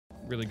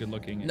really good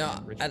looking. No,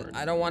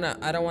 I don't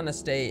wanna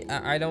stay.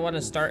 I don't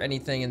wanna start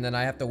anything and then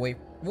I have to wait.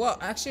 Well,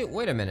 actually,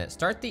 wait a minute.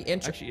 Start the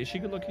intro. Actually, is she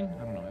good looking?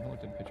 I don't know. I haven't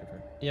looked at a picture of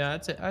her. Yeah,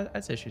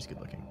 I'd say she's good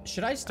looking.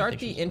 Should I start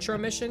the intro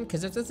mission?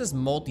 Because if this is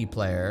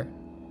multiplayer,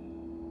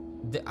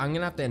 I'm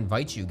gonna have to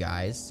invite you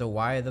guys. So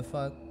why the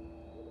fuck?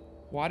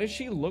 Why does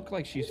she look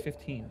like she's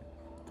 15?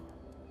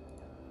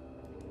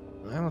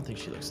 I don't think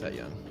she looks that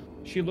young.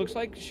 She looks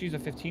like she's a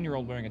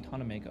 15-year-old wearing a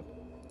ton of makeup.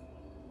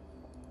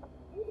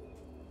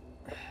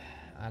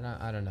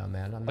 I don't know,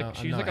 man.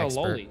 She's like a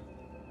loli.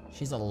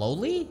 She's a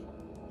loli?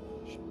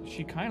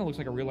 She kind of looks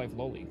like a real-life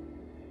loli.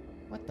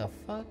 What the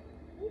fuck?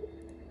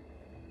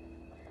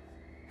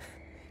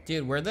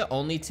 Dude, we're the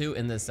only two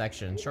in this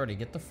section. Shorty,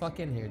 get the fuck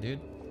in here, dude.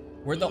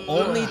 We're the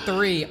only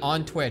 3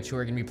 on Twitch who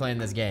are gonna be playing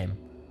this game.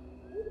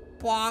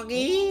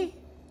 Poggy?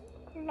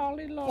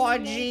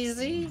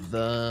 Poggeezy?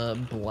 The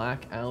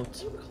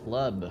Blackout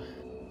Club.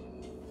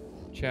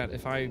 Chat,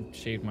 if I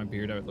shaved my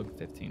beard, I would look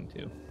 15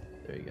 too.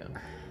 There you go.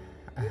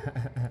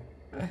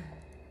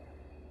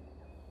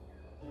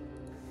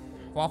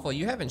 Waffle,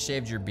 you haven't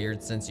shaved your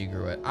beard since you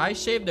grew it. I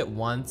shaved it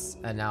once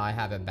and now I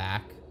have it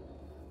back,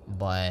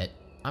 but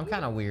I'm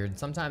kind of weird.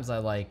 Sometimes I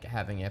like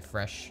having a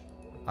fresh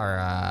or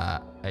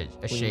a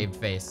shaved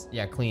face.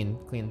 Yeah, clean.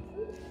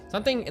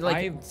 Something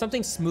like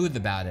something smooth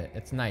about it.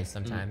 It's nice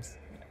sometimes.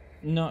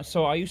 No,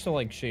 so I used to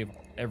like shave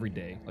every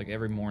day, like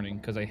every morning,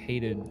 because I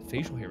hated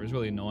facial hair. It was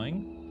really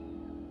annoying.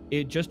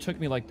 It just took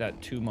me like that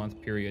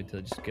 2-month period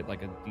to just get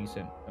like a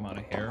decent amount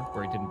of hair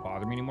where it didn't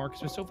bother me anymore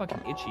because it was so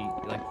fucking itchy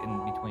like in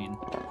between.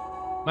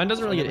 Mine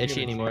doesn't really get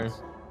itchy anymore.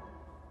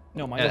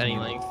 No, mine at doesn't any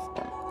length.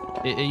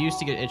 It used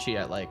to get itchy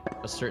at like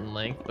a certain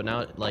length, but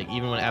now like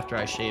even when after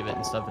I shave it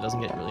and stuff, it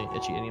doesn't get really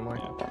itchy anymore.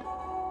 Yeah.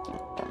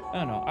 I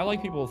don't know. I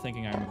like people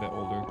thinking I'm a bit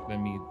older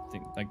than me,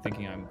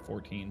 thinking I'm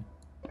 14.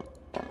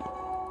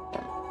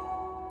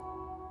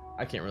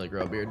 I can't really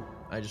grow a beard.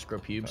 I just grow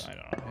pubes. But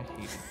I don't know.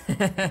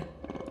 I hate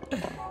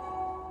it.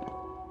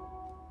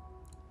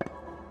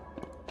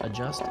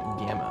 Adjust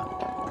gamma.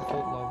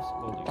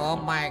 Oh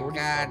my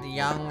god,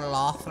 young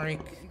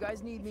Lothric. If you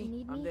guys need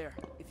me, I'm there.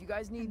 If you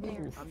guys need me,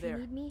 I'm there.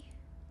 If you need me,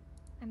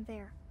 I'm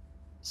there.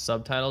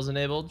 Subtitles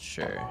enabled?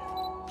 Sure.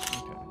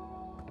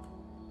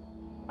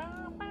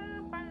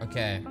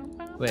 Okay.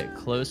 Wait,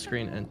 close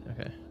screen and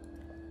okay.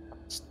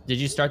 Did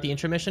you start the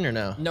intro mission or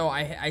no? No,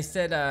 I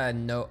said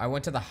no. I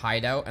went to the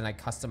hideout and I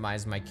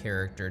customized my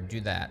character. Do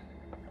that.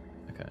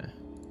 Okay.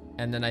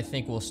 And then I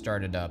think we'll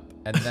start it up.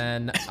 And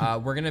then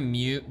we're gonna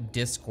mute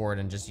Discord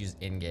and just use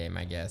in-game,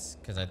 I guess,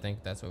 because I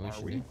think that's what we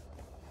should do.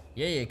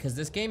 Yeah, because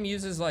this game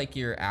uses like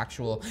your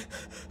actual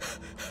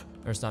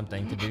or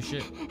something to do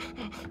shit.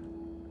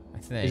 I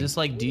think. Is this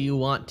like, do you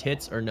want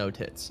tits or no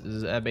tits?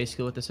 Is that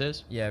basically what this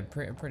is? Yeah,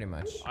 pretty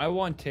much. I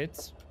want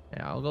tits.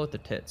 Yeah, I'll go with the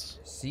tits.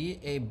 See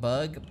a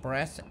bug,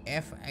 press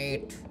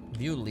F8.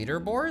 View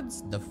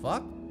leaderboards? The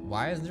fuck?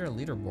 Why is there a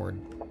leaderboard?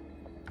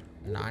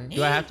 Nani?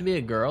 Do I have to be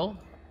a girl?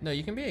 No,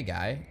 you can be a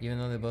guy, even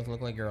though they both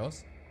look like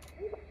girls.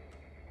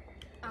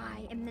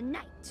 I am the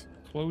knight.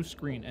 Close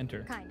screen,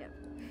 enter. Kind of.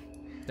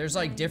 There's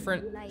like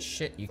different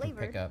shit you can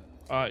pick up.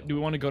 Do we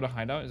want to go to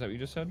hideout? Is that what you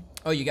just said?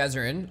 Oh, you guys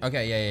are in?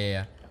 Okay,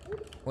 yeah.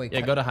 Wait.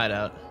 Yeah, go to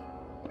hideout.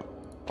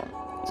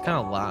 It's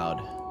kind of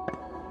loud.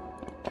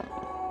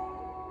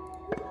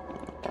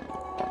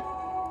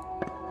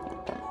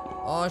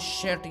 Oh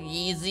shit,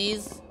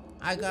 Yeezys.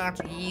 I got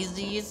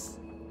Yeezys.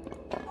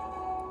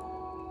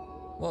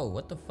 Whoa,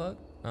 what the fuck?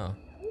 Oh.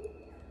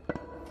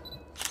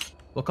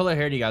 What color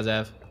hair do you guys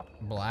have?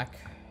 Black.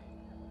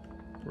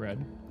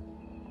 Red.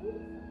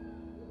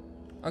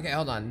 Okay,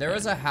 hold on. There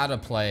was a how to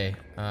play.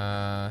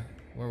 Where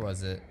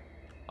was it?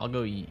 I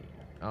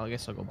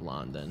guess I'll go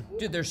blonde then.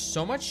 Dude, there's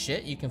so much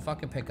shit you can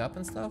fucking pick up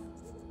and stuff.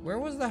 Where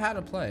was the how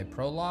to play?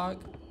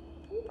 Prologue?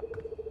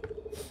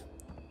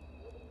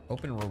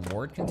 Open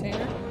reward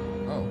container?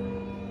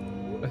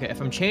 Oh. Okay,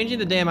 if I'm changing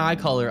the damn eye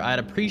color, I'd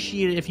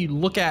appreciate it if you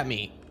look at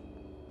me.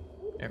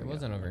 It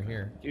wasn't over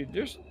here. Dude,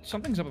 there's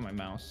something's up with my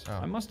mouse. Oh.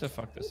 I must have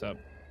fucked this up.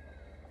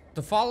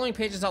 The following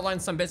pages outline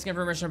some basic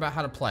information about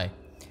how to play.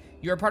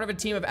 You are part of a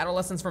team of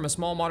adolescents from a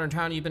small modern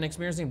town. You've been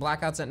experiencing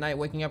blackouts at night,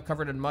 waking up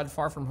covered in mud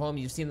far from home.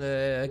 You've seen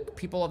the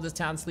people of this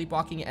town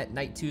sleepwalking at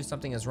night too.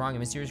 Something is wrong. A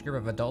mysterious group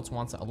of adults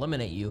wants to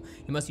eliminate you.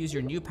 You must use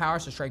your new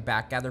powers to strike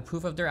back, gather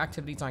proof of their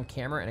activities on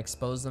camera, and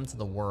expose them to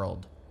the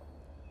world.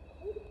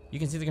 You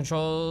can see the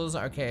controls.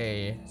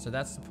 Okay, so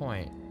that's the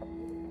point.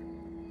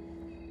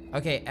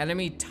 Okay,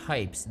 enemy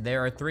types.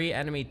 There are 3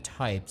 enemy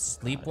types.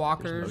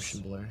 Sleepwalkers. Motion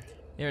blur.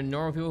 They are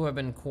normal people who have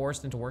been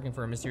coerced into working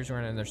for a mysterious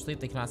order in their sleep.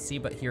 They cannot see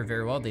but hear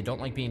very well. They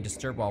don't like being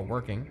disturbed while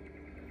working.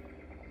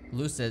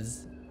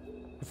 Lucids.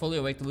 Fully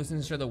awake, the lucids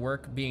ensure the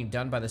work being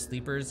done by the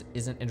sleepers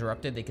isn't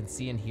interrupted. They can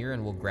see and hear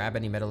and will grab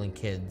any meddling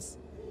kids.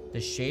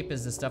 The shape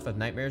is the stuff of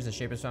nightmares. The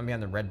shape is found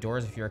behind the red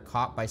doors. If you're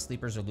caught by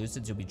sleepers or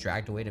lucids, you'll be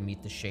dragged away to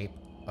meet the shape.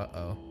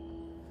 Uh-oh.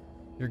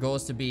 Your goal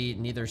is to be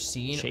neither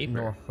seen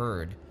nor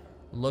heard.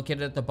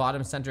 Located at the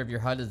bottom center of your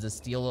HUD is the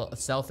steel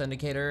stealth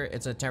indicator.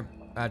 It's a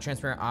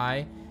transparent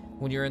eye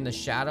when you're in the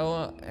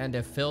shadow and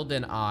a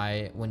filled-in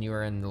eye when you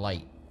are in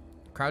light.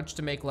 Crouch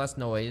to make less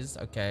noise.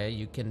 Okay,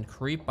 you can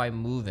creep by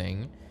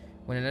moving.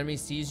 When an enemy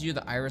sees you,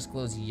 the iris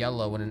glows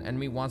yellow. When an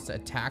enemy wants to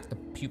attack, the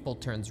pupil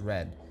turns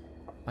red.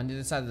 On the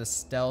other side of the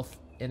stealth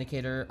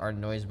indicator are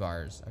noise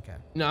bars. Okay.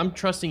 No, I'm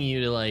trusting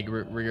you to like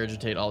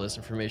regurgitate all this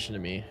information to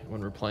me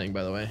when we're playing,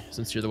 by the way,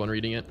 since you're the one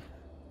reading it.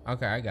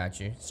 Okay, I got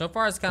you. So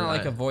far, it's kind of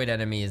like avoid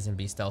enemies and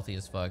be stealthy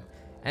as fuck.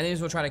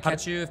 Enemies will try to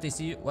catch you if they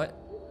see you. What?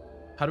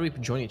 How do we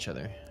join each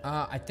other?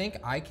 I think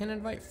I can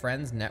invite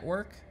friends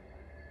network,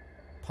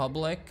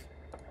 public,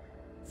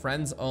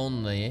 friends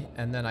only,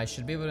 and then I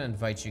should be able to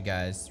invite you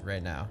guys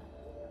right now.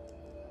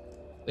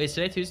 Wait, is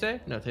today Tuesday?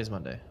 No, today's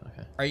Monday.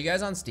 Okay. Are you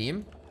guys on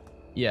Steam?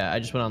 Yeah, I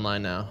just went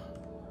online now.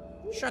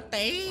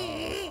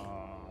 Shortyyguy.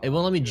 It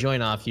won't let me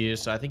join off you,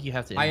 so I think you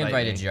have to invite I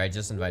invited me. you. I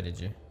just invited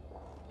you.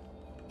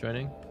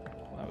 Joining?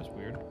 Well, that was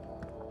weird.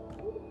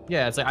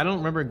 Yeah, it's like I don't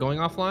remember going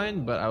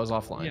offline, but I was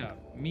offline. Yeah,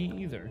 me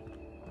either.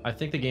 I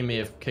think the game may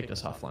have kicked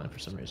us offline for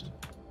some reason.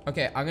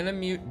 Okay, I'm gonna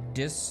mute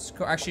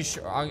Discord.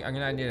 Actually, I'm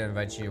gonna need to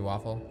invite you,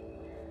 Waffle.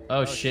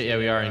 Oh shit, yeah,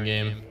 we are in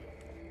game.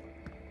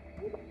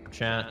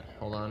 Chat,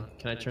 hold on.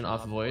 Can I turn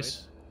off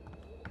voice?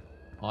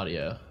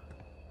 Audio.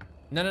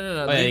 No. Oh,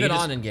 yeah, Leave you it can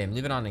on in game.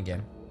 Leave it on in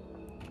game.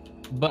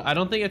 But I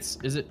don't think it's,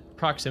 is it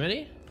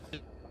proximity?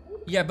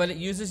 Yeah, but it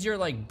uses your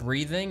like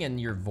breathing and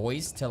your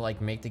voice to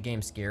like make the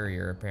game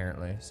scarier,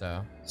 apparently.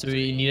 So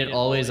we need it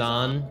always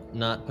on,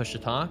 not push to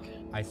talk?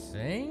 I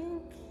think.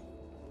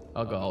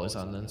 I'll go always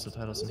on then.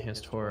 Subtitles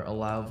enhanced horror,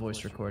 allow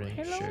voice recording.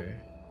 Sure.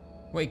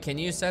 Wait, can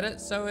you set it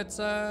so it's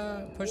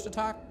push to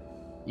talk?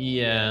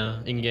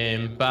 Yeah, in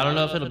game. But I don't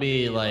know if it'll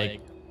be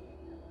like.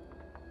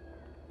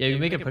 Yeah, you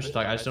can make it push to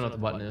talk. I just don't know what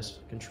the button is.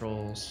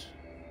 Controls.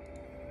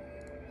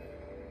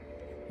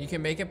 You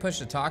can make it push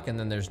to talk, and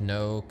then there's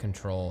no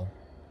control.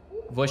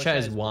 Voice chat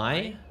is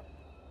Y.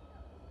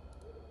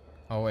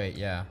 Oh wait,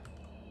 yeah.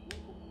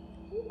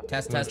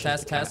 Test. You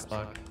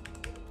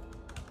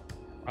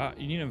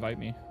need to invite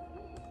me.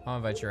 I'll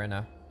invite you right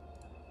now.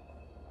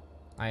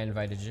 I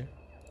invited you.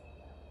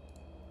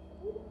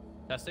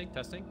 Testing.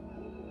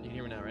 You can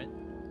hear me now, right?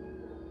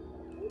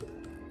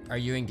 Are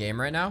you in game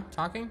right now,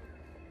 talking?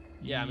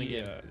 Yeah, I'm in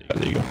game.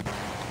 There you go.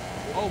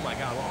 Oh my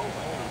god,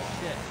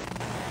 holy shit.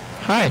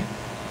 Hi.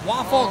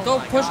 Waffle, go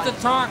push the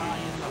talk.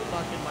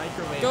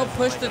 Go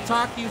push the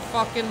talk, you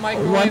fucking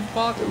microwave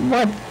fuck.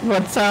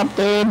 What's up,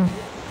 dude?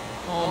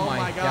 Oh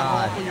my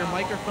god. Waffle, your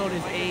microphone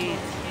is 8.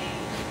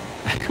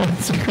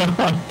 What's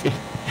wrong, dude?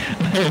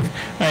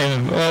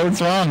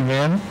 What's wrong,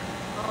 man?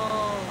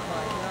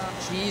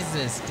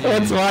 Jesus,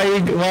 dude.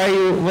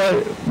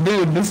 What?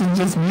 Dude, this is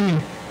just me.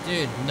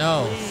 Dude,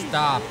 no,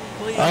 stop.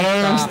 I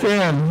don't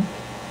understand.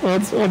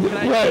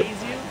 What?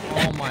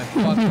 Oh my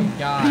fucking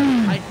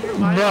god.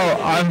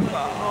 Bro,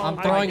 I'm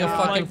throwing a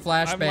fucking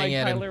flashbang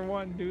at him. Tyler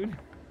 1, dude.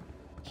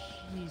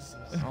 Jesus.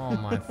 Oh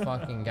my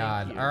fucking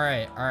god.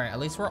 Alright, at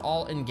least we're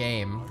all in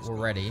game. We're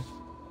ready.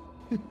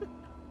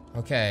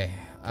 Okay.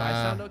 Do I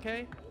sound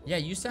okay? Yeah,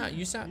 you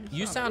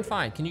sound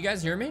fine. Can you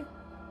guys hear me?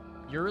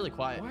 You're really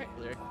quiet, Why,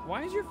 Lirik.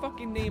 why is your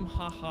fucking name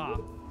haha?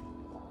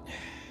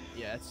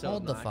 Yeah, it's so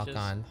Hold the obnoxious.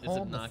 fuck on. It's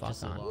Hold the obnoxious fuck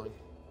so on. long.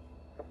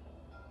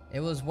 It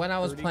was when I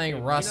was playing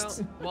You know- Rust.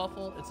 You know,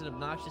 Waffle, it's an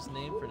obnoxious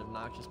name for an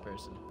obnoxious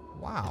person.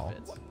 Wow.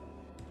 It fits.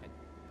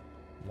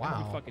 I'd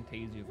Wow. fucking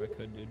tase you if I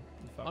could, dude.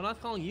 Fuck. I'm not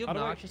calling you How do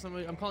I- obnoxious,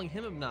 I'm calling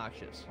him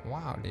obnoxious.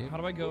 Wow, dude. How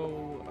do I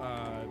go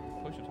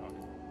push to talk?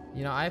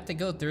 You know, I have to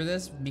go through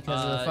this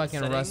because of the fucking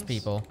Rust Settings,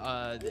 people.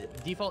 The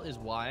default is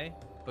Y,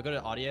 but go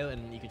to audio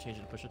and you can change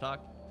it to push to talk.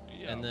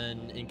 Yeah. And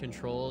then in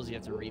controls, you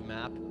have to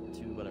remap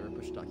to whatever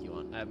push to talk you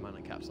want. I have mine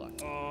on caps lock.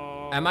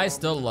 Am I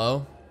still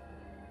low?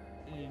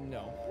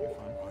 No, you're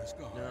fine.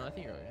 No, I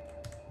think you're okay.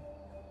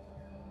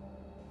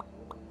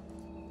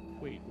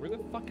 Wait, where the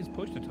fuck is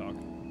push to talk?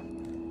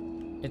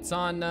 It's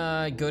on,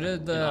 go to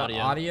the audio.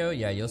 audio.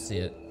 Yeah, you'll see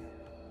it.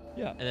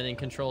 Yeah. And then in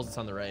controls, it's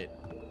on the right.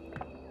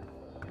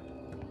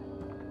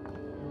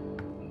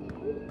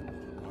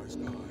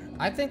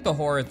 I think the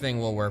horror thing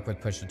will work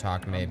with push to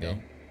talk, maybe.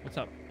 What's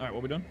up? All right,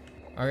 what we doing?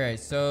 Okay,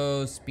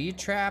 so speed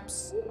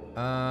traps.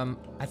 I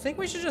think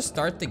we should just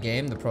start the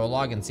game, the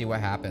prologue, and see what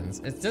happens.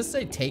 It does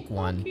say take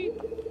one.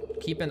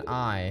 Keep an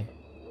eye.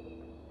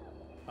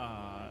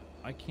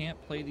 I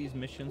can't play these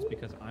missions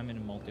because I'm in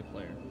a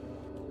multiplayer.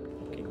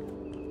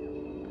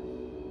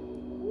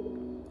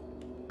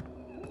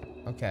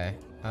 Okay.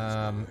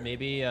 Okay.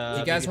 Maybe. Do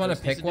you guys want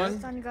to pick one?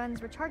 Stun guns,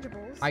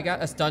 rechargeables. I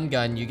got a stun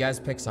gun. You guys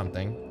pick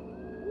something.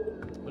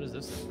 What is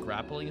this? A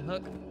grappling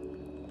hook?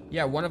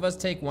 Yeah, one of us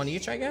take one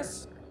each, I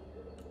guess.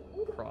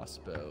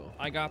 Crossbow.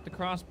 I got the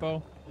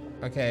crossbow.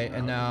 Okay,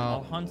 and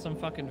I'll now, hunt some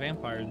fucking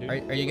vampires, dude.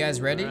 are you guys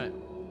ready? Alright,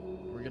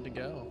 we're good to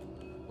go.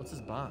 What's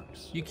this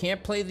box? You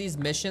can't play these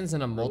missions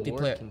in a Reward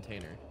multiplayer.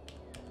 container.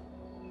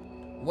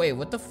 Wait,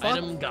 what the fuck?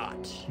 Item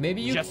got.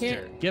 Maybe you Jester,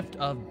 can't. Gift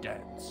of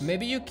dance.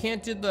 Maybe you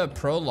can't do the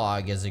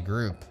prologue as a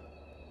group.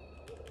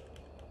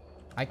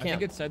 I I can't.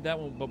 think it said that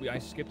one, but I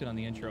skipped it on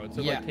the intro. It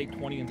said Yeah. like take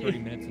 20 and 30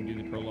 minutes and do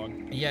the prologue.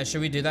 Yeah, should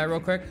we do that real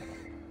quick?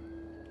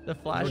 The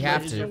flash We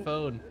have is to. your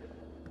phone.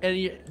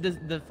 And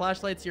the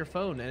flashlight's your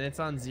phone, and it's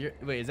on zero.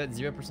 Wait, is that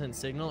 0%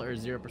 signal or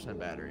 0%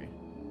 battery?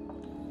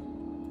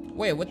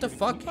 Wait, what the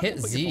fuck? Hit Put your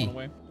phone Z.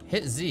 away.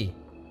 Hit Z.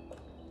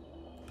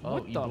 Oh,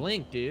 What you the-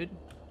 blink, dude.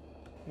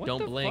 What Don't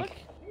the blink. fuck?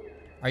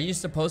 Are you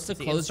supposed to It's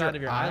the close your, inside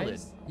of your eyes? eyelid.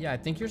 Yeah, I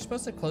think you're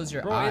supposed to close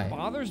your Bro, eye. it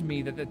bothers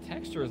me that the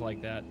texture is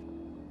like that.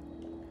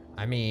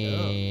 I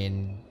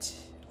mean,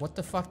 what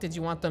the fuck did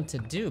you want them to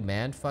do,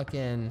 man?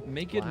 Fucking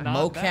Make it Black. not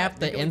mocap that.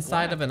 the Make it look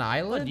inside of black. an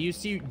What, eyelid?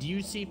 do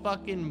you see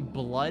fucking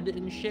blood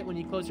and shit when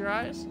you close your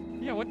eyes?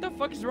 Yeah, what the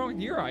fuck is wrong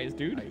with your eyes, Are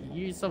dude?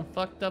 you some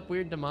fucked up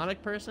weird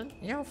demonic person?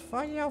 Yo,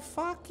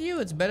 fuck you.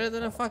 It's better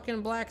than a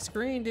fucking black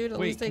screen, dude. At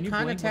Wait, least they can you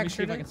kind of blink? Let me see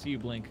textured if I can it. see you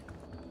blink.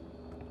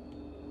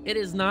 It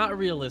is not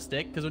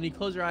realistic because when you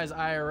close your eyes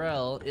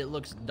IRL, it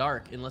looks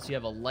dark unless you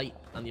have a light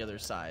on the other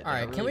side. All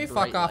like a right, can really we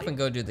fuck bright off light. and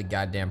go do the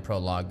goddamn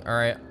prologue? All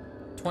right,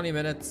 20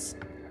 minutes.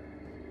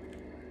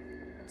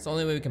 It's the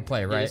only way we can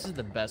play, Yeah, right? this is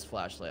the best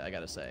flashlight, I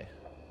gotta say.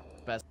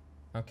 Best.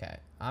 Okay,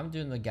 I'm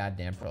doing the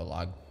goddamn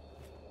prologue.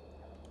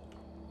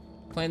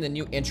 Playing the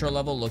new intro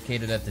level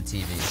located at the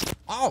TV.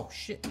 Oh,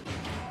 shit.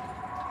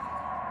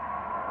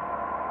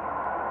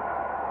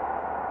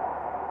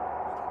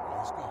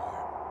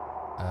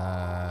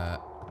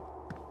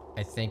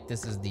 I think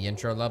this is the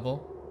intro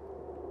level.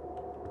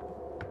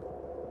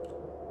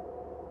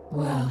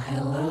 Well,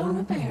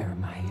 hello there,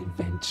 my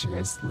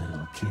adventurous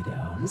little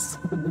kiddos.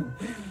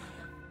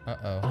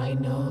 Uh-oh. I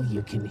know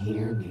you can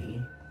hear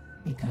me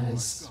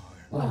because,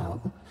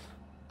 well,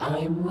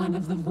 I'm one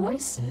of the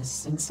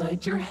voices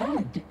inside your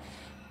head.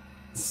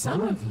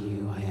 Some of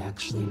you I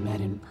actually met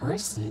in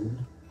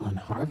person on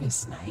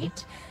Harvest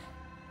Night.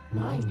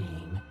 My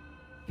name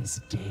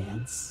is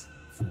Dance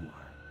for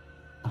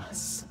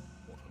Us.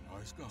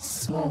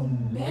 So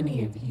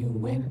many of you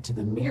went to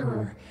the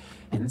mirror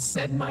and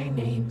said my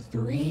name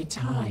 3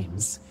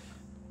 times.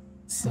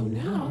 So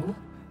now,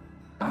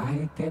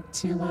 I get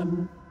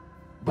to,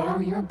 borrow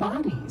your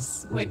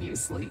bodies when you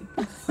sleep.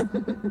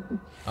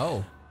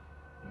 Oh.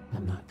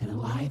 I'm not gonna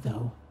lie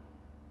though.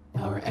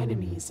 Our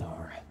enemies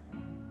are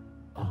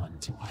on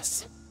to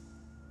us.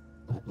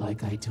 But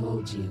like I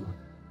told you,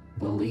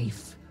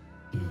 belief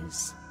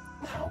is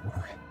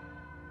power.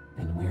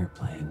 And we're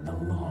playing the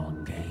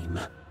long game.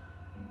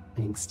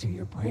 Thanks to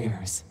your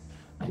prayers,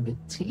 I'm a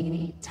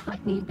teeny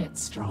tiny bit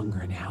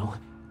stronger now.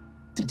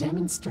 To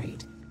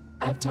demonstrate,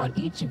 I've taught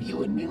each of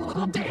you a new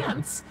little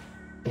dance.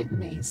 It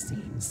may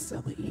seem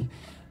silly,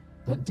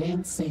 but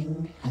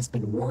dancing has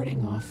been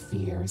warding off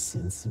fear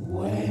since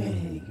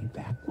way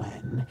back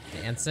when.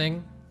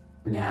 Dancing?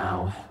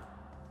 Now,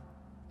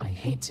 I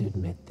hate to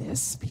admit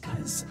this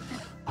because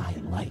I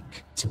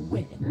like to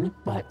win,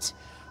 but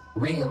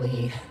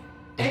really,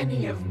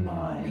 any of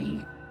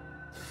my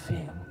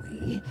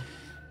family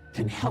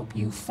can help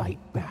you fight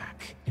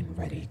back in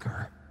Red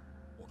Acre.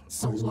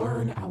 So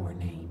learn our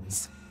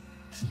names.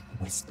 Keep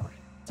whispering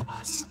to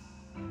us.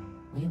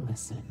 We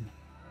listen.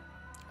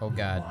 Oh,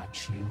 God.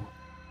 Watch you,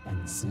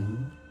 and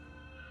soon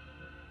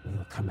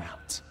we'll come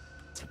out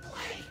to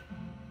play.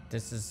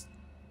 This is...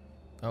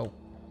 Oh,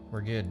 we're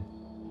good.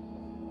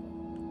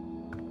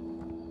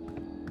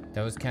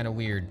 That was kind of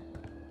weird.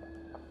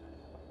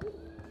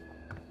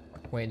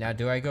 Wait, now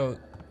do I go...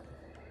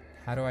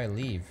 How do I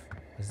leave?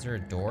 Is there a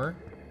door?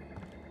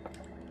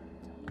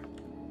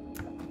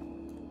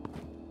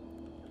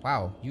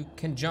 Wow, you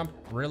can jump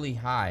really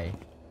high.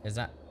 Is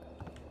that...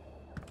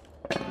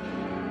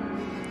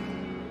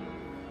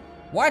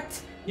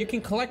 What? You can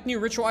collect new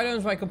ritual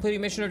items by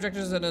completing mission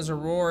objectives and as a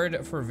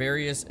reward for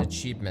various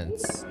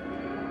achievements.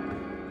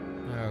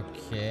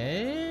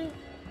 Okay.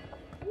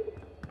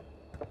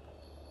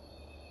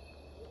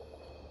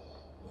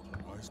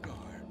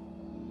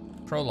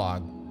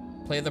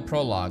 Prologue. Play the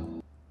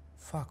prologue.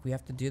 Fuck, we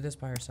have to do this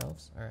by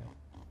ourselves? Alright.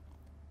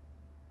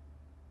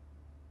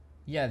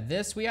 Yeah,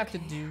 this we have to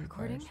do by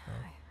Recording, ourselves.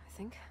 I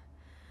think.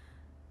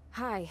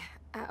 Hi,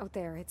 out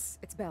there. It's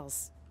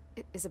Bells.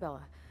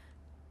 Isabella.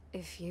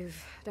 If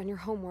you've done your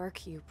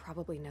homework, you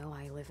probably know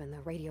I live in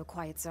the radio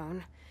quiet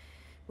zone.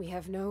 We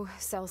have no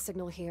cell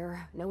signal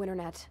here, no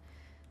internet,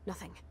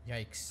 nothing.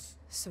 Yikes.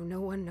 So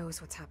no one knows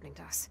what's happening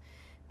to us.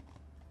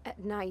 At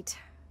night,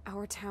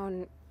 our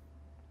town,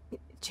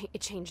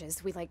 it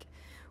changes. We like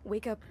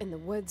wake up in the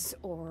woods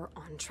or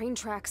on train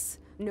tracks.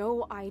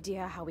 No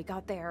idea how we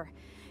got there.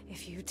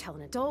 If you tell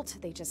an adult,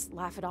 they just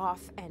laugh it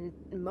off, and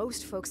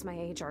most folks my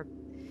age are,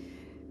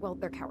 well,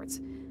 they're cowards.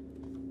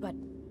 But,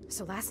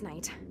 so last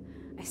night,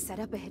 I set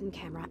up a hidden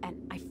camera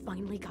and I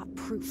finally got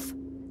proof.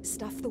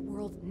 Stuff the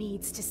world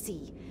needs to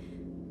see.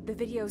 The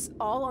video's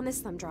all on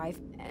this thumb drive,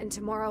 and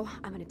tomorrow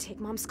I'm gonna take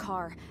Mom's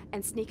car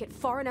and sneak it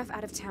far enough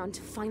out of town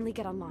to finally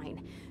get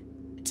online.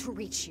 To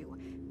reach you.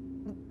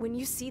 When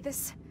you see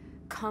this,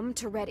 come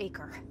to Red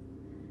Acre.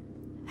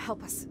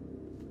 Help us.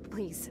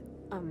 Please.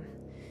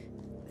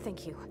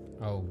 Thank you.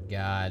 Oh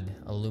God,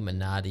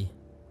 Illuminati.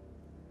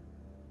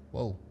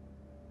 Whoa.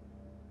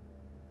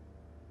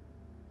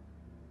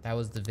 That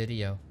was the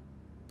video.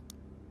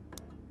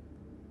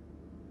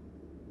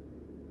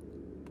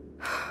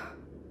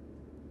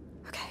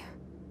 Okay.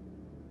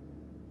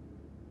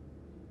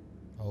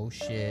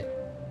 shit.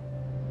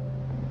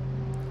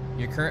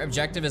 Your current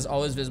objective is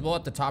always visible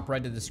at the top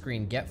right of the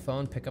screen. Get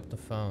phone, pick up the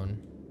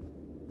phone.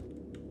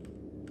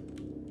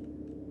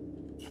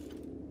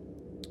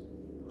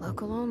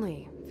 Local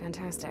only.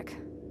 Fantastic.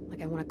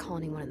 Like I want to call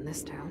anyone in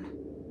this town.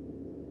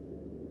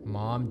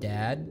 Mom,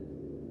 dad.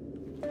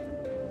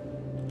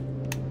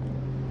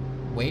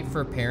 Wait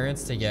for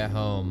parents to get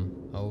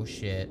home. Oh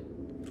shit.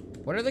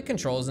 What are the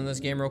controls in this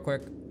game real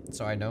quick?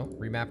 So I know.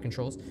 Remap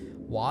controls.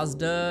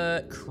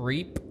 WASD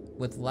creep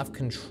with left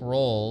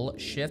control.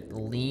 Shift,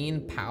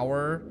 lean,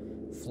 power,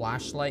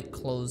 flashlight,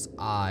 close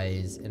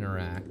eyes,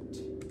 interact.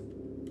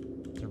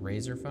 It's a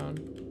razor phone.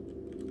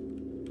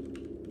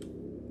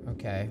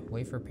 Okay,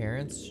 wait for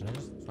parents. Should I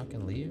just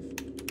fucking leave?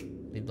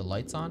 Leave the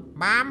lights on?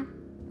 Mom?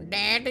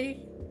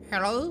 Daddy?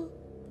 Hello?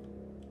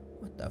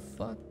 What the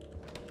fuck?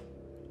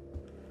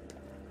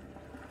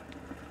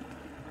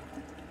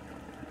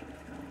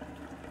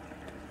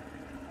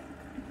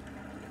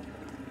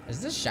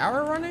 Is this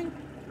shower running?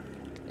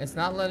 It's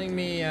not letting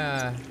me,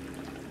 Huh,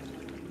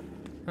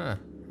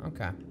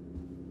 okay.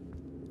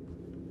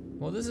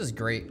 Well, this is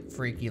great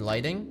freaky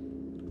lighting.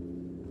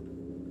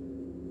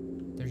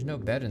 There's no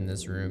bed in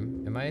this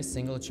room. Am I a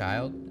single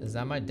child? Is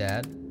that my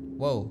dad?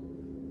 Whoa.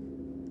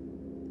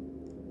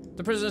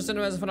 The prisoner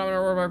cinema is a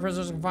phenomenon whereby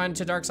prisoners are confined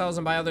to dark cells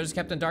and by others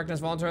kept in darkness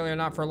voluntarily or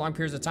not for long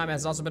periods of time. It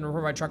has also been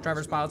reported by truck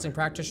drivers, pilots, and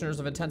practitioners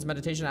of intense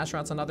meditation,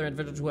 astronauts, and other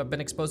individuals who have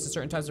been exposed to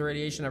certain types of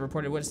radiation have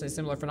reported witnessing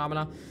similar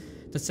phenomena.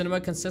 The cinema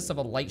consists of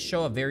a light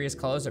show of various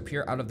colors that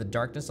appear out of the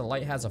darkness. The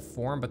light has a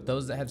form, but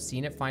those that have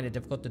seen it find it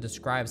difficult to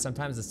describe.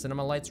 Sometimes the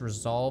cinema lights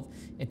resolve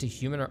into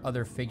human or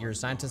other figures.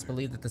 Scientists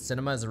believe that the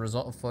cinema is a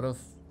result of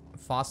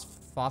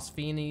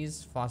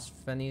phosphines,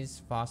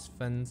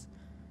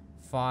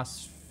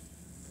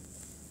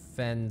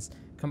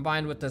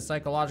 combined with the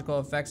psychological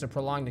effects of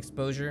prolonged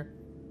exposure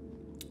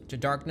to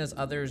darkness.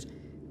 Others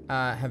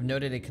have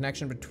noted a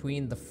connection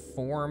between the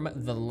form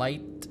the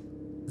light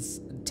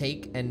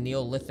take and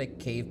Neolithic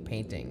cave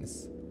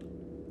paintings.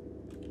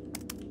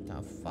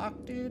 The fuck,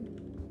 dude?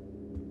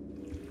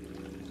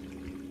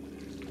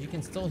 You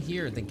can still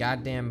hear the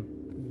goddamn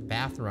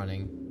bath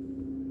running.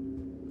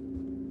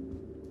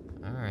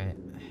 Alright.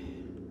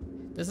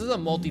 This is a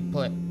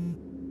multiplayer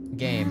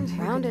game.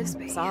 Found it.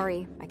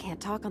 Sorry, I can't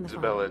talk on the phone.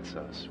 Isabella, it's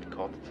us. We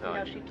called to tell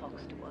you. She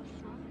talks to us.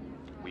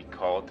 We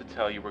called to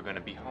tell you we're gonna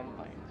be home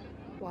late.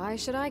 Why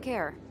should I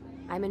care?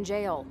 I'm in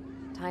jail.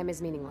 Time is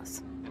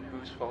meaningless. And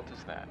whose fault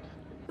is that?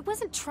 It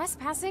wasn't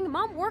trespassing.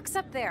 Mom works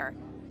up there.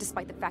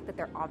 Despite the fact that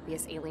they're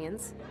obvious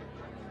aliens.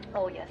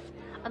 Oh yes,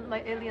 and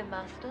my alien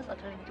masters are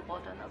telling me to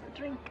order another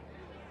drink.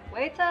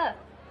 Waiter!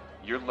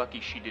 You're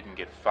lucky she didn't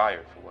get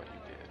fired for what you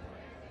did.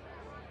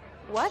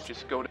 What?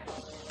 Just go to...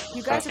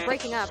 You guys are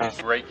breaking up.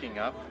 Breaking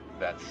up?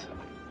 That's silly.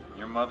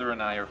 Your mother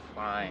and I are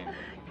fine.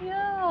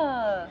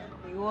 Yeah,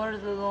 you're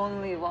the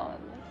only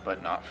one.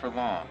 But not for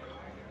long.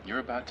 You're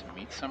about to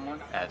meet someone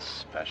as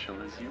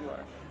special as you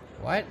are.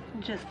 What?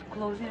 Just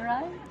close your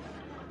eyes,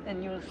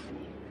 and you'll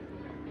see.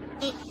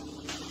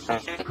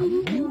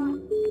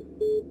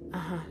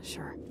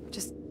 Sure.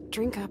 Just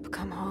drink up,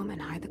 come home,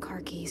 and hide the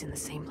car keys in the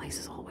same place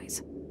as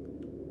always.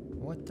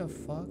 What the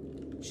fuck?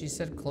 She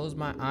said close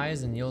my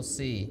eyes and you'll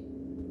see.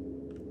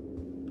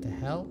 The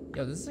hell?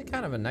 Yo, this is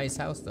kind of a nice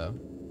house, though.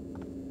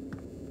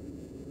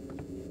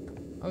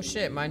 Oh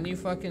shit, my new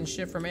fucking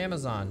shit from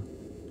Amazon.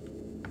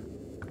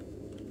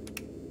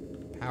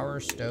 Power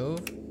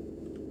stove.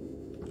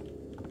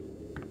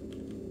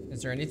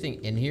 Is there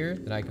anything in here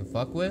that I can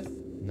fuck with?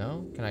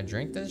 No? Can I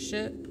drink this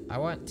shit? I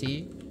want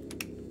tea.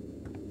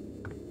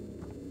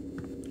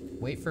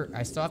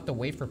 I still have to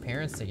wait for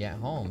parents to get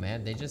home,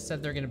 man. They just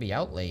said they're gonna be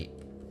out late.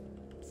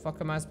 What the fuck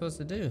am I supposed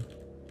to do?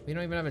 We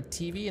don't even have a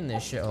TV in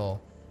this shithole.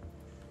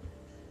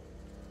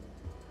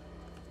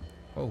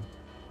 Oh.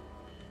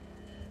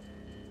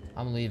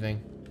 I'm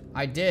leaving.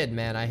 I did,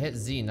 man. I hit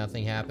Z,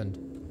 nothing happened.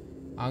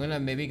 I'm gonna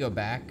maybe go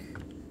back.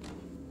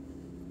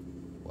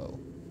 Whoa.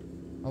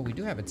 Oh, we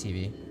do have a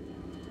TV.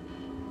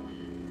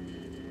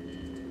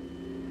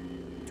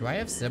 Do I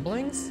have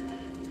siblings?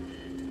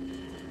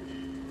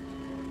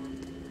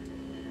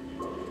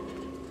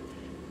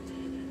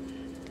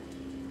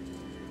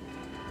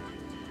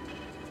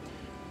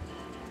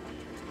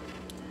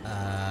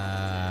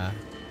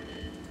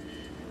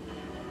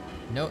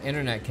 No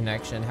internet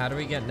connection. How do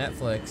we get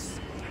Netflix?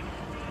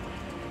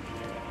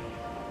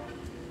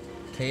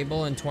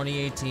 Cable in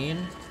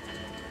 2018?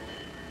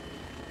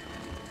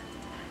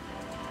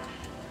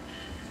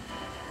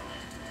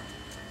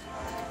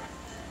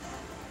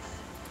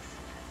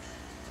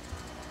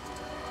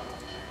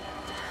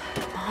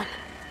 Come on.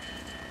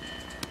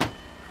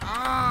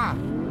 Ah!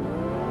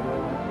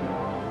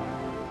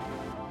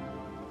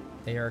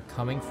 They are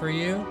coming for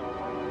you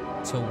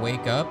to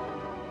wake up.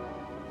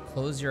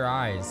 Close your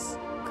eyes.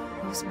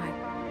 Close my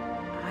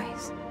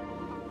eyes.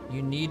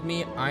 You need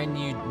me, I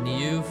need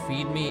you.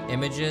 Feed me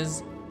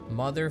images.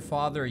 Mother,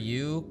 father,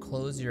 you.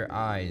 Close your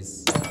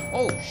eyes.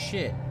 Oh,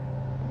 shit.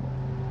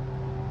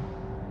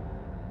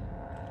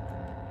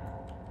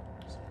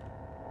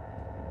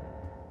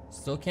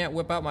 Still can't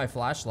whip out my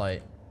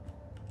flashlight.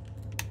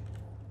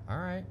 All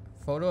right.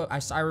 Photo.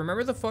 I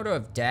remember the photo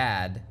of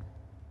Dad.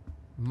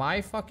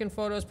 My fucking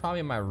photo is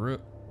probably in my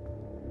room.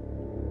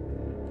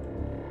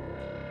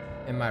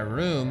 In my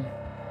room.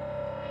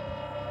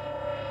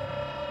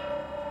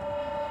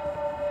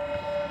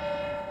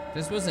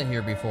 This wasn't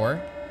here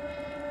before.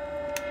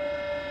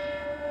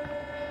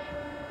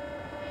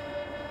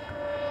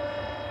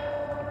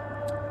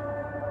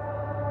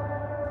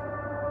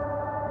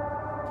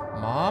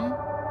 Mom?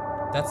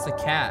 That's the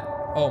cat.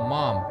 Oh,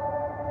 Mom.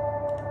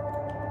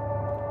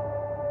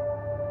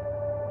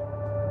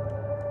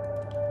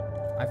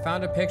 I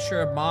found a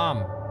picture of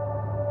Mom.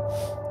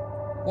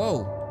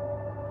 Whoa.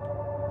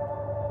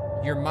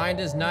 Your mind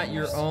is not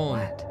your own.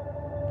 What?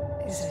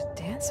 Is it a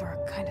dance or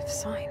a kind of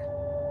sign?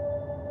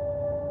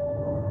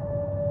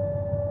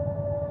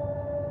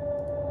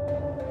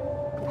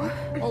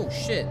 Oh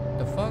shit,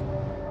 the fuck?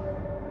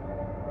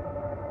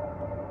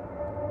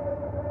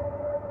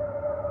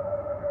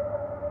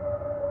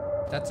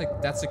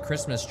 That's a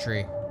Christmas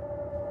tree.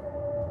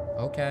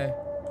 Okay.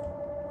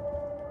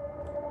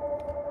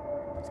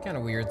 It's kind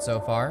of weird so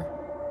far.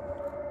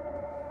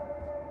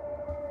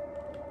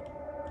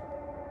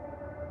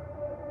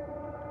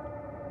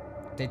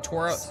 They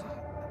tore out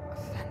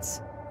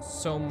Fence.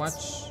 so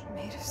much.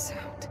 Made of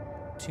sound.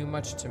 Too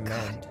much to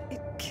mend.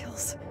 It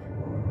kills.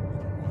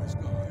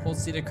 Hold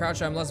C to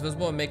crouch. I'm less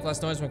visible and make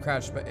less noise when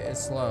crouched, but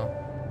it's slow.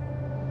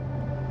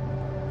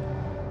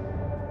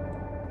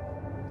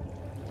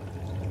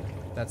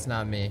 That's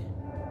not me.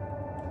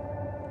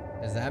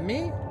 Is that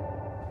me?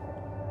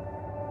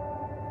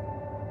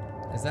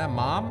 Is that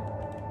Mom?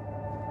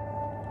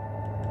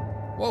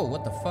 Whoa,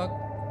 what the fuck?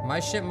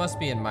 My shit must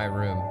be in my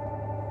room.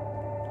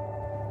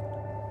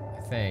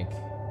 I think.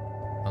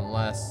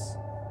 Unless...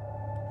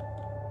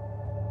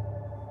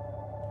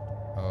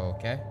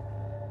 Okay.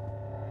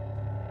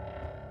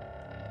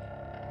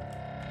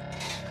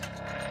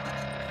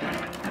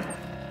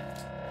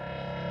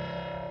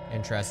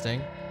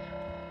 Interesting.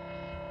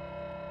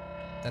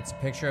 That's a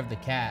picture of the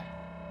cat.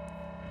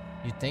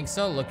 You think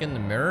so? Look in the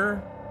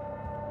mirror?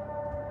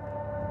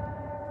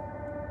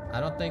 I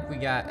don't think we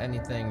got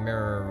anything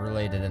mirror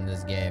related in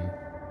this game.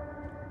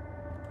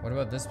 What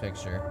about this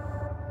picture?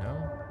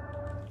 No?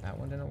 That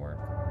one didn't work.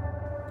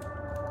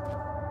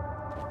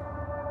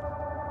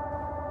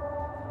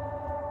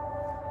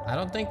 I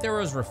don't think there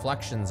was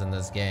reflections in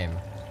this game.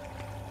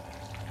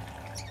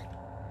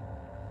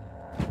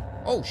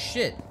 Oh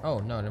shit! Oh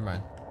no, never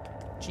mind.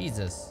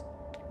 Jesus.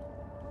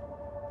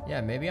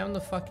 Yeah, maybe I'm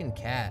the fucking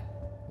cat.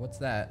 What's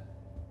that?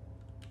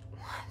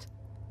 What?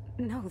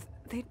 No,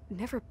 they'd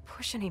never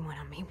push anyone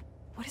on me.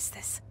 What is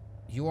this?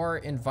 You are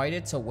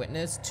invited to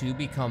witness two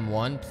become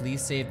one.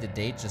 Please save the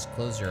date. Just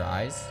close your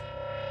eyes.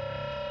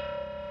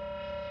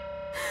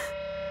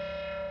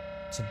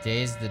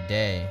 Today's the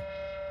day.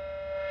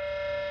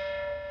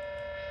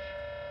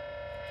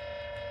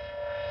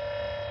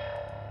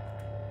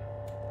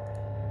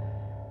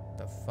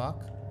 The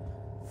fuck?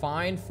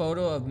 Find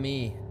photo of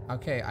me.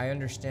 Okay, I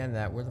understand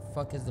that. Where the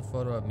fuck is the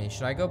photo of me?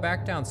 Should I go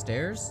back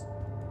downstairs?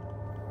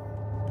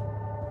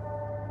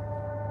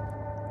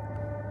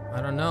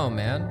 I don't know,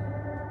 man.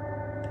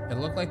 It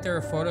looked like there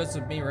were photos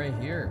of me right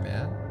here,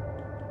 man.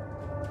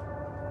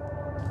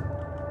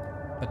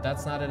 But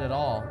that's not it at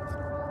all.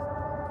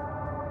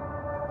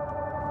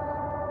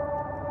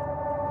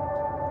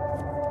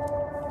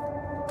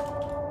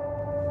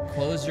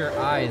 Close your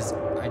eyes.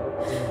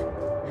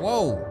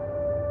 Whoa!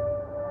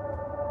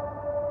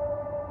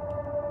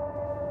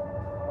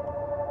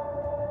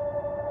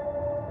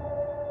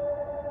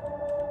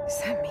 Is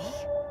that me?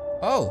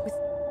 Oh!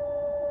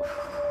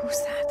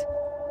 Who's that?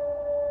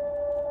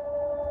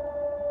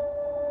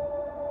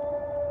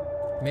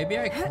 Maybe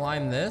I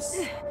climb this?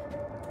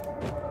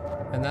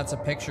 And that's a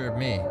picture of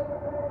me.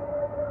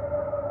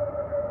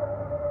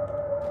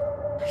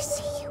 I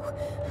see you.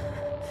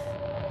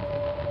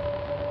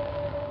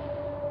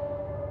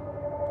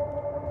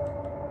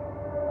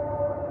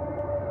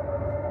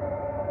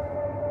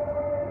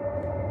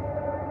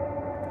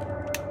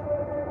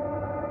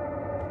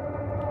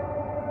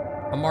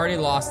 I'm already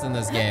lost in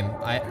this game.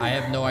 I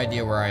have no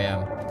idea where I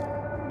am.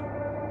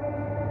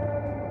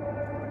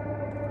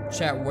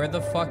 Chat, where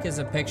the fuck is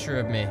a picture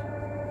of me?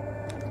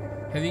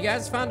 Have you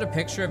guys found a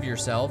picture of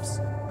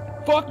yourselves?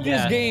 Fuck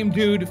this game,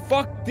 dude.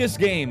 Fuck this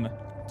game.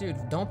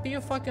 Dude, don't be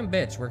a fucking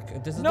bitch.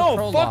 This is the No,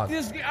 prologue. fuck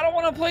this game. I don't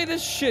want to play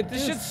this shit.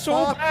 This Dude, shit's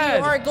so fuck bad.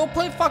 You. All right, go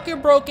play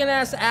fucking broken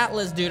ass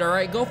Atlas, dude. All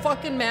right, go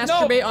fucking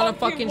masturbate on a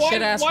fucking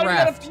shit ass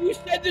raft. You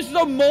said this is a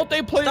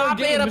multiplayer Stop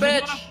game. being a This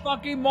is bitch. not a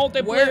fucking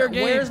multiplayer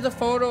game. Where's the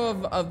photo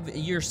of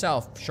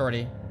yourself,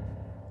 Shorty?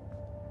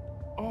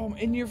 Oh,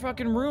 in your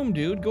fucking room,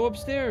 dude. Go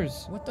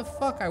upstairs. What the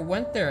fuck? I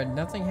went there and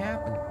nothing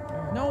happened.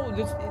 No,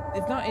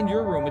 it's not in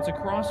your room. It's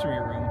across from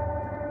your room.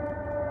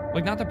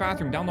 Like, not the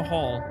bathroom, down the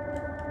hall.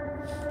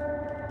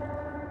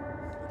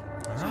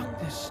 Fuck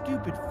this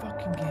stupid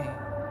fucking game.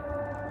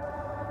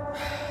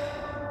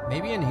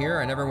 Maybe in here?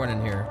 I never went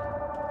in here.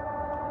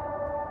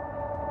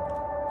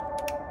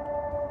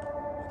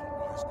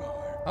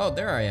 Oh,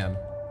 there I am.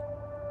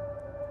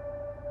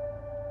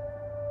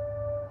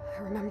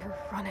 I remember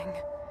running.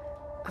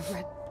 A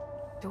red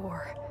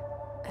door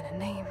and a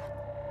name.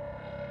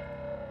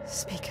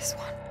 Speak as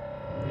one.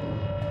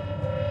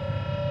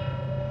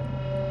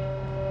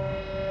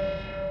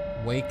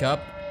 Wake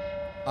up.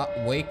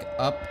 Wake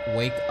up.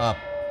 Wake up.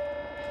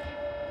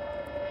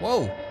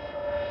 Whoa.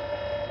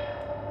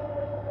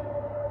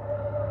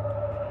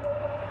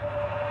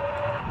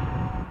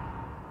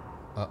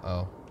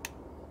 Uh-oh.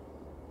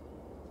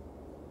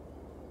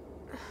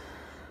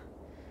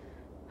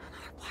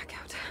 Another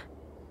blackout.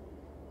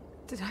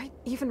 Did I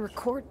even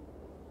record?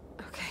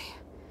 Okay.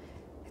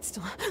 It's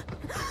still...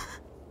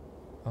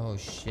 Oh,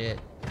 shit.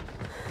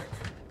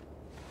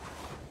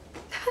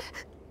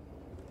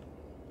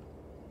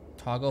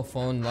 Toggle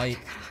phone light.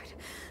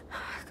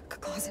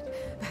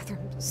 Closet, bathroom,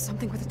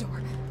 something with a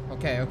door.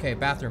 Okay, okay,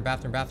 bathroom,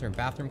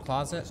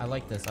 closet. I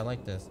like this,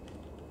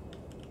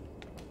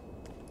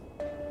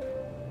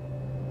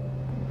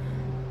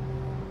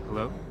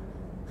 Hello?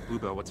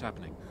 Bluebell, what's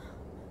happening?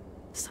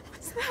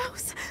 Someone's in the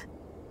house.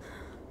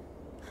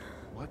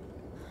 What?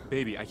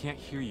 Baby, I can't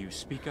hear you.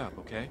 Speak up,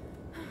 okay?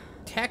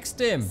 Text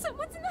him.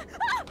 Someone's in the...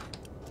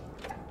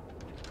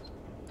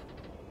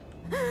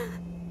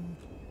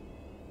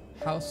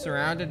 House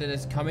surrounded, it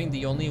is coming.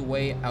 The only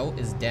way out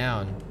is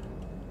down.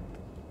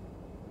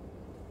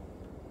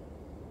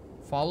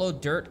 Follow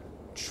dirt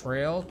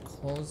trail.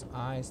 Close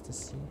eyes to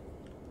see.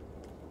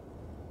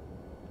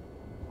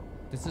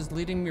 This is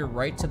leading me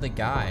right to the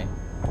guy.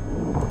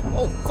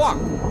 Oh, fuck!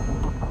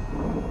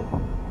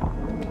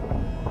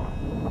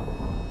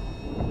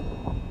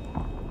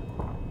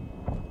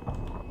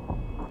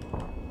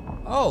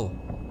 Oh!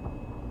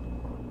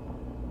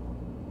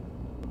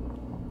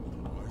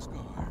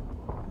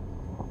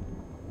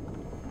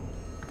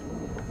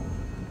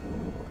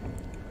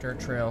 Dirt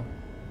trail.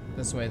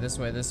 This way, this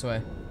way, this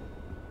way.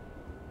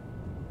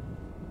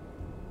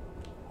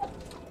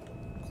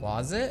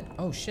 Closet?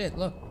 Oh shit,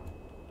 look.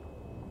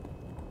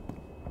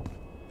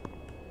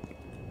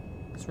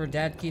 That's where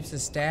Dad keeps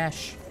his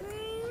stash.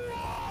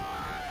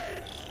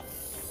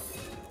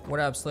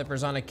 What up,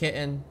 Slippers on a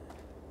Kitten?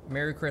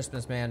 Merry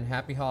Christmas, man.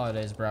 Happy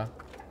holidays, bro.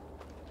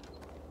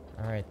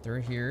 Alright,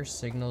 they're here.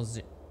 Signals.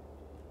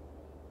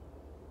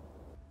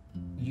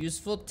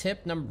 Useful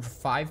tip number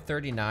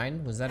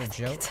 539. Was that a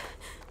joke?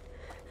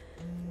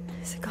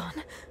 Is it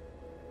gone?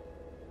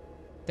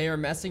 They are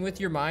messing with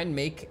your mind,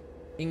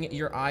 making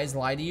your eyes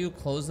lie to you.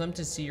 Close them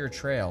to see your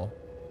trail.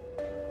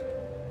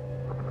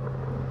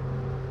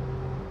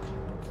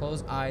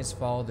 Close eyes,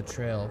 follow the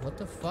trail. What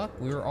the fuck?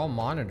 We were all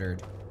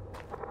monitored.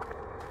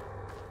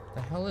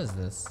 The hell is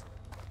this?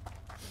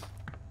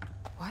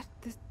 What?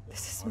 This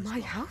is my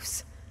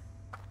house?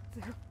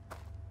 They're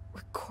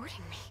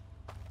recording me.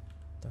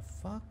 The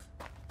fuck?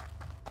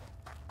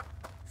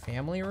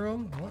 Family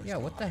room? What? Yeah,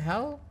 what the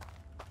hell?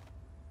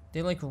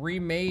 They like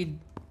remade...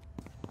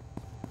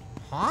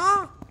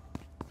 Huh?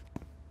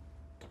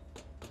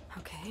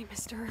 Okay,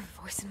 Mr.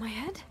 Voice in my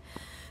head.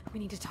 We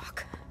need to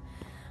talk.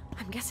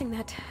 I'm guessing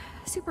that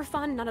super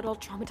fun, not at all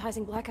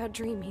traumatizing blackout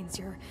dream means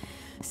you're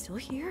still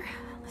here,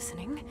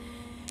 listening,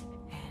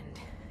 and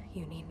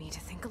you need me to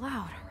think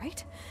aloud,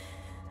 right?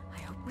 I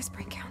hope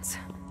whispering counts.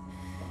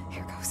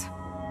 Here goes.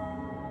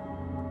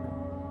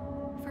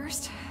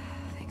 First,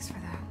 thanks for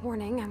the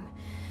warning. I'm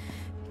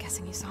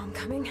guessing you saw him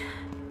coming.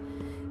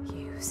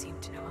 You seem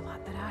to know a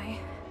lot that I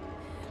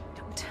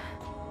don't.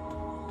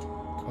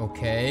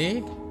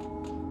 Okay.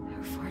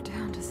 How far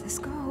down does this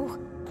go?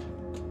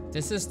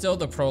 This is still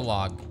the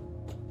prologue.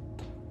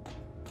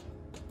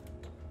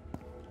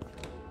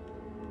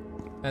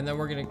 And then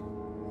we're gonna...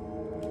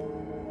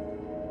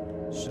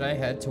 Should I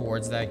head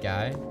towards that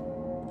guy?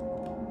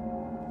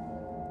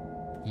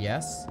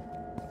 Yes?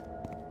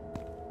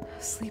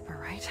 Sleeper,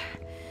 right?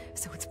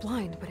 So it's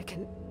blind, but it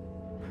can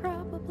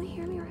probably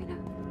hear me right now.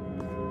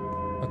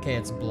 Okay,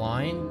 it's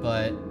blind,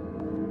 but...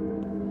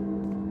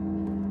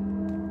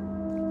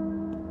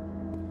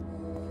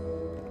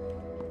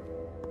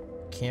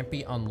 Can't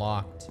be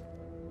unlocked.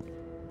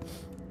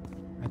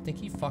 I think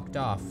he fucked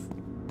off.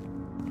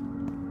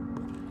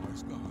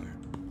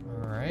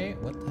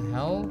 Alright, what the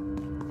hell?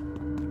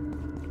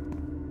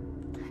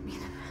 I mean,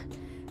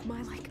 am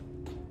I like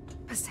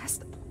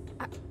possessed?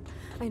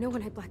 I know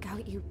when I black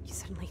out, you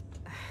suddenly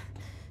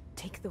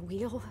take the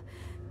wheel.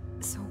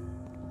 So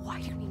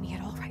why do you need me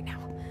at all right now?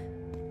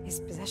 Is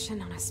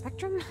possession on a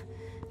spectrum?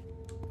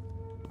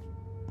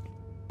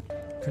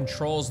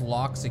 Controls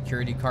lock,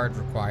 security card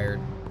required.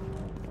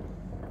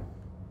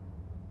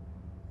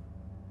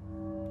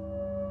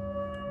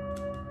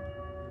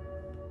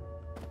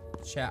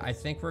 Chat, I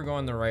think we're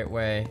going the right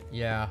way.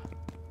 Yeah.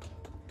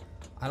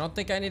 I don't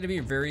think I need to be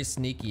very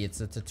sneaky.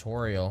 It's a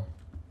tutorial.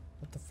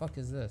 What the fuck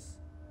is this?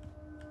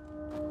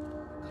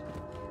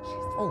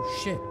 Oh,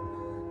 shit.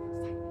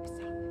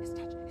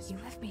 You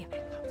left me a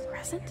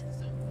present?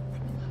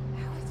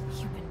 How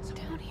have you been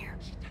down here?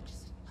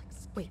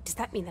 Wait, does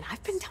that mean that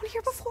I've been down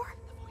here before?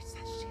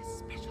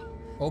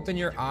 Open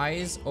your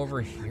eyes over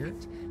here.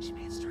 She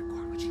made us to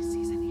record what she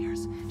sees and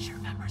hears. She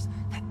remembers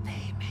that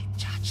they made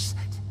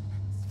judgment.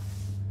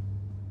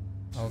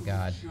 Oh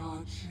god.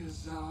 Judge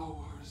is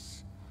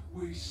ours.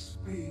 We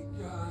speak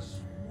as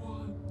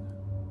one.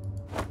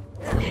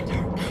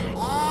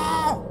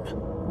 Oh!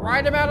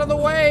 Ride him out of the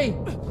way!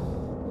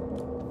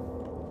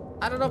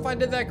 I don't know if I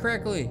did that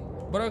correctly,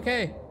 but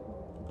okay.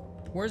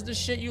 Where's the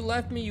shit you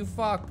left me, you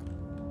fuck?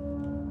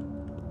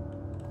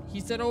 He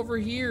said over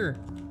here.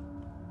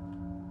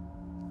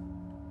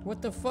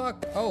 What the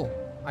fuck? Oh,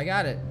 I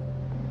got it.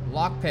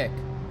 Lockpick.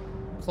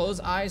 Close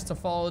eyes to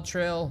follow the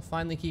trail.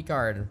 Find the key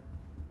card.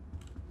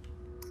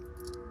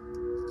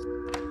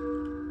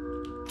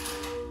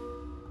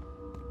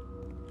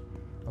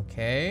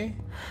 Okay.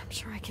 I'm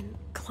sure I can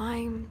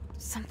climb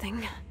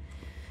something.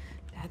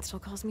 Dad still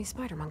calls me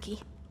Spider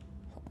Monkey.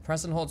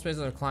 Press and hold space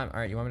to climb. All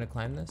right, you want me to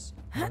climb this?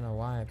 I don't know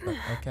why, but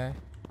okay.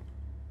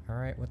 All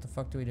right, what the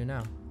fuck do we do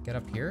now? Get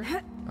up here?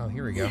 Oh,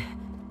 here we go.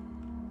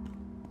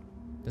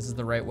 This is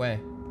the right way.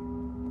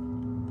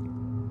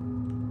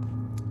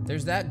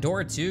 There's that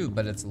door too,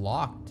 but it's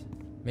locked.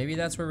 Maybe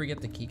that's where we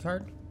get the key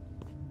card?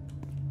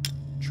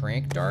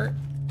 Trank dart?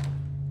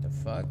 The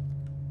fuck?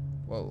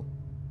 Whoa.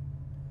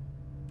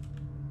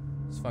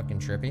 It's fucking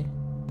trippy.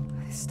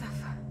 This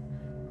stuff.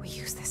 We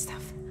use this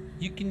stuff.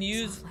 You can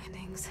use... Soft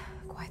landings,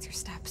 quiet your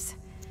steps.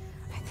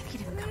 I think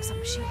it even comes on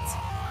machines.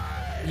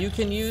 You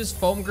can use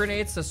foam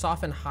grenades to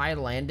soften high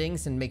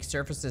landings and make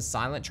surfaces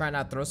silent. Try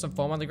not to throw some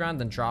foam on the ground,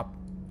 then drop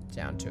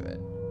down to it.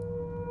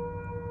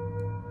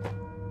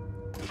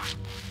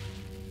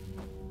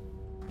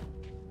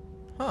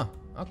 Huh,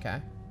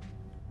 okay.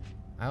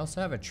 I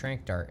also have a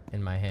trank dart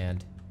in my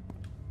hand.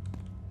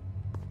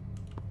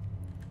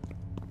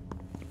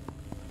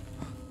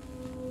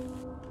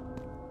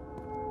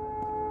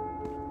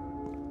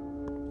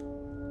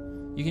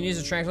 You can use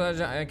a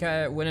tranquilizer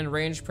dart when in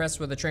range. Press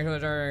with a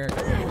tranquilizer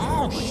dart.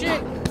 Oh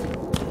shit!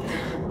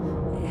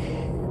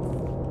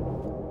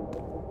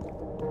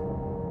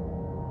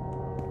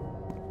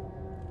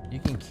 You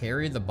can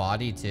carry the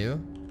body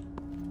too.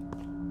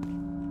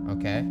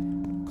 Okay.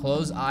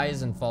 Close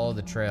eyes and follow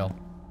the trail.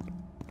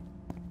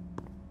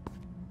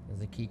 Is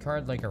the key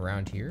card like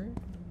around here?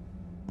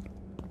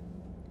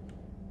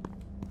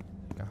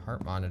 Like a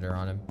heart monitor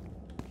on him.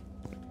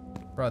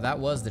 Bro, that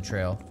was the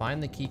trail.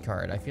 Find the key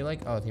card. I feel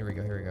like, oh, here we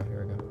go, here we go,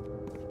 here we go.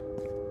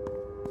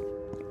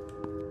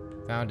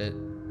 Found it.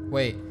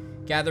 Wait,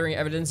 gathering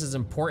evidence is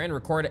important.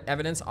 Record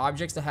evidence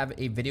objects that have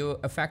a video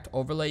effect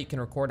overlay. You can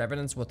record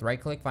evidence with right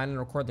click. Find and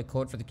record the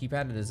code for the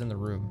keypad. It is in the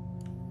room.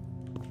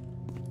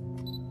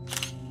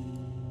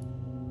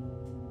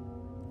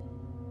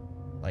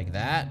 Like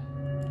that.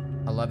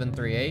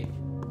 1138.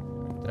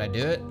 Did I do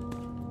it?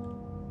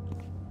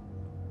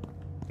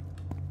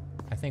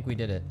 I think we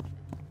did it.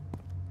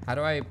 How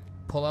do I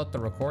pull out the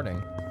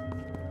recording?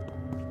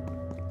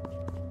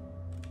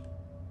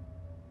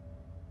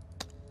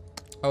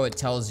 Oh, it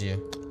tells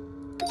you.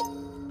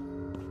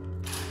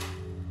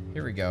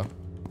 Here we go.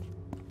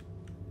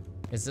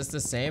 Is this the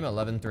same?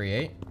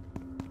 1138?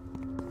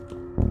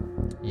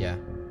 Yeah.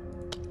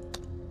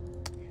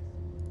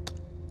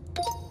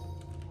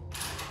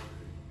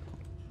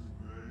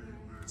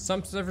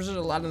 Some surfers are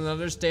allowed and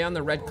others stay on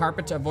the red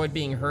carpet to avoid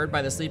being heard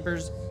by the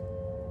sleepers.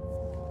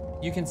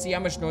 You can see how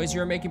much noise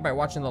you're making by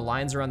watching the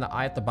lines around the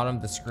eye at the bottom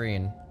of the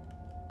screen.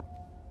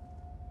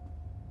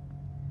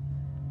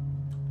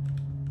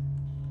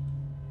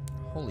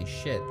 Holy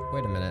shit.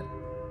 Wait a minute.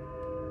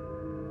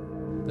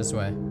 This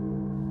way.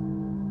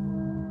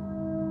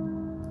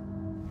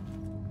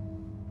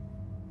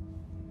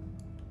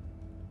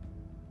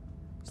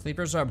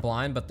 Sleepers are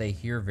blind, but they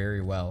hear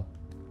very well.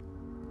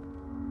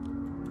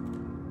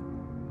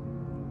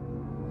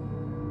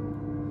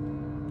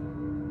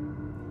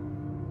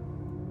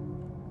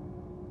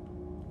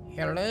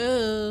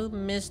 Hello,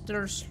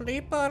 Mr.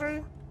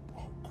 Sleeper.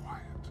 Oh,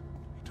 quiet.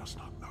 He does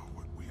not know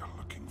what we are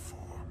looking for.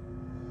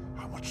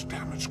 How much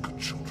damage could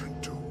children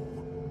do?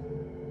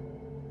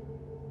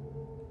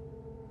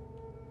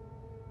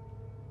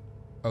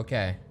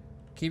 Okay.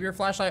 Keep your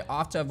flashlight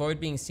off to avoid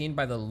being seen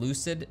by the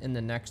lucid in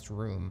the next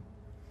room.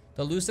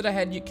 The lucid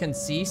ahead you can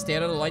see. Stay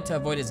out of the light to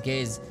avoid his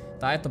gaze.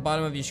 The eye at the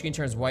bottom of your screen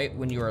turns white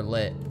when you are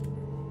lit.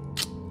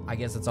 I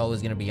guess it's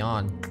always gonna be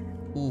on.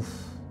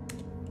 Oof.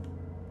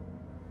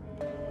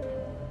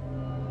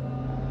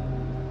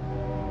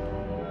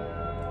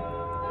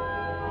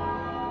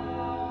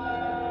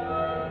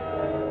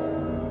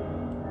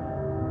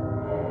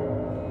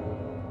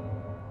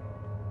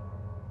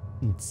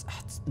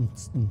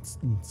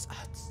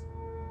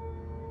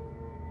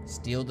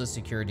 Steal the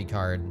security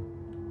card.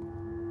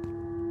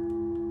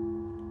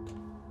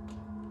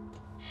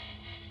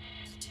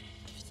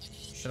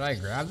 Should I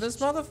grab this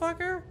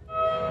motherfucker?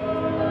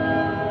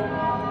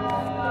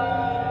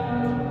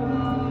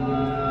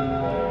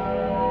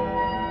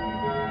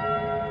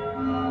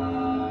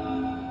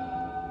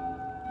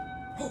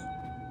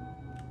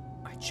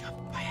 I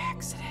jumped by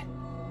accident.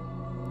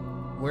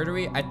 Where do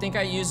we? I think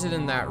I used it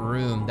in that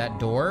room. That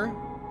door?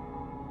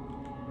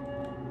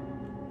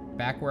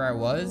 Back where I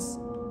was?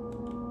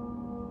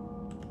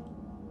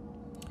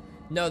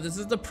 No, this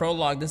is the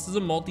prologue. This is a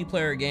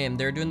multiplayer game.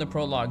 They're doing the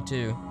prologue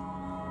too.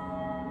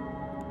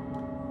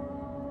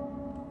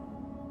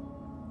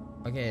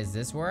 Okay, is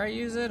this where I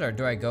use it, or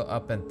do I go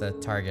up at the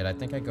target? I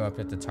think I go up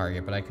at the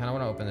target, but I kind of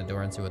want to open the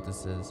door and see what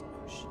this is.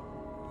 Oh, shit.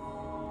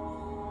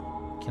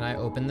 Can I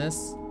open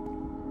this?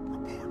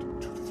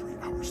 Report 2 to 3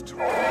 hours till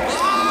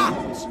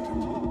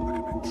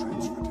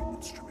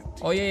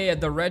Oh yeah,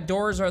 the red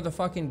doors are the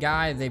fucking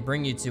guy they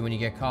bring you to when you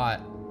get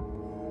caught.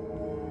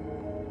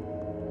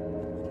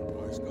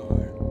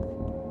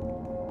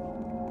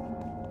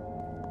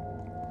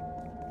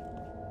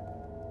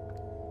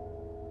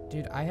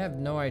 Dude, I have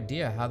no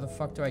idea. How the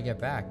fuck do I get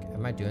back?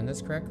 Am I doing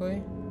this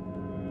correctly?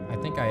 I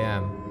think I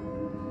am.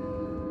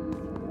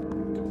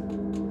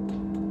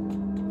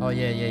 Oh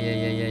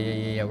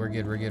yeah. We're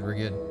good.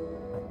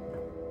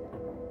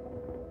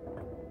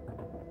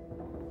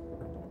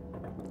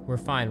 We're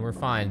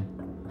fine.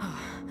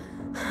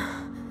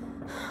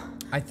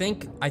 I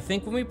think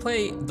when we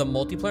play the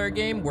multiplayer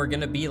game, we're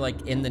gonna be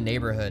like in the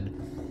neighborhood.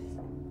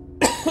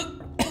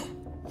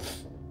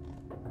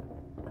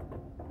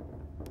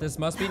 This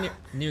must be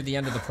near the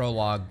end of the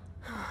prologue.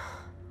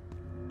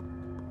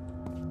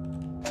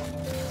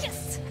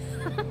 Yes!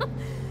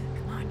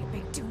 Come on, you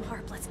big doom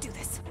harp, let's do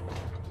this.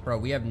 Bro,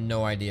 we have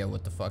no idea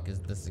what the fuck this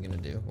is gonna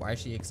do. Why is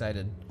she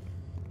excited?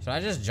 Should I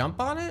just jump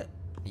on it?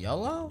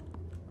 YOLO?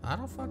 I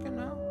don't fucking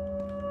know.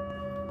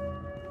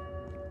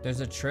 There's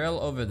a trail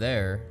over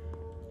there.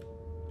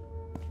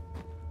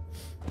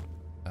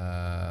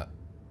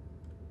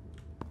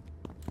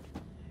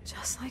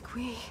 Just like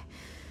we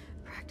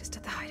practiced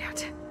at the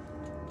hideout.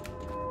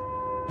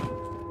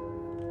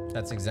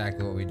 That's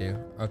exactly what we do.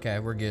 Okay,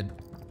 we're good.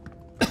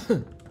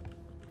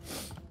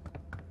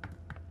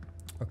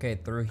 Okay,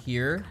 through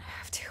here. I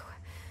have to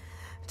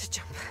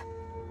jump.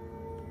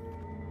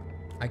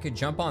 I could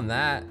jump on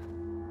that.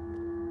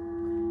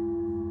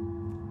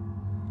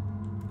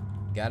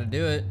 Gotta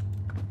do it.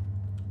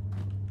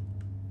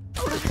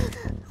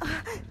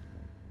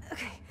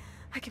 Okay,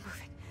 I can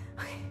move it.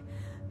 Okay,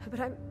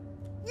 but I'm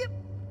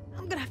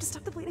gonna have to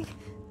stop the bleeding.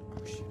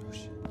 Oh shit.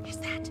 Here's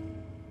that.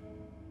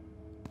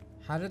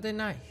 How did they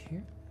not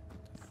hear?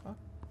 What the fuck?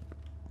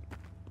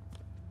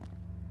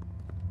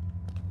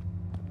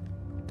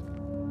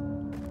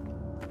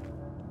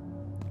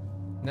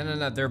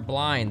 No, they're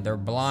blind. So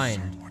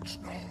much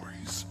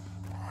noise.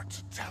 Hard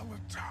to tell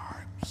at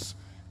times.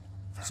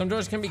 Some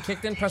doors can be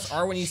kicked in. Press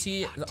R when you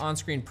see the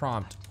on-screen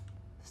prompt.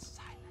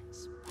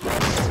 Silence.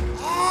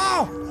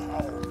 Oh!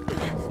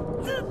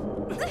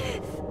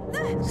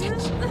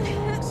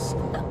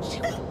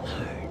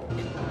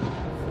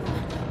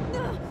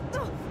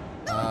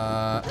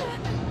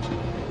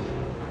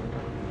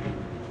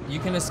 You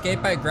can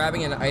escape by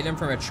grabbing an item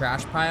from a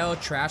trash pile.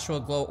 Trash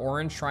will glow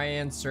orange. Try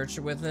and search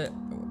it with it.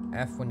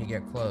 F when you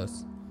get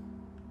close.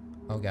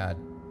 Oh god.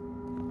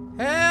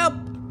 Help!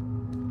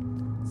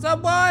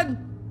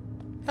 Someone!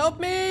 Help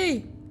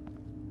me!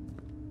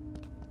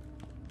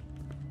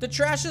 The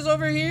trash is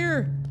over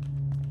here!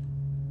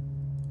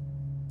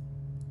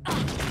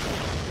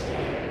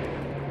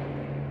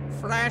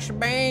 Flash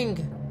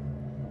bang!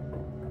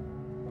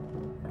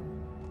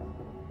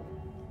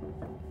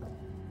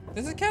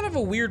 This is kind of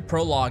a weird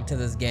prologue to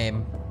this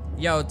game.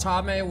 Yo,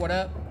 Tame, what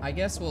up? I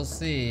guess we'll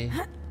see.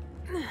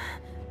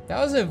 That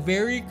was a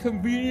very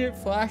convenient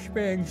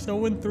flashbang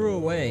someone threw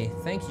away.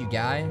 Thank you,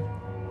 guy.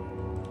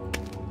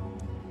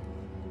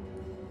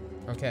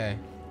 Okay.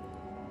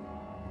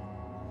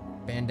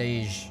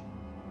 Bandage.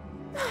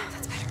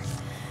 That's better.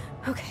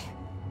 Okay.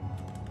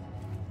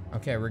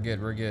 Okay, we're good.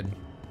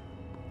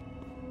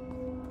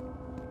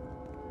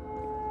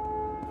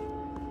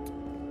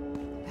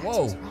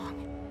 Whoa. That's wrong.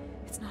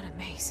 It's not a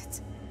maze,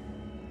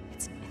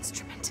 it's an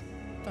instrument.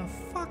 The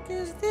fuck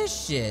is this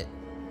shit?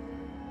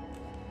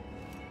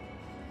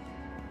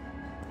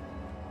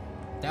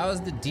 That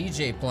was the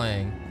DJ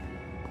playing.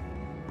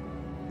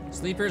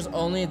 Sleepers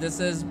only. This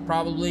is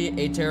probably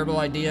a terrible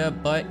idea,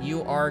 but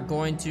you are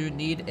going to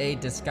need a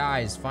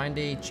disguise. Find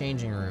a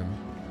changing room.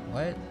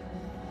 What?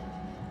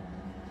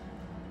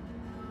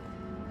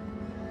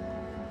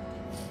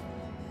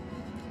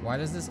 Why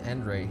does this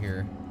end right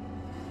here?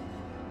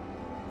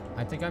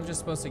 I think I'm just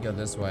supposed to go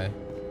this way.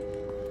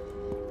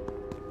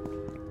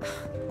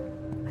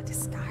 A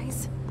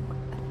disguise?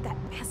 That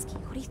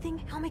masky hoodie thing?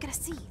 How am I gonna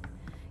see?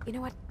 You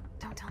know what?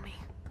 Don't tell me.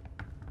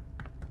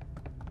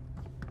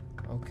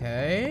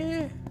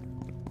 Okay.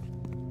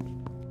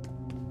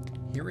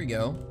 Here we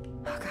go.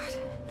 Oh god.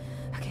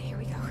 Okay, here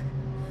we go.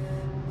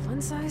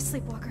 Fun-sized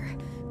sleepwalker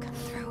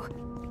coming through.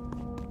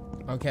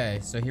 Okay,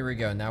 so here we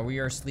go. Now we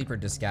are sleeper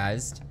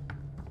disguised.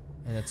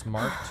 And it's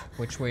marked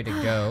which way to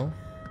go.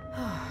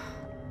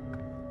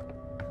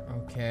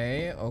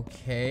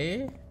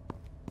 Okay.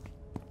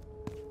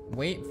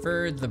 Wait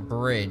for the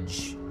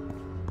bridge.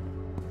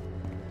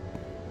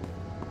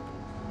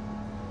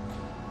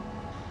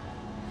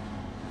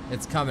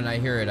 It's coming, I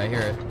hear it.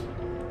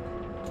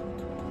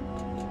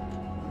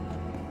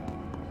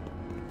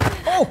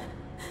 Oh!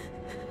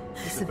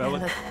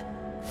 Isabella,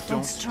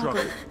 don't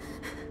struggle.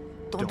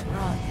 Don't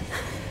run.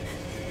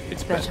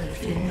 It's Better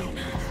if you know.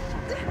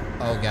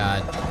 Oh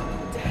god.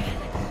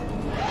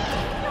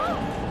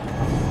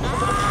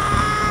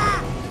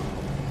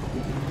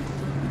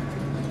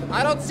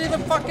 I don't see the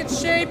fucking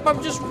shape.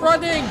 I'm just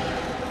running.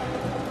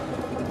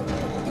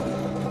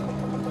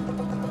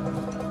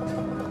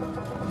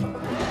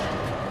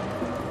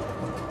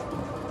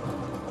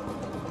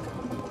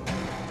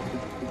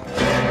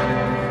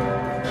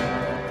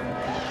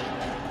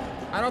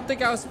 I don't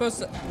think I was supposed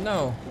to.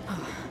 No.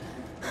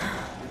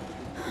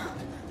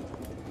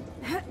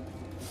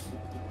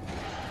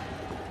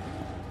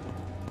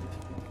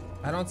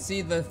 I don't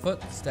see the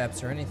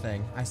footsteps or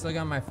anything. I still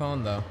got my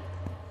phone though.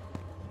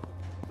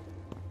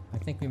 I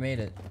think we made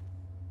it.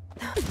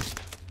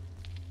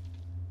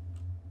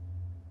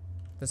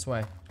 This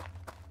way.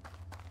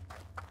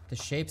 The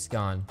shape's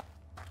gone.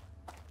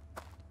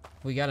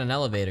 We got an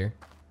elevator.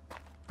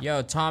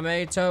 Yo,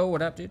 Tomato,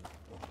 what up, dude?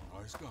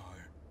 Nice guy.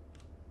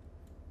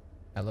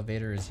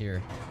 Elevator is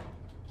here.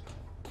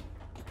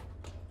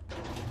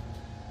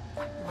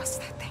 What's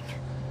that thing?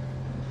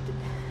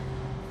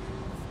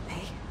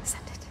 May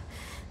send it.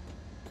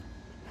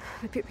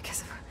 Maybe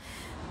because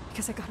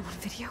I got him on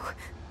video.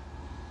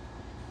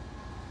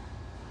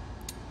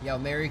 Yo,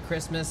 Merry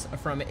Christmas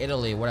from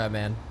Italy. What up,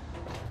 man?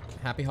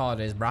 Happy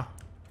holidays, brah.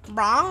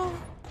 Brah.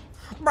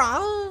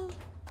 Brah.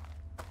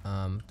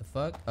 The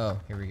fuck? Oh,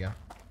 here we go.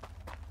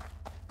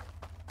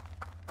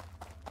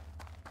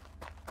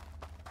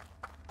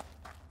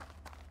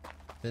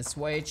 This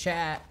way,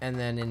 chat. And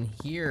then in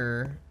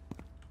here,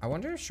 I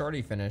wonder if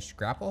Shorty finished.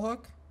 Grapple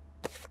hook?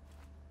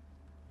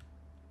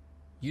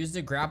 Use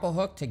the grapple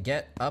hook to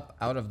get up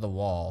out of the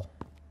wall.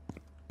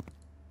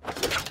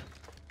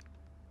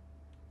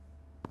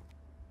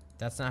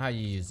 That's not how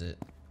you use it.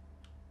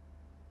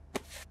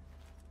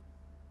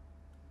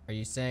 Are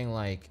you saying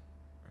like...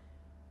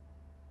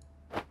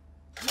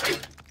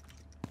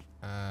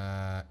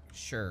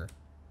 Sure.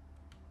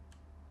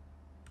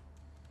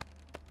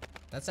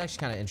 That's actually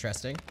kind of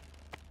interesting.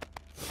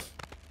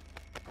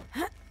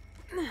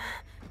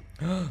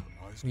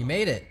 We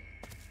made it.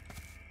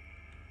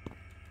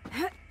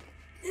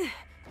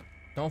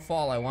 Don't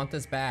fall, I want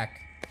this back.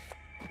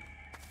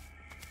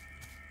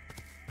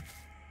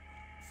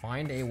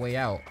 Find a way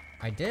out.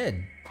 I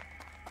did.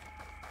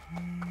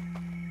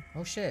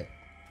 Oh shit.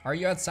 Are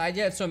you outside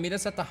yet? So meet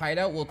us at the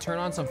hideout. We'll turn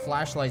on some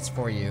flashlights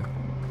for you.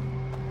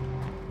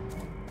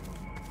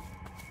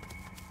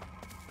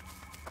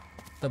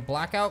 The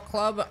Blackout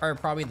Club are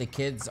probably the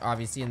kids,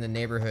 obviously, in the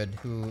neighborhood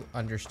who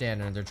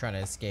understand and they're trying to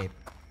escape.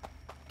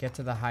 Get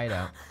to the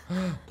hideout.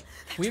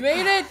 We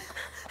made it!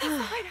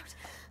 Hideout.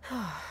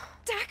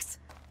 Dax,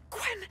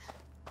 Gwen.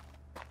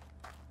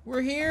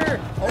 We're here.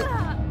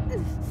 Oh.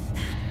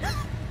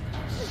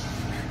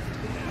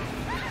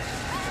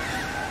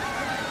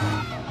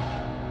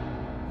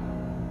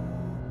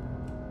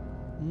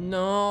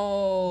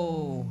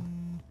 No.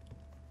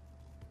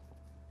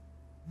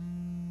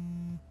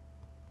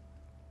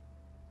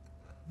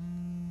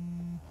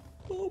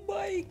 Oh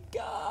my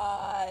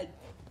god.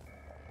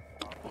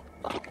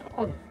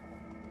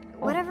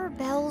 Whatever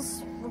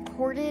Bells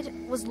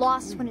reported was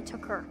lost when it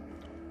took her.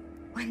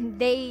 When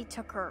they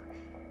took her.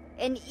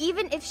 And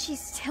even if she's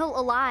still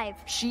alive.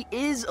 She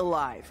is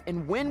alive,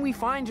 and when we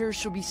find her,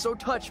 she'll be so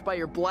touched by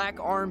your black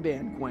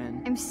armband,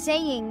 Gwen. I'm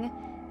saying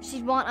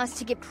she'd want us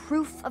to get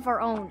proof of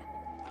our own.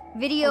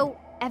 Video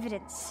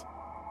evidence.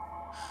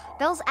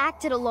 Bells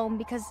acted alone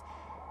because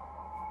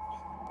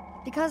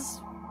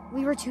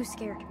we were too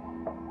scared.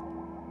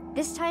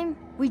 This time,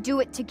 we do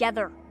it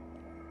together.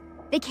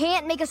 They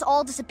can't make us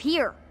all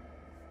disappear.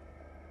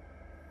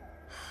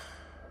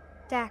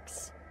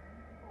 Dax,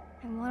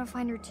 I want to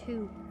find her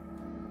too.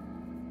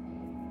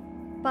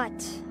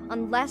 But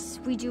unless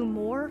we do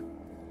more,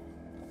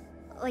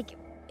 like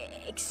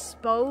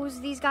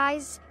expose these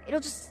guys, it'll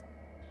just...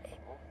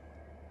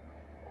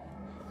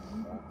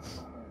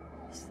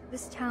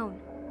 This town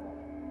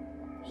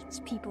hates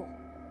people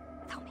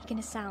without making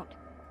a sound.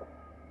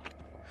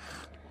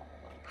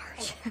 Our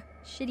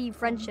shitty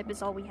friendship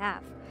is all we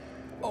have.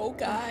 Oh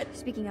god.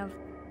 Speaking of...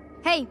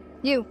 Hey,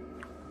 you.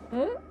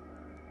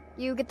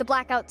 You get the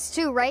blackouts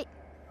too, right?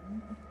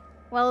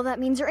 Well, that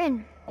means you're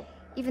in.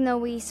 Even though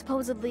we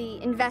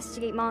supposedly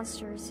investigate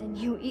monsters and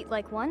you eat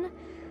like one.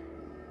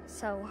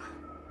 So,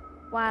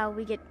 while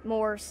we get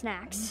more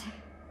snacks,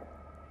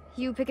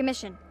 you pick a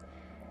mission.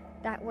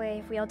 That way,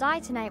 if we all die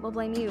tonight, we'll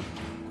blame you.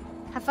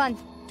 Have fun.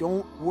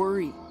 Don't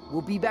worry.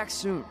 We'll be back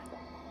soon.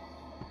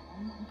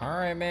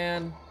 Alright,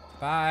 man.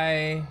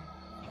 Bye.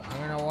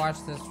 I'm gonna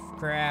watch this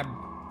crab.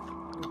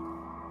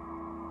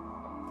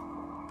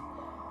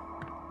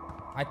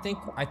 I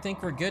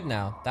think we're good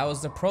now. That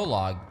was the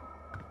prologue.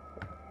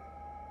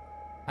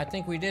 I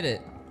think we did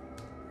it.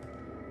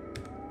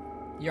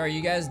 Yo, are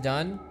you guys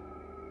done?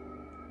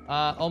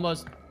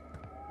 Almost.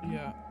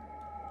 Yeah.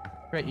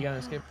 Great, you got an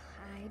escape.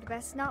 I'd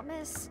best not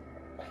miss.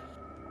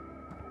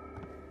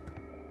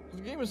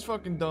 This game is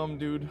fucking dumb,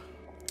 dude.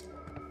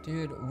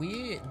 Dude,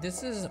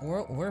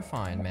 we're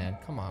fine, man.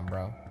 Come on,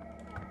 bro.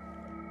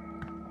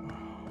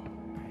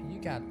 You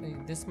got,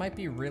 this might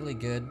be really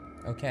good,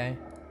 okay?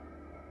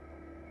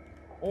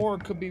 Or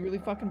it could be really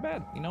fucking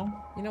bad, you know?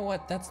 You know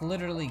what? That's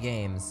literally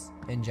games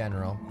in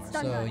general.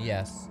 So,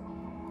 yes.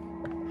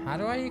 How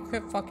do I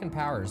equip fucking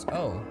powers?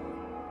 Oh.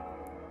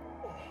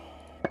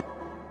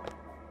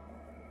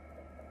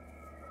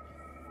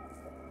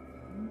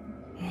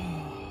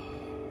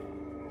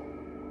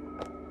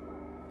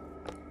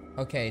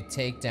 Okay,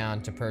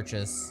 takedown to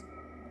purchase.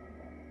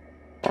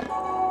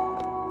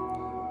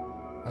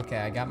 Okay,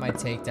 I got my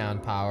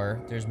takedown power.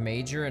 There's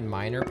major and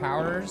minor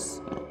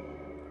powers.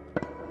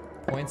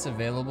 Points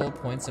available,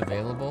 points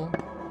available.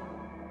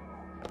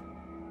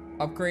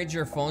 Upgrade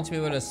your phone to be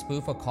able to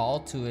spoof a call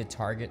to a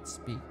target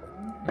speak.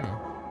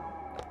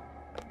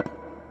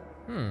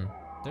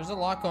 There's a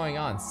lot going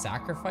on.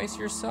 Sacrifice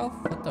yourself?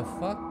 What the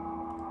fuck?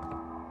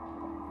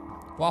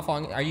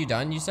 Waffle, are you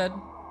done, you said?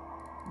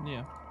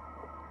 Yeah.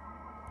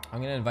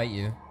 I'm gonna invite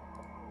you.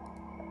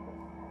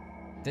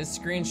 This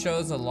screen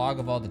shows a log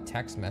of all the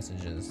text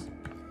messages.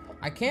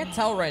 I can't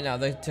tell right now.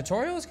 The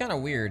tutorial is kind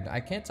of weird. I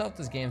can't tell if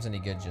this game's any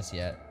good just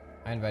yet.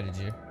 I invited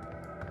you.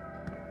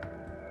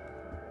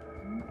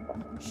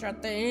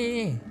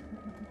 Shorty.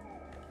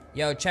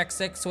 Yo, check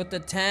 6 with the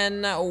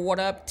 10. What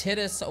up,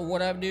 Titus?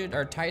 What up, dude?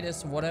 Or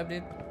Titus? What up,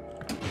 dude?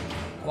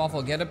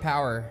 Waffle, get a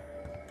power.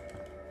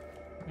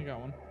 I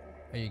got one.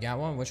 Oh, you got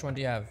one? Which one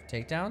do you have?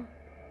 Takedown?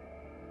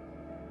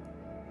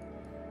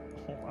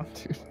 Hold on,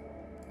 dude.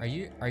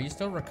 Are you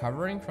still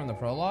recovering from the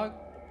prologue?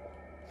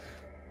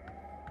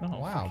 No,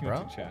 wow,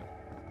 bro.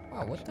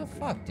 Wow, what the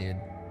fuck, dude?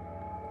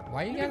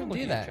 Why you gotta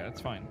do that? Chat.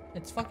 It's fine.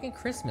 It's fucking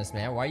Christmas,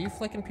 man. Why are you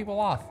flicking people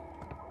off?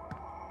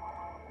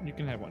 You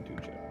can have one too,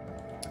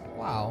 chat.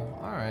 Wow.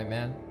 All right,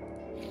 man.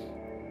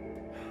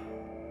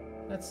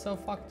 That's so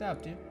fucked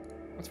up, dude.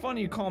 It's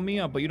funny you call me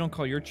up, but you don't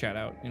call your chat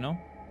out. You know?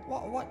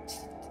 What?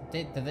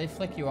 Did they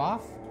flick you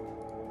off?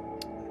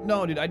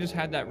 No, dude. I just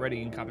had that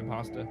ready in copy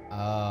pasta.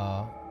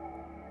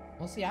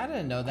 Well, see, I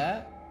didn't know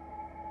that.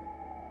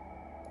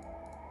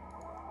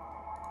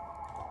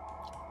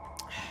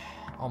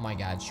 Oh my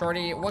God,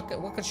 Shorty, what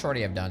could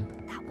Shorty have done?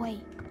 That way.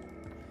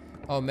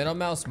 Oh, middle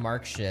mouse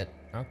mark shit.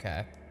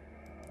 Okay.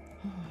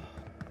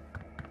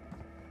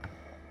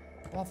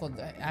 Waffle,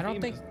 I don't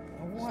think.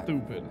 What?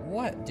 Stupid.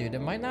 What, dude?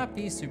 It might not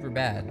be super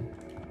bad.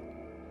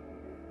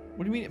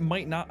 What do you mean it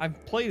might not?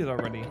 I've played it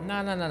already.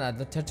 No.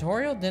 The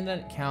tutorial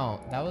didn't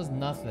count. That was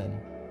nothing.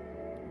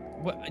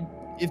 What?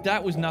 If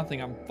that was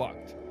nothing, I'm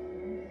fucked.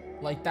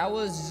 Like, that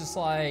was just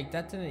like,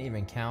 that didn't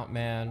even count,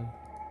 man.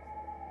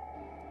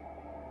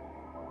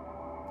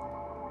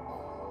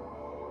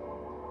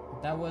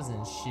 That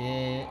wasn't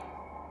shit.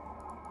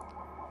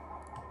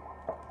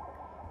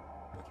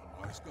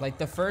 Like,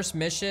 the first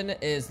mission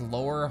is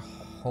Lower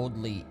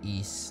Hoadley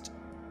East.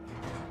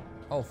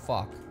 Oh,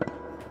 fuck.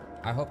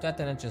 I hope that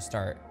didn't just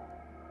start.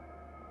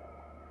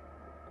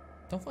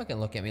 Don't fucking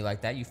look at me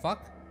like that, you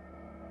fuck.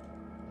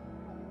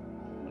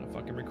 I'm gonna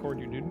fucking record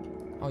you, dude.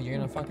 Oh, you're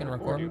gonna fucking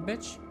record me,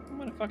 bitch? I'm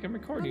gonna fucking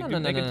record you. No.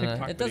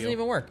 It doesn't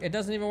even work. It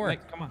doesn't even work.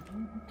 Like,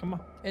 come on.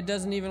 It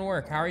doesn't even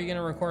work. How are you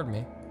gonna record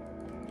me?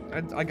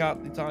 I got,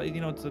 it's all,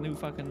 you know, it's a new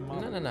fucking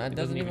model. No. It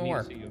doesn't even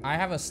work. I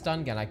have a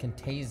stun gun. I can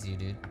tase you,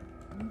 dude.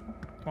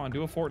 Come on,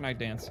 do a Fortnite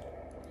dance.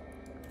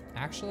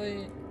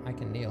 Actually, I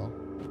can kneel.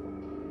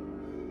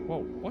 Whoa,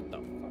 what the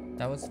fuck?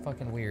 That was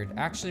fucking weird.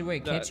 Actually,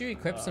 wait, can't you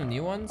equip some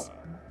new ones?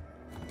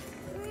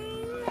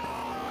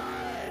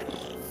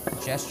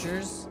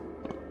 Gestures.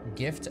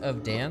 Gift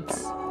of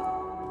dance.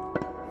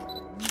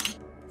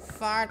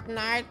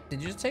 Fortnite.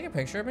 Did you just take a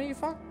picture of me, you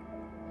fuck?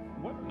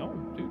 What? No,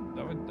 dude,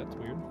 that's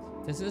weird.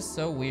 This is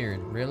so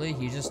weird. Really?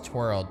 He just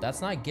twirled. That's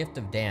not gift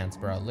of dance,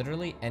 bro.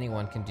 Literally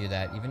anyone can do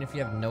that, even if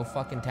you have no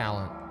fucking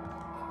talent.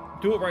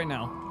 Do it right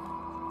now.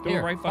 Do Here,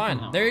 it right fucking fine.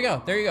 now. There you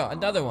go. There you go.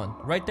 Another one.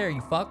 Right there,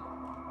 you fuck.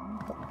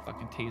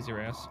 Fucking tase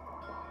your ass.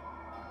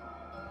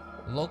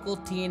 Local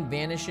teen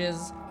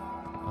vanishes.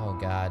 Oh,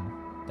 God.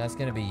 That's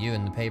gonna be you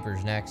in the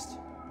papers next.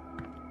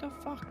 What the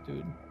fuck,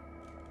 dude?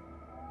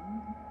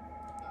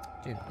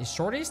 Dude, is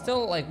Shorty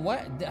still, like,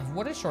 what?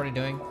 What is Shorty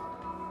doing?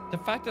 The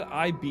fact that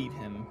I beat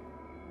him.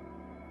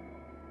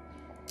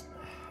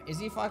 Is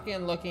he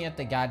fucking looking at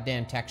the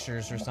goddamn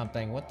textures or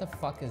something? What the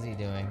fuck is he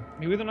doing?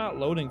 Maybe they're not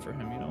loading for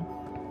him, you know?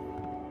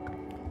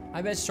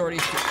 I bet Shorty's...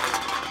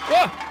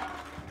 Ah!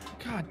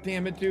 God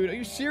damn it, dude. Are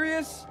you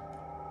serious?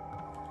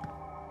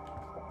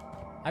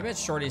 I bet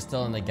Shorty's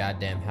still in the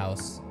goddamn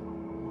house.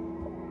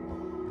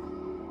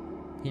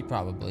 He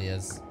probably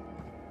is.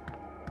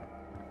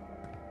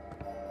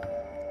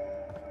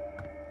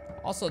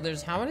 Also,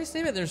 there's how many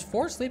sleeping? There's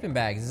 4 sleeping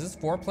bags. Is this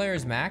 4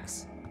 players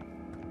max?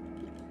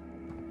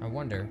 I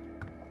wonder.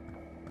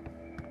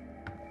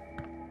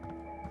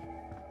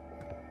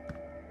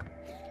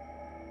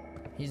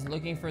 He's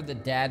looking for the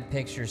dad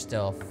picture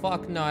still.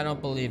 Fuck no, I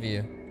don't believe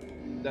you.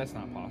 That's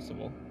not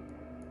possible.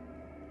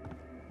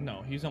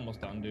 No, he's almost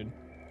done, dude.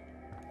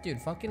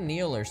 Dude, fucking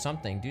kneel or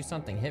something. Do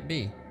something. Hit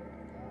B.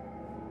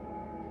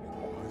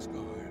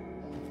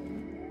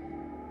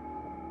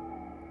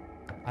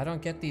 I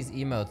don't get these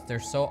emotes. They're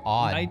so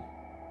odd.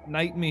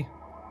 Night me.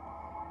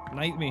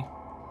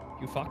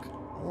 You fuck.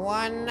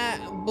 One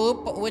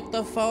boop with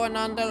the phone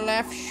on the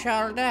left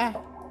shoulder.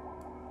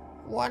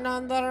 One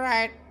on the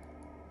right.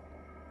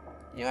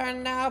 You are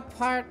now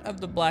part of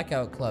the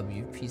Blackout Club,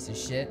 you piece of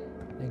shit.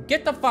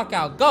 Get the fuck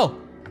out. Go.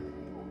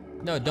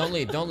 No, don't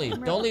leave. Don't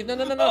leave. Don't leave. No,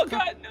 no, no, no. Oh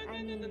God! No.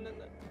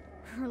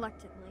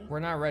 Reluctantly. We're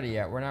not ready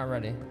yet. We're not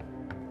ready.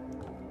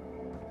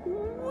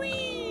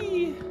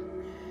 Wee.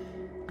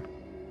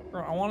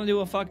 Bro, I want to do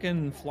a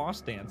fucking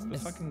floss dance.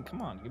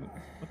 Come on, give me,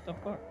 what the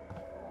fuck?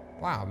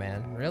 Wow,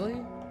 man, really?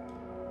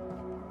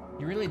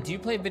 You really do you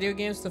play video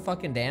games to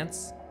fucking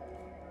dance?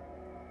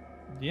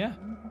 Yeah.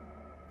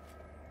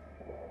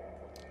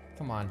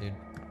 Come on, dude.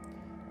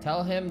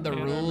 Tell him the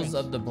Never rules miss.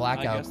 of the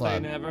Blackout I guess Club. I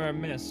never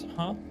miss,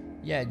 huh?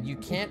 Yeah, you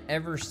can't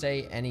ever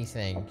say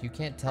anything. You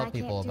can't tell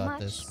people I can't do about much,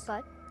 this.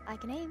 but I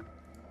can aim.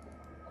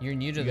 You're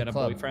new to You the got a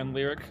club. boyfriend,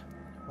 Lirik?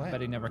 What?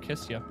 Bet he never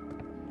kissed you.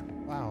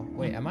 Wow.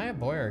 Wait, am I a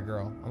boy or a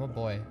girl? I'm a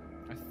boy.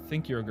 I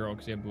think you're a girl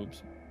because you have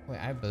boobs. Wait,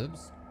 I have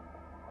boobs?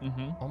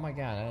 Mm-hmm. Oh my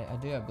god, I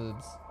do have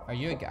boobs. Are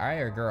you a guy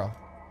or a girl?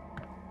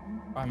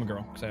 I'm a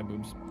girl because I have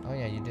boobs. Oh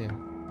yeah, you do.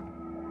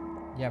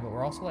 Yeah, but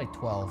we're also like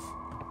 12.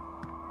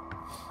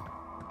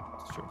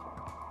 It's true.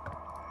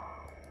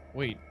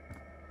 Wait,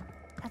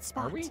 That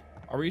spot. are we?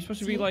 Are we supposed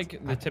to be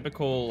like the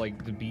typical,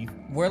 like the beef?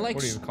 We're like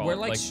what do you call we're it?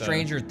 like the-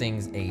 Stranger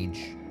Things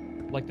age.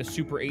 like the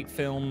Super 8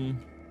 film.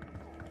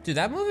 Dude,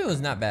 that movie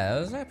was not bad.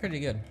 It was pretty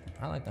good.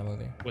 I like that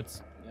movie.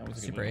 What's a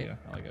Super good 8? movie,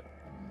 yeah, I like it.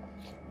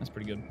 That's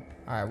pretty good.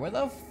 All right, where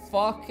the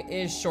fuck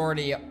is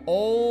Shorty?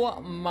 Oh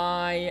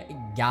my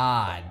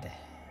god.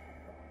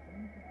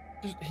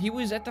 He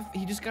was at the.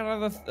 He just got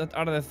out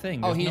of the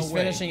thing. Oh, There's he's no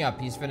way. finishing up.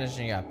 He's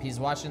finishing up. He's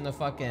watching the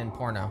fucking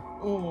porno.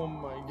 Oh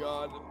my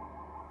god.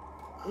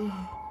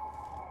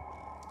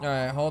 All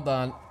right, hold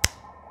on.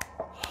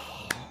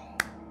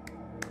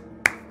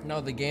 No,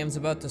 the game's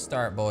about to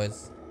start,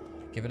 boys.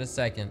 Give it a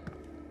second.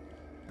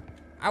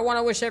 I want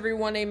to wish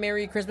everyone a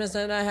Merry Christmas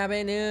and a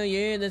Happy New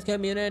Year. This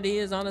community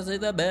is honestly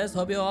the best.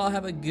 Hope you all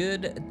have a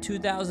good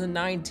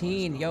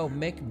 2019. Yo,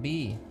 Mick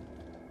B.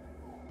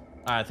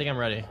 Alright, I think I'm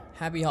ready.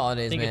 Happy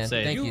holidays, man.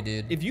 Thank you,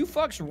 dude. If you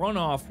fucks run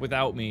off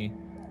without me,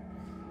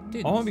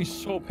 Dude, I'm gonna be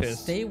so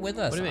pissed. Stay with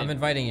us. What do you I'm mean?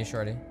 inviting you,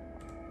 Shorty.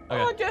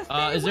 Okay.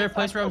 Is there a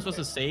place where I'm supposed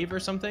to save or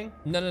something?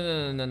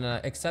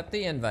 No. Accept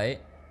the invite,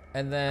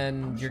 and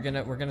then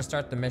we're gonna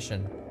start the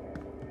mission.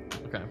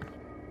 Okay.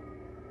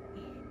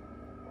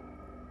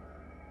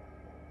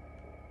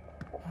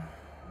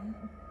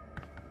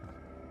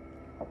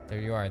 There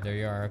you are. There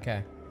you are.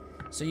 Okay.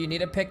 So you need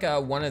to pick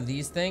one of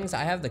these things.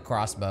 I have the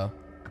crossbow,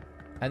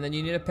 and then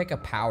you need to pick a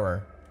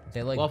power.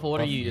 They like. Waffle,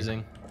 what are buff you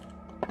using?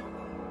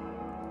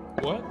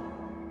 What?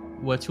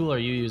 What tool are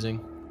you using?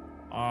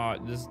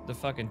 This the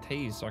fucking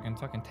tase, so I can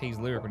fucking tase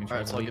Lirik when he tries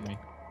Alright, to so leave me.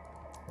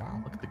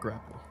 Wow. Look at the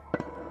grapple.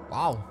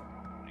 Wow.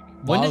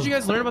 When did you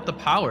guys learn about the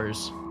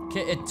powers?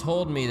 Okay, it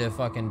told me to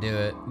fucking do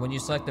it. When you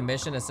select the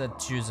mission, it said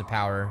choose a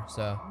power.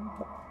 So.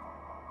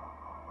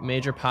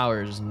 Major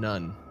powers,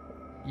 none.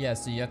 Yeah,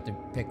 so you have to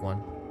pick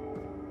one.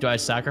 Do I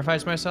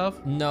sacrifice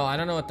myself? No, I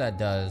don't know what that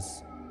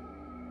does.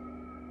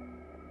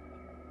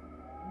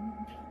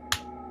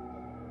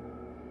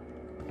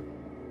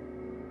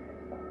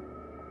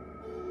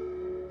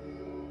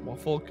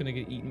 Waffle gonna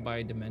get eaten by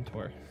a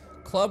Dementor.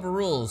 Club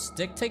rules: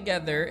 stick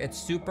together. It's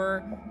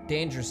super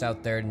dangerous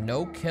out there.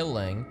 No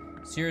killing.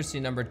 Seriously,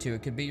 number 2,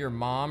 it could be your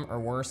mom or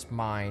worse,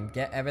 mine.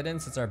 Get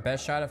evidence. It's our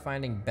best shot at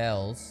finding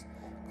bells.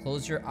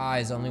 Close your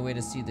eyes. Only way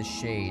to see the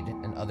shade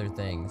and other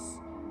things.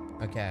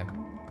 Okay.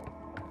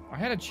 I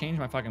had to change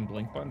my fucking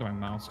blink button to my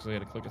mouse because I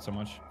had to click it so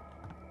much.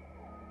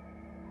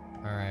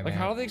 All right, Like, man.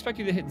 how do they expect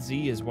you to hit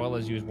Z as well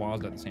as use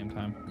WASD at the same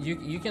time?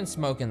 You can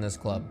smoke in this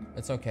club.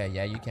 It's okay.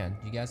 Yeah, you can.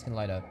 You guys can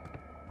light up.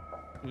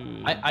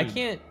 I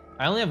can't.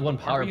 I only have one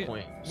Aren't we-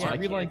 PowerPoint. So Yeah, I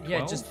can't. like Yeah,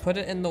 12? just put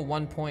it in the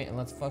 1 point and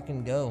let's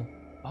fucking go.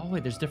 Oh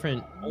wait, there's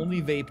different.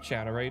 Only vape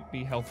chat, alright?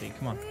 Be healthy.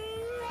 Come on.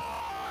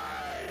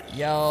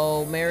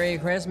 Yo, Merry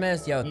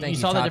Christmas. Yo, thank you. You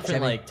saw the Top different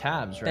Jimmy. like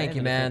tabs, right? Thank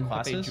you, The different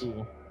man. Hey, Classes.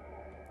 Jewel.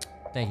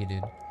 Thank you,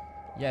 dude.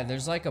 Yeah,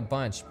 there's like a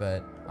bunch,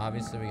 but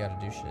obviously we gotta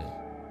do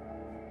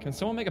shit. Can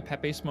someone make a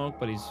Pepe smoke,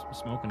 but he's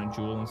smoking a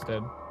Jewel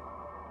instead?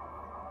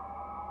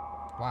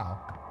 Wow.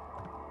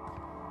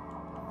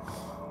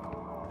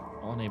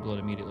 I'll enable it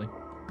immediately.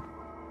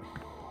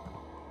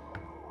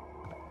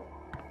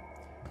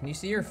 Can you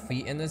see your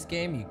feet in this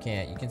game? You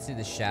can't. You can see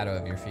the shadow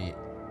of your feet.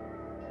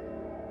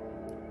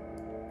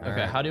 Okay,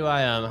 Alright. how do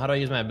I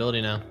use my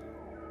ability now?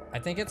 I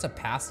think it's a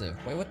passive.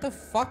 Wait, what the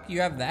fuck?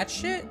 You have that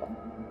shit?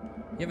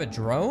 You have a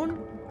drone?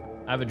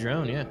 I have a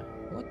drone, yeah.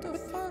 What the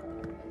fuck?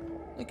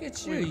 Look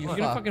at you, Wait, you you're fuck.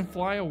 gonna fucking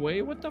fly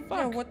away? What the fuck?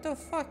 Yeah, what the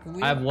fuck?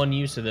 I have one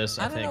use of this.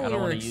 I don't think know I don't we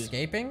were want to use.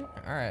 escaping.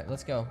 All right,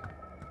 let's go.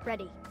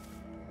 Ready.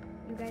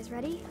 You guys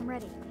ready? I'm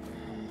ready.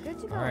 I'm good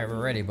to go. All right,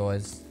 we're ready,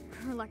 boys.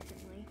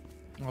 Reluctantly.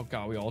 Oh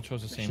god, we all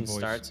chose the same Mission voice.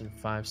 starts in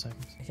 5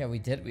 seconds. Yeah, we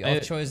did. We all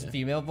chose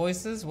female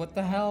voices. What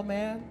the hell,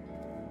 man?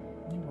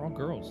 Yeah, we're all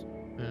girls.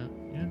 Yeah.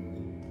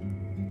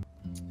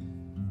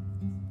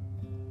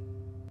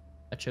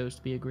 I chose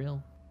to be a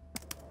grill.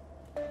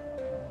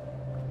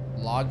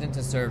 Logged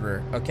into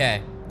server.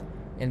 Okay.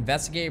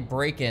 Investigate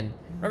break-in.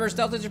 Remember,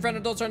 stealth is your friend.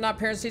 Adults are not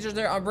parents, teachers.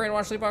 They're on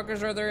brainwashed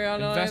sleepwalkers, or they're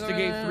on.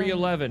 Investigate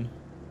 311.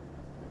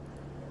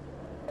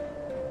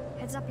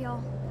 Heads up,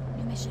 y'all.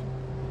 New mission.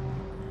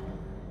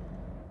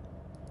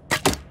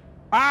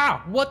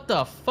 Ah! What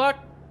the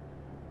fuck?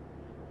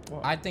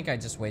 I think I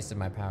just wasted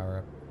my power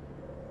up.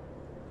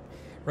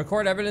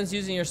 Record evidence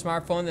using your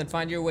smartphone, then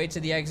find your way to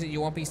the exit.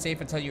 You won't be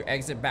safe until you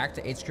exit back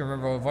to HQ.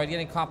 Remember, avoid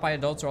getting caught by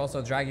adults or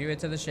also drag you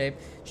into the shape.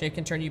 Shape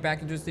can turn you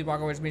back into a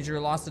sleepwalker, which means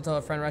you're lost until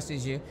a friend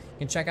rescues you. You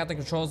can check out the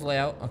controls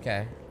layout.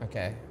 Okay,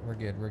 okay, we're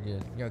good, we're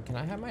good. Yo, can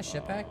I have my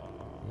shit back?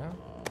 No?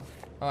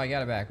 Oh, I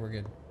got it back, we're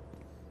good.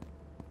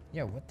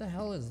 Yo, what the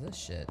hell is this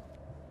shit?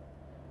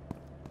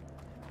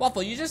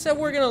 Waffle, you just said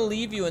we're gonna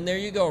leave you, and there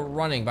you go,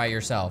 running by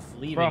yourself.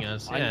 Leaving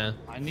us, yeah.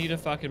 I need to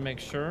fucking make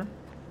sure.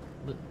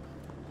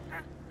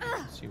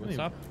 Let's see what's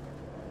up.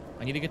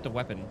 I need to get the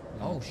weapon.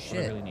 Oh, What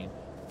shit. I really need.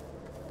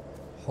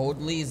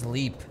 Hoadley's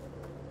Leap.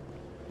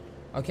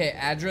 Okay,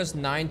 address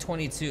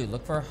 922.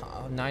 Look for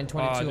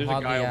 922 there's a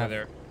Hoadley guy over Ave.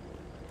 there.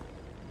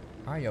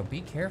 All right, yo,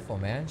 be careful,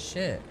 man.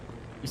 Shit.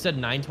 You said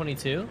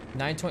 922?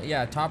 920.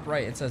 Yeah, top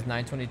right. It says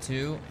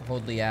 922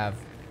 Hoadley Ave.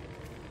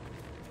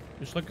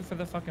 Just looking for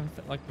the fucking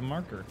like the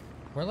marker.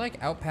 We're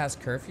like out past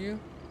curfew.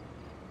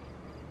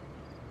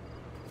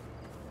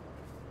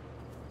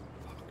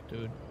 Fuck,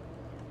 dude.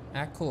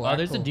 Act cool. Oh, act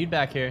there's cool. a dude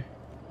back here.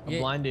 A Yeah.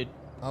 blind dude.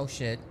 Oh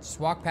shit. Just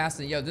walk past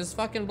it. Yo, this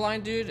fucking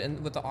blind dude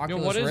and with the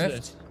Oculus what is Rift.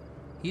 this?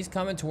 He's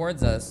coming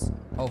towards us.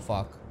 Oh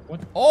fuck.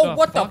 What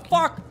What the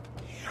fuck?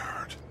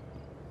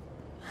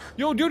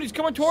 Yo, dude, he's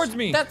coming towards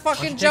me. That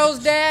fucking Joe's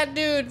dad,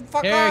 dude.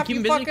 Fuck Here, off, keep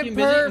him you busy, fucking keep him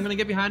busy. perv. I'm gonna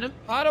get behind him.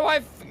 How do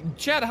I,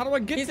 Chad? How do I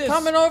get He's this?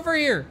 coming over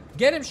here.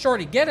 Get him,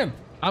 Shorty. Get him.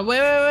 Wait.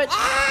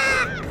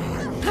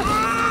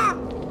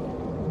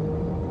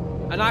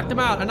 I knocked him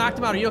out.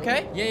 Are you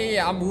okay?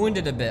 Yeah. I'm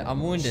wounded a bit.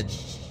 I'm wounded.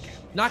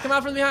 Knock him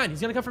out from behind. He's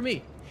gonna come for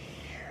me.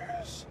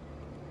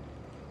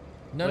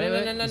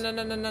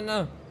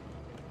 No.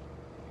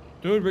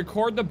 Dude,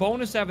 record the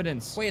bonus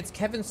evidence. Wait, it's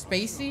Kevin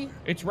Spacey?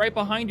 It's right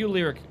behind you,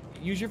 Lirik.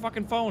 Use your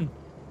fucking phone.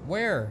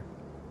 Where?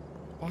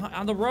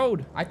 On the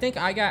road. I think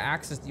I got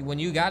access to when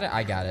you got it,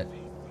 I got it.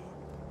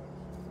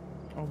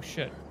 Oh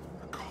shit.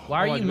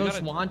 Why are Oh, you we most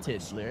gotta-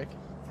 wanted, Lyric?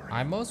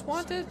 I'm most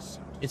wanted?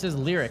 It says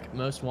Lyric,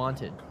 most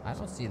wanted. I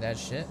don't see that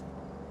shit.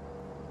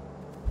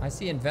 I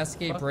see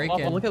investigate Waffle,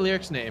 break-in. look at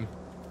Lyric's name.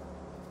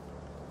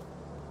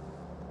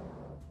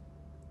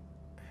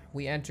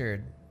 We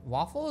entered.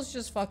 Waffle is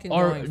just fucking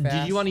Or going fast.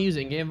 did you want to use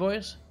in-game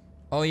voice?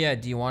 Oh yeah,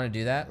 do you want to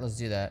do that? Let's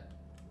do that.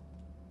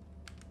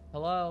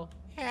 Hello.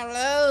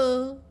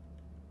 Hello.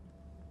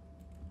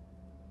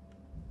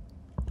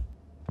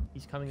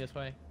 He's coming this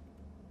way.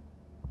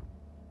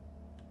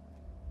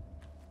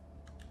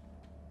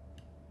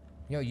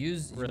 Yo,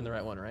 use. We're in the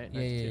right one, right?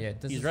 Yeah.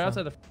 This He's is right fun.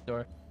 outside the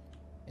door.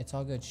 It's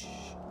all good. Shh.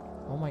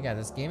 Oh my god,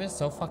 this game is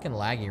so fucking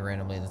laggy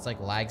randomly. It's like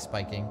lag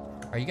spiking.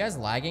 Are you guys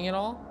lagging at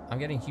all? I'm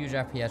getting huge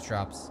FPS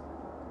drops.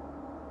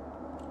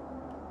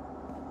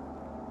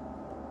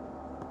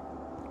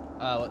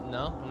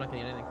 No, I'm not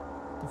getting anything.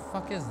 The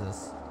fuck is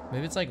this?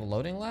 Maybe it's like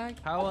loading lag?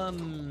 How,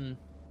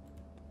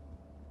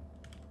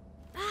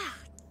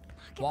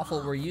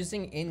 Waffle, we're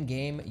using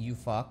in-game, you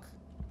fuck.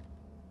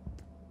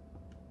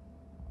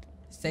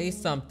 Say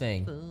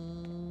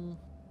something.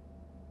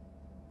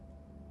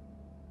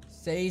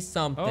 Say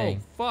something.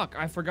 Oh, fuck.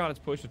 I forgot it's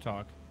push to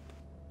talk.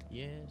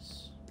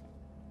 Yes.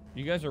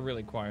 You guys are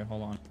really quiet.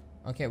 Hold on.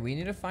 Okay, we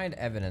need to find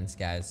evidence,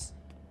 guys.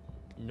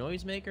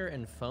 Noisemaker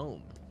and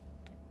foam.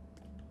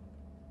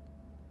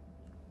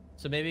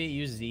 So maybe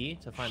use Z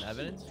to find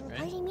evidence, You're right?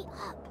 lighting me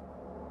up.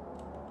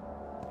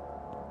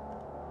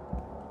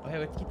 Okay,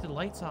 we have to keep the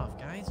lights off,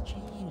 guys.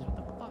 Jeez, what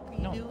the fuck are you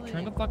No, doing?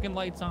 turn the fucking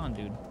lights on,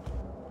 dude.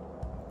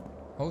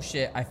 Oh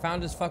shit, I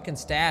found his fucking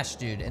stash,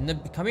 dude. In the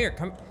come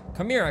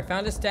here. I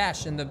found his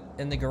stash in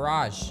the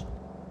garage.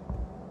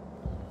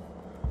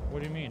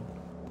 What do you mean?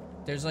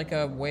 There's like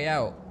a way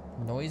out.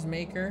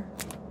 Noisemaker.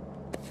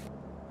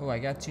 Oh, I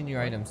got 2 new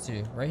items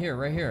too. Right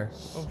here.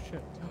 Oh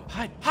shit.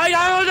 Hide!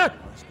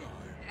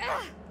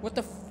 What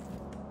the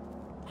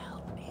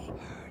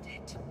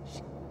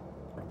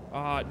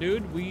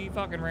Dude, we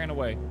fucking ran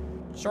away.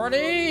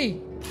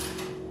 Shorty!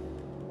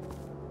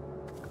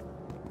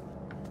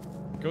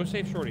 Go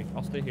save Shorty.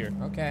 I'll stay here.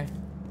 Okay.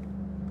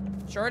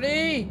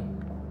 Shorty!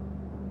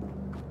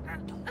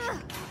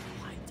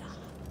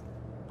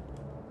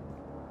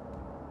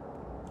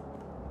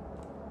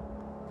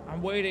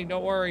 I'm waiting.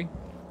 Don't worry.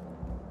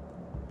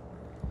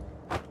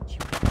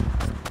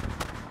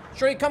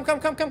 Shorty, come.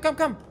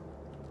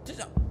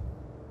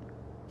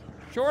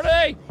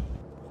 Shorty!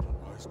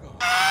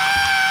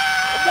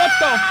 What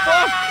the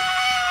fuck?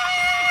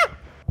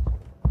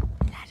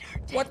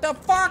 What the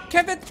fuck?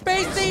 Kevin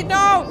Spacey,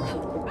 no!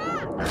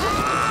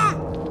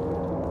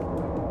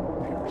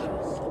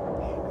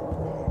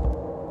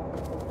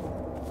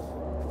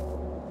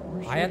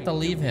 I have to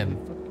leave him.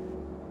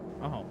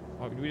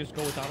 Oh, do we just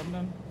go without him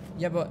then?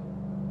 Yeah, but...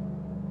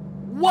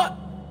 What?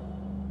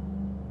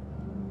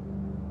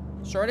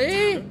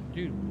 Shorty?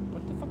 Dude,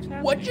 what the fuck's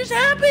happening? What just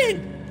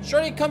happened?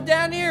 Shorty, come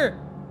down here!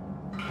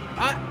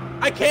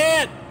 I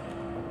can't!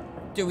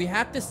 Dude, we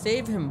have to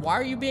save him. Why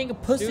are you being a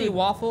pussy, Dude.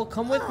 Waffle?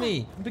 Come with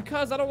me.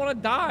 Because I don't want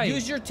to die.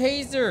 Use your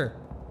taser.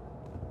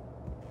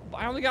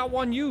 I only got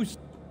one use.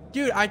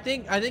 Dude, I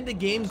think the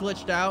game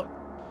glitched out,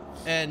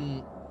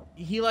 and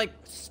he like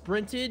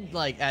sprinted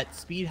like at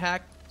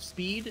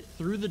speed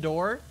through the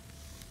door,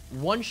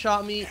 one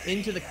shot me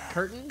into the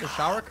curtain, the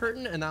shower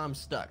curtain, and now I'm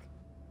stuck.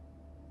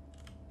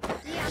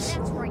 Yeah,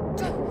 that's right.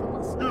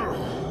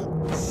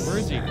 Where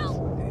is he?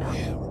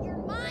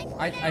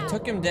 I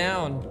took him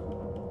down.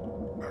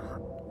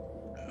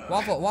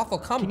 Waffle,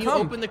 come. Can you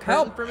open the curtain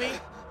help for me?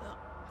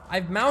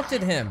 I've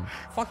mounted him.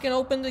 Fucking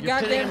open the You're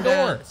pinning goddamn him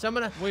door. down.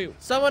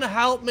 Someone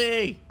help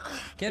me.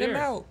 Get him Here.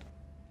 out.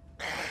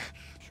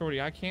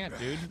 Shorty, I can't,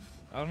 dude.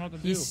 I don't know what to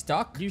do. He's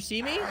stuck. Do you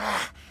see me?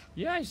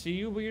 Yeah, I see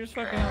you, but you're just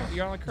fucking.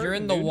 You're on the curtain. You're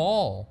in the dude.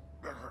 wall.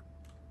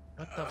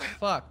 What the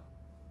fuck?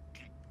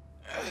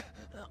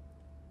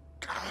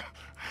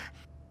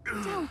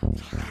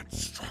 That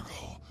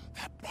struggle.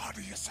 That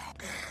body is out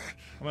there.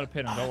 I'm gonna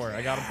pin him. Don't worry,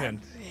 I got him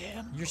pinned.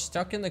 You're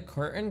stuck in the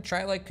curtain.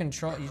 Try like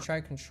control. You try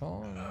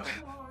control.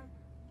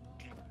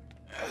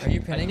 Are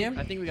you pinning him?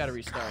 I think we gotta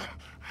restart.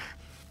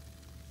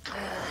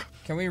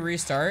 Can we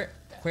restart?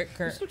 Quick,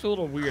 This looks a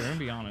little weird. I'm gonna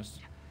be honest.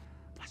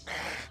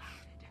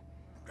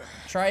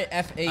 Try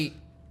F8.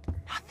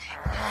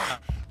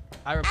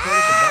 I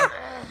reported the bug.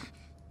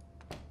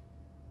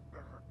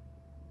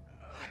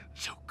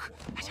 Joke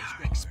at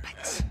our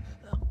expense.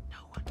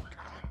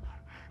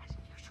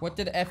 What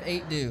did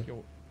F8 do?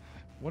 Yo,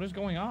 what is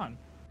going on?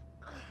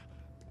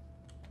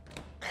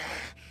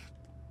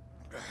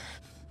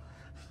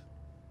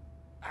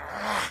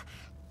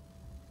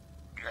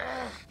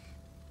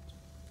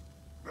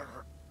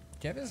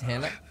 Do you have his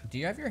hand up? Do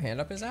you have your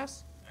hand up his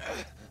ass?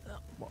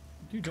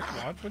 Dude, don't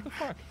watch. What the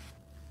fuck?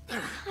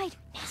 Hide.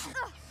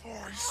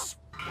 Voice.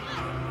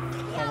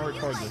 I'll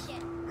record this.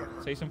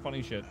 Say some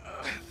funny shit.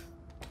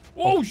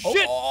 Oh,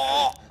 shit!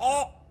 Ow!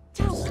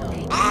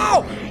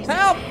 Help!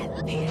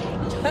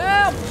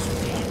 Help!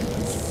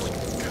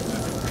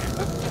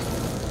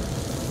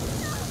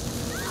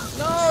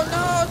 No,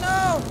 no,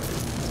 no!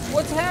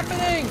 What's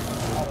happening?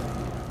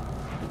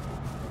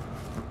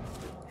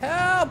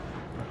 Help!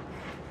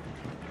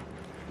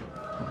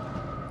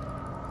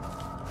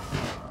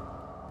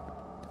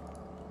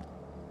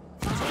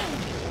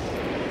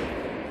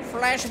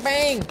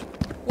 Flashbang!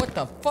 What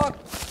the fuck?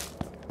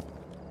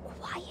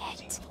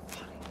 Quiet.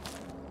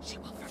 She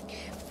will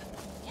forgive.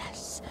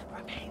 Yes,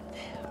 remain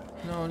there.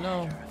 No,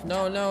 no,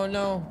 no, no,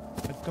 no.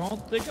 I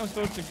don't think I'm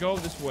supposed to go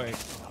this way.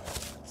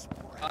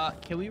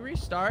 Can we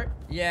restart?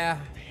 Yeah.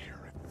 Here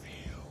it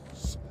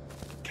feels.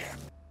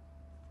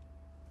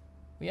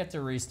 We have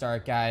to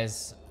restart,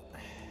 guys.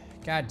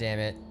 God damn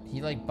it.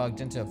 He like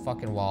bugged into a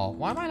fucking wall.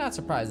 Why am I not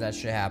surprised that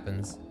shit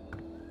happens?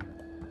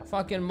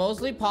 Fucking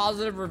mostly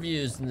positive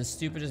reviews and the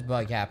stupidest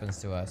bug happens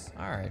to us.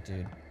 Alright,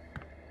 dude.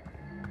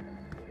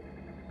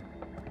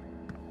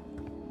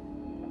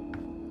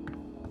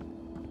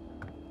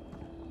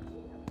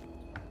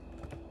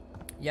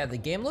 Yeah, the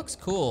game looks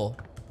cool.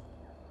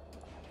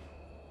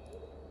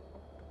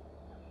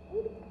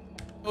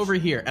 Over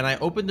here, and I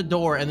opened the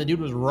door, and the dude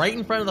was right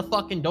in front of the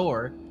fucking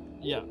door.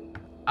 Yeah.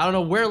 I don't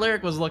know where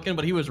Lirik was looking,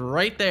 but he was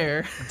right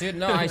there. Dude,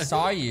 no, I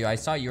saw you. I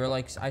saw you were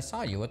like, I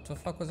saw you. What the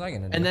fuck was I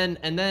gonna do?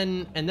 And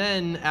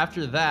then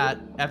after that,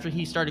 after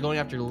he started going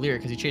after Lirik,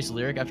 because he chased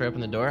Lirik after I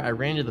opened the door, I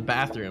ran to the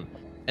bathroom,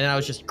 and I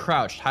was just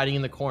crouched, hiding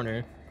in the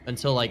corner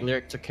until like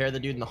Lirik took care of the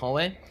dude in the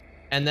hallway,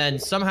 and then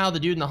somehow the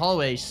dude in the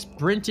hallway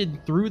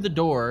sprinted through the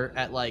door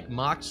at like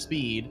Mach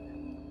speed,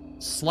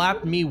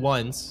 slapped me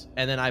once,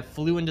 and then I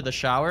flew into the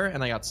shower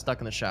and I got stuck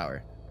in the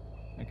shower.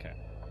 Okay.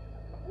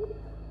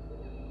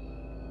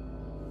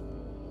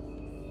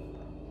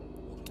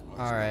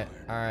 All right.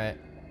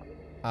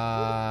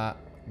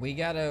 We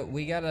gotta,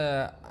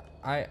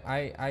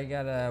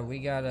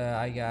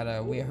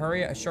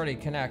 hurry, Shorty,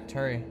 connect,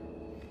 hurry.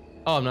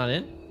 Oh, I'm not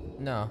in?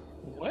 No.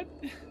 What?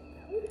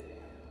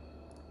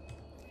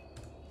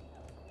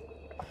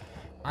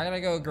 I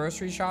gotta go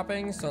grocery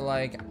shopping, so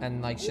like,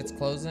 and like shit's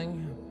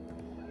closing.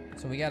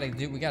 So we gotta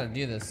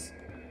do this.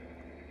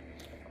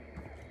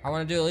 I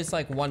wanna do at least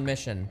like one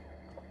mission.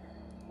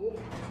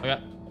 Okay.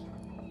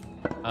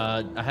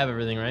 I have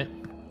everything, right?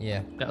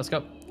 Yeah. Yeah, let's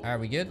go. Are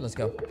we good? Let's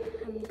go.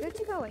 I'm good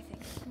to go, I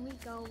think. Can we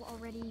go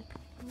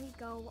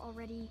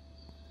already?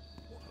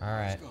 All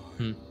right.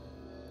 Hmm.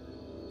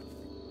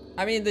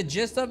 I mean, the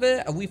gist of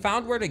it, we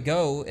found where to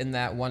go in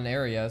that one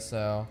area,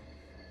 so.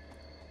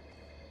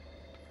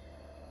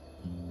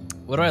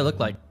 What do I look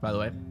like, by the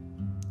way? Do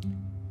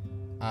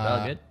I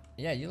look good?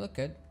 Yeah, you look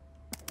good.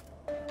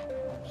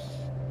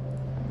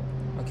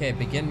 Okay,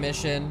 begin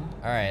mission.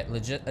 All right,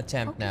 legit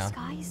attempt now.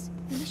 Guys,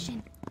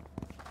 mission.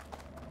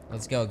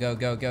 Let's go, go,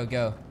 go, go,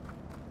 go.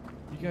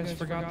 You guys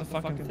forgot the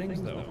fucking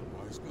things, though.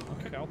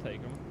 Okay, I'll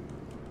take them.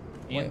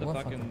 And Wait, the what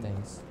fucking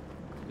things?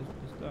 the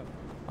stuff.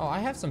 Oh, I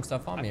have some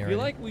stuff on me I already. feel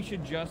like we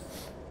should just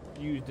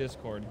use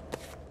Discord.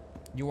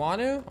 You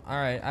want to? All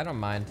right, I don't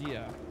mind.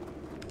 Yeah.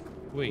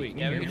 Wait,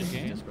 yeah, can we you can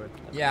hear use me? Discord.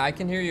 Yeah, I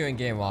can hear you in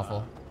game,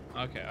 Waffle.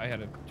 Okay, I had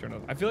to turn it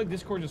off. I feel like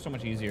Discord is so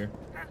much easier.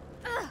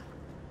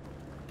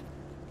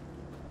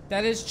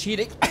 That is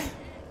cheating.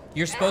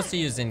 You're supposed to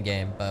use in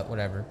game, but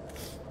whatever.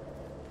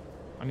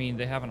 I mean,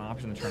 they have an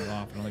option to turn it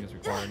off. I don't think it's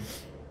required.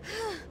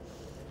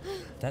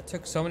 That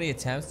took so many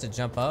attempts to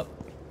jump up.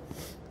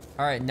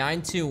 All right,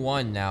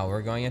 921 now.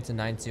 We're going into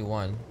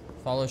 921.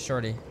 Follow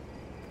Shorty.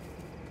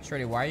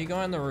 Shorty, why are you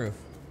going on the roof?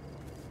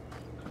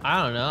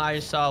 I don't know. I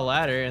just saw a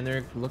ladder and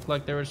there looked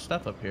like there was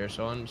stuff up here,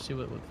 so I wanted to see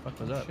what the fuck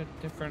was up. Shit,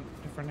 different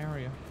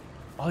area.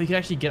 Oh, you can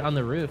actually get on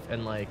the roof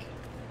and like.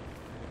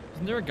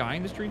 Isn't there a guy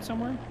in the street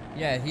somewhere?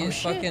 Yeah,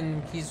 he's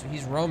fucking.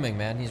 He's roaming,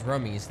 man. He's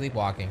roaming. He's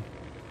sleepwalking.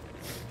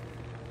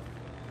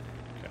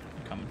 Okay,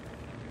 I'm coming.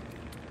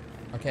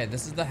 Okay,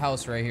 this is the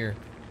house right here.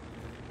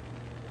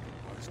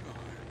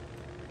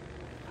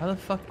 How the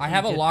fuck? I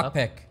have a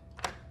lockpick.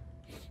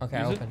 Okay,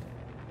 I Use it? opened.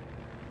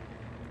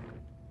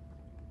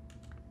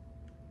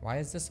 Why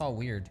is this all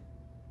weird?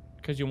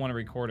 Because you want to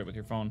record it with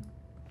your phone.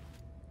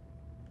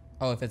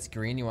 Oh, if it's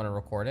green, you want to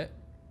record it?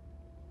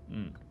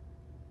 Mm.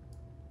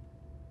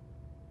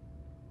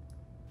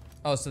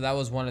 Oh, so that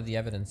was one of the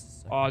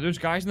evidences. Oh, there's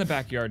guys in the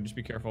backyard. Just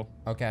be careful.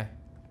 Okay.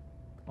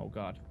 Oh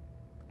God.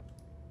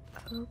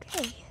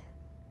 Okay.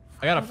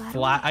 I got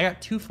I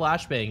got 2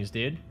 flashbangs,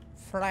 dude.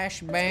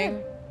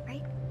 Flashbang.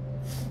 Right?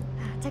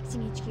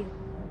 Texting HQ.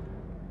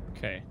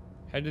 Okay.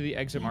 Head to the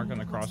exit mark on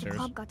the What's the crosshairs.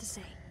 club got to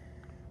say?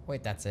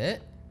 Wait, that's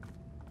it?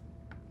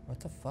 What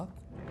the fuck?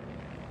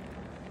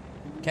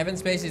 Kevin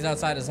Spacey's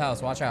outside his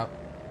house. Watch out.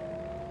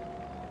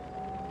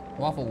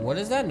 Waffle, what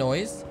is that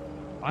noise?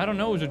 I don't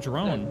know. It was a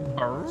drone.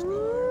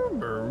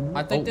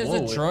 I think there's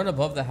a drone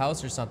above the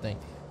house or something.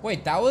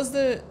 Wait, that was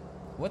the...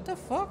 What the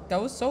fuck?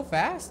 That was so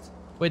fast?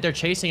 Wait, they're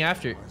chasing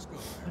after.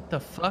 What the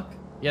fuck?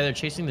 Yeah, they're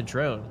chasing the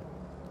drone.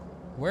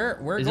 We're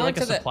Is going it like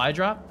to a supply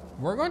drop?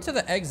 We're going to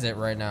the exit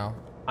right now.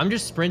 I'm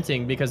just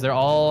sprinting because they're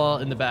all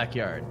in the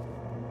backyard.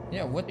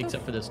 Yeah, what the...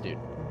 Except for this dude.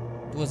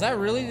 Was that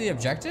really the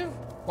objective?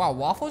 Wow,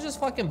 Waffle just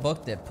fucking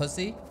booked it,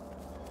 pussy.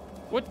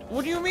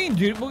 What do you mean,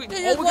 dude? You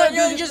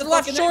just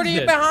left Shorty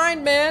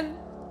behind, man.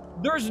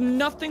 There's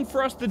nothing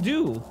for us to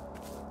do.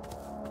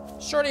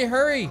 Shorty,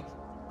 hurry.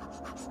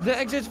 The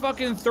exit's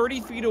fucking 30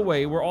 feet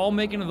away. We're all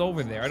making it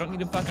over there. I don't need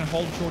to fucking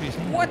hold Shorty's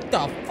hand. What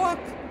the fuck?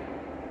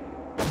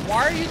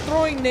 Why are you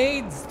throwing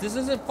nades? This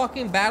isn't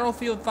fucking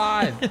Battlefield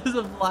 5. This is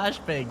a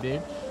flashbang,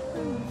 dude.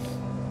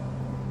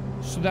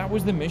 So that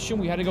was the mission?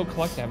 We had to go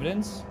collect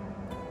evidence?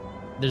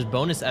 There's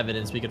bonus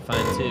evidence we could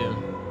find too.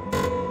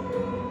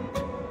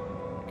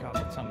 God,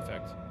 that sound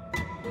effect.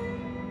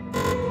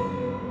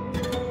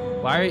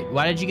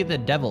 Why did you get the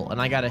devil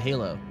and I got a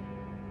halo?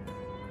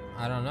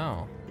 I don't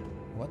know.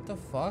 What the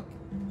fuck?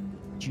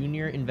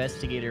 Junior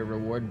investigator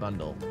reward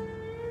bundle.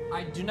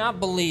 I do not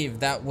believe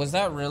that. Was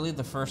that really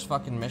the first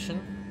fucking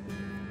mission?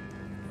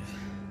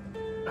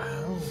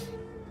 Oh.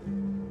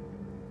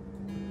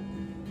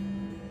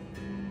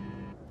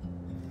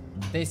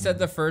 They said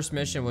the first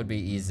mission would be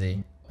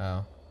easy.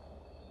 Oh.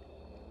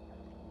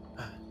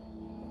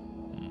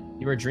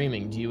 You were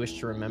dreaming. Do you wish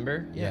to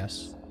remember?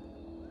 Yes.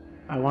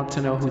 I want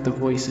to know who the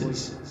voice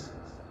is.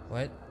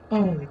 What?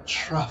 Oh,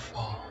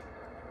 Truffle.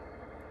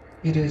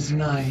 It is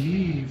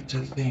naive to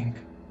think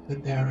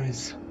that there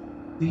is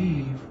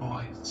the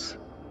voice.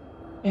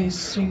 A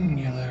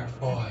singular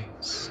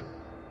voice.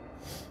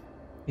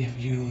 If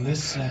you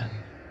listen,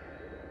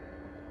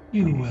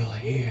 you will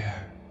hear.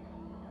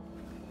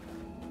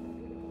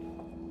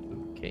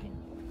 Okay.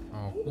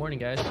 Oh. Morning,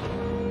 guys.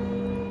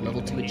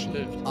 Level 2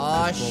 achieved.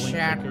 Oh,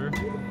 shit.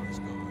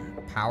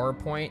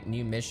 PowerPoint,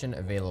 new mission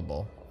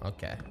available.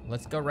 Okay,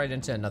 let's go right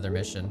into another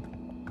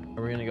mission.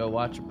 Are we gonna go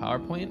watch a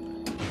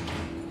PowerPoint?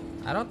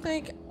 I don't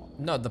think...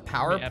 No, the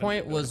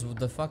PowerPoint was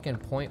the fucking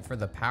point for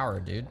the power,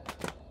 dude.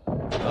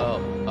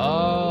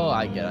 Oh,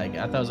 I get it.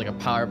 I thought it was like a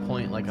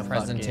PowerPoint, like a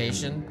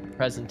presentation.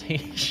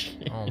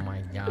 Presentation. Oh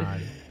my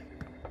god.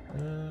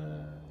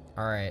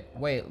 All right,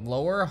 wait.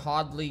 Lower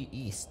Hodley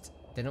East.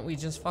 Didn't we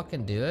just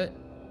fucking do it?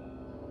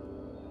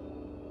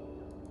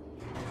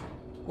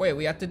 Wait,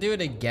 we have to do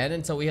it again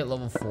until we hit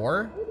level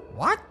 4?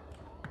 What?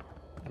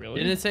 Really?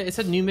 Didn't it say? It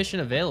said new mission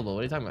available.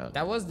 What are you talking about?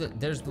 That was the...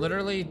 There's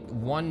literally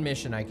one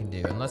mission I can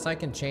do, unless I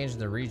can change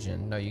the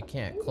region. No, you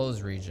can't.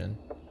 Close region.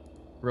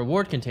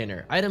 Reward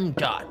container. Item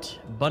got.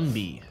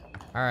 Bunby.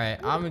 All right,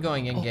 I'm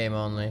going in game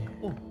only.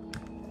 Oh.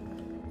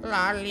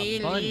 La li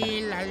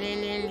li la li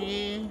li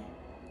li.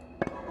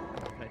 Can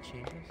I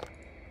change this?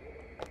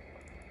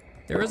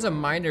 There is a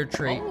minor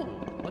trait. Oh,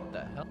 what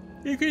the hell?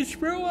 You can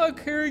sprint while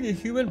carrying a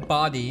human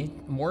body.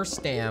 More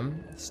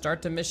stam.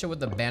 Start the mission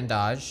with a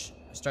bandage.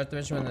 Start the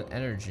mission with an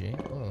energy.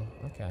 Oh,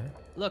 okay.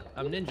 Look,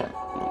 I'm ninja.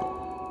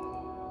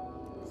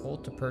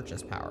 Hold to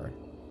purchase power.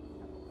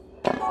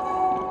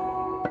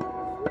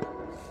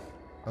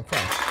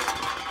 Okay.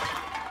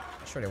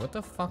 Shorty, what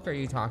the fuck are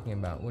you talking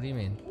about? What do you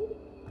mean?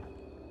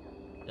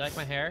 You like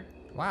my hair?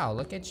 Wow,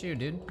 look at you,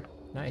 dude.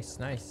 Nice,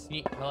 nice.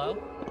 Hello?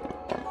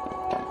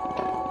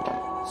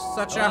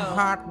 Such a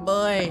hot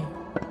boy.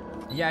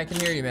 Yeah, I can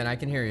hear you, man. I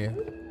can hear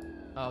you.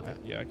 Oh, okay.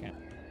 Yeah, I can.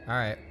 All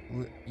right.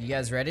 You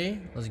guys ready?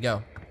 Let's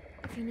go.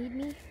 If you need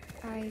me,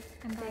 I'm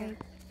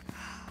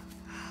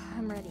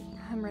ready.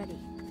 I'm ready.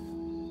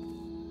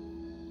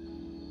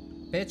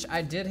 Bitch,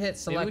 I did hit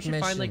select Maybe we should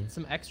mission. find like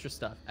some extra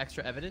stuff,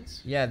 extra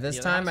evidence. Yeah, this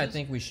The other time I houses?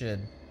 think we should.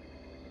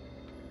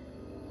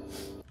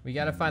 We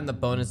gotta find the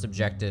bonus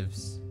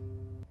objectives.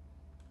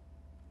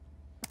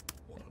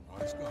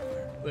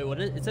 Wait, what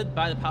is it? It said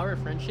by the power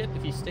of friendship,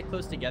 if you stick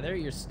close together,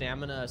 your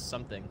stamina is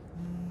something.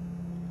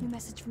 New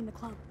message from the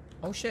club.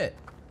 Oh shit.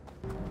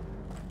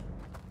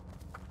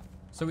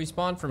 So we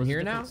spawn from What's the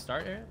here now? different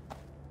start area?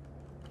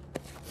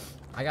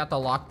 I got the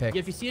lockpick. Yeah,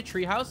 if you see a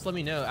treehouse, let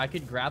me know. I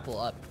could grapple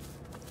up.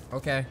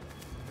 Okay.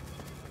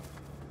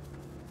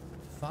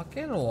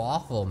 Fucking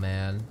waffle,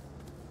 man.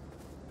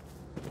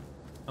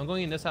 I'm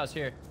going in this house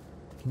here.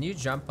 Can you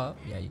jump up?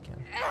 Yeah, you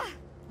can.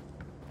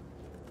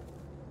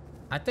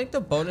 I think the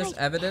bonus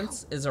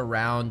evidence is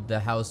around the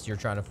house you're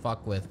trying to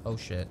fuck with. Oh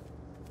shit.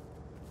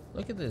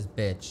 Look at this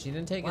bitch. She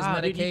didn't take his Wow,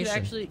 dude, you medication.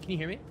 could actually, can you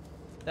hear me?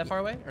 That far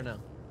away or no?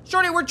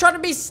 Shorty, we're trying to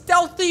be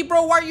stealthy,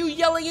 bro. Why are you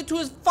yelling into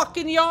his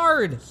fucking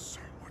yard?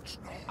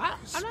 I'm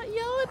not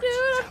yelling,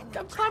 dude.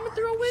 I'm climbing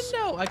through a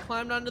window. I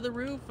climbed onto the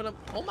roof and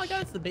oh my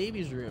god, it's the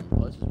baby's room.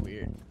 Oh, this is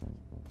weird.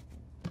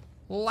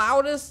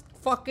 Loudest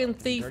fucking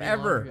thief Dirty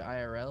ever. Laundry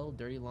IRL,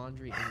 dirty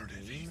laundry in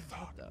game.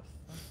 What the fuck?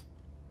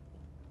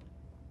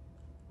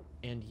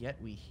 And yet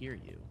we hear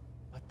you.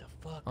 What the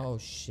fuck? Oh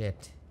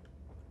shit.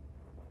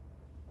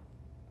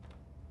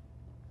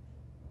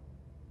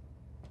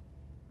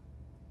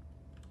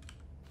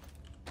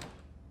 Oh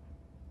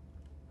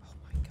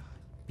my god.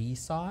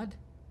 B-Sod?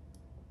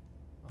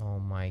 Oh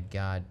my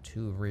god,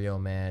 too real,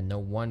 man. No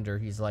wonder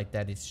he's like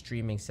that. His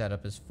streaming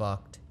setup is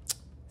fucked.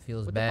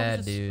 Feels What bad,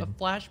 the fuck is dude. a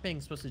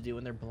flashbang supposed to do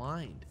when they're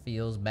blind?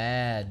 Feels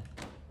bad.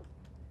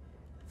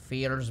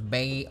 Feels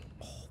bad.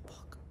 Oh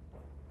fuck.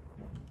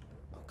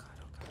 Oh god,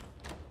 oh god.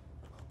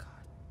 Oh god.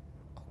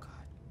 Oh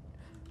god.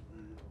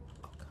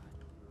 Oh god.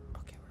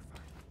 Okay, we're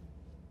fine.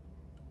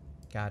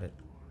 Got it.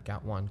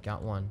 Got one.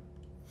 Got one.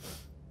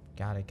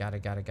 Got it. Got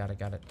it. Got it. Got it.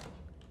 Got it.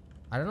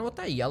 I don't know what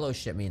that yellow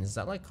shit means. Is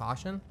that like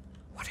caution?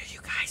 What are you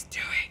guys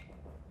doing?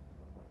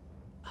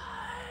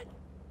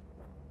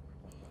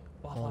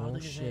 Waffle, I don't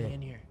think there's anything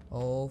in here.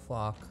 Oh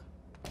fuck.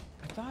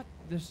 I thought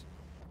this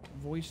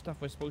voice stuff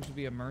was supposed to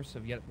be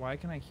immersive, yet why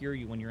can I hear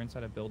you when you're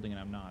inside a building and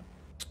I'm not?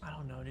 I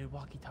don't know, dude.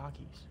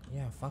 Walkie-talkies.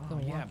 Yeah,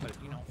 fucking yeah, but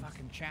you know,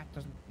 fucking chat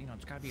doesn't, you know,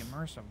 it's gotta be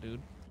immersive,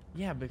 dude.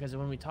 Yeah, because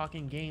when we talk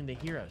in game, they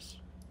hear us.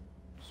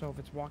 So if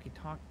it's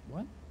walkie-talk,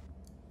 what?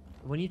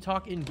 When you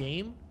talk in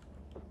game,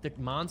 the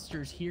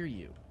monsters hear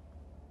you.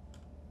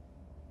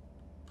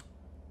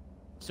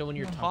 So when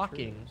you're I don't know how true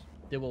talking, it is.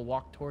 they will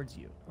walk towards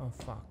you. Oh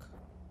fuck.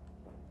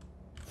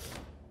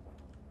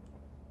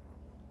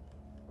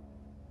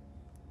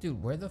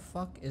 Dude, where the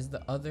fuck is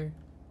the other?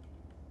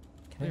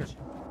 Can I Here, just...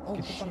 Oh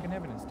get the shit. fucking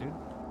evidence, dude.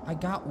 I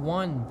got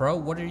one, bro.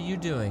 What are you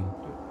doing?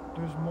 Dude,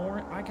 there's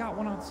more. I got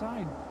one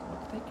outside.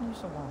 What's taking you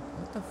so long?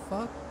 What the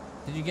fuck?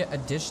 Did you get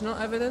additional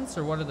evidence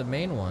or what are the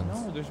main ones?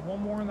 No, there's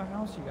one more in the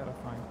house you gotta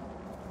find.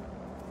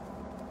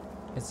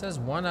 It says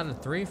 1 out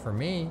of 3 for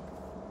me.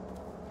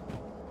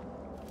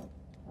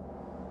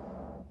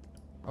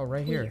 Oh,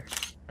 right here.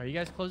 Are you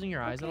guys closing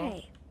your eyes at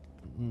all?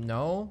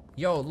 No.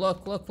 Yo,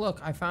 look, look,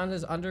 look. I found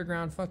this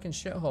underground fucking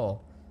shithole.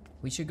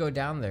 We should go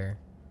down there.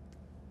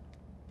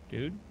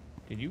 Dude,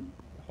 did you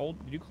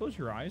close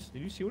your eyes?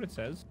 Did you see what it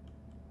says?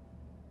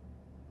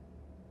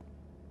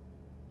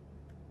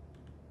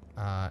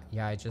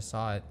 Yeah, I just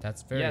saw it.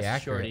 That's very Yes,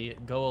 accurate. Shorty,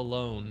 go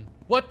alone.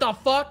 What the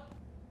fuck?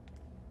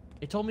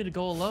 It told me to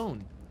go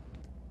alone.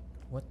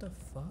 What the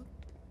fuck?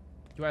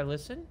 Do I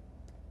listen?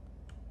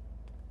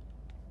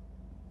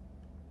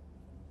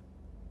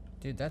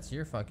 Dude, that's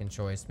your fucking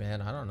choice,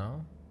 man. I don't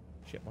know.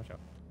 Shit, watch out.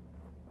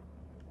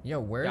 Yo,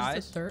 where's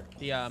Guys, the third?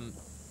 The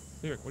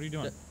Lyric, what are you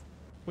doing?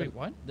 Wait,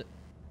 what?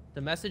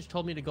 The message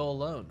told me to go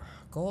alone.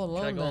 Go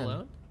alone. Should I go then.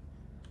 alone?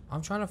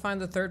 I'm trying to find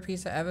the third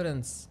piece of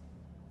evidence.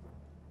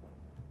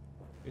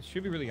 It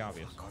should be really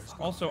obvious.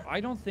 Also, I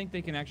don't think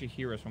they can actually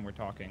hear us when we're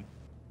talking.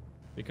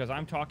 Because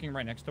I'm talking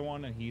right next to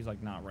one and he's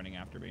like not running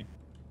after me.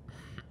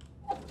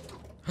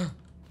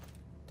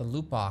 The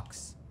loot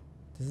box.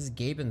 This is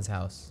Gaben's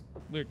house.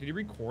 Lyric, did you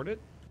record it?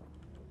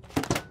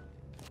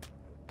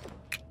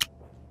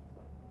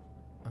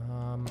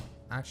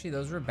 Actually,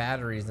 those were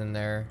batteries in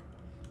there.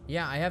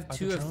 Yeah, I have Are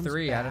 2 the of drones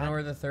 3. I don't know bad?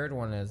 where the third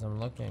one is. I'm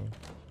looking.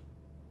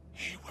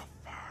 He will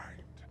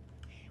find.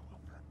 He will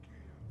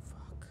forgive.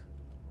 Fuck.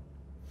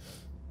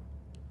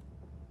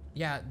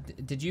 Yeah,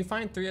 did you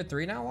find 3 of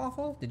 3 now,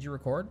 Waffle? Did you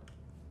record?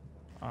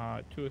 2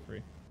 or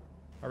 3.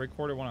 I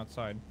recorded one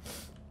outside.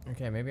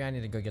 Okay, maybe I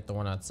need to go get the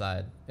one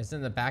outside. It's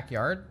in the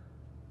backyard?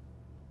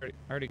 I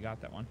already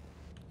got that one.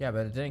 Yeah,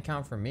 but it didn't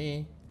count for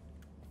me.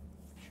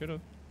 Should've.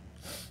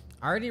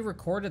 I already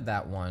recorded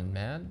that one,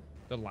 man.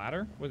 The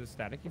ladder? Was it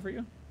staticky for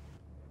you?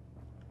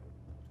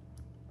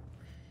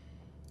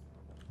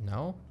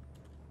 No?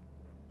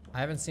 I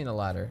haven't seen a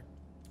ladder.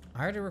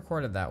 I already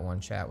recorded that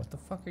one, chat. What the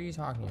fuck are you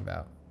talking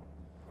about?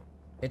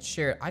 It's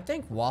shared. I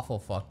think Waffle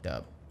fucked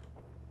up.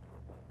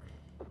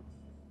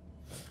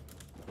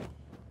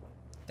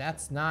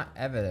 That's not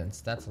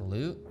evidence. That's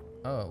loot.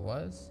 Oh, it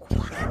was? You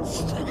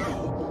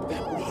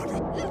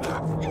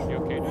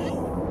okay,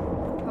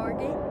 dude?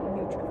 Target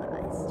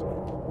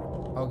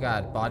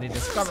god, body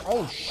discovered.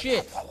 Oh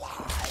shit!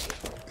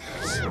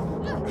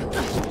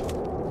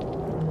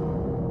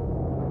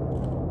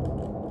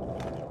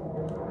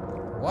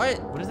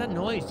 What? What is that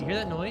noise? Do you hear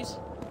that noise?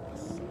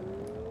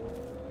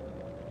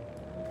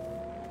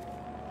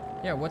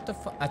 Yeah, what the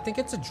fuck? I think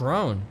it's a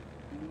drone.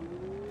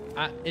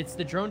 It's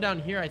the drone down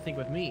here, I think,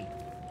 with me.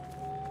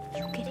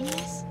 You getting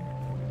this?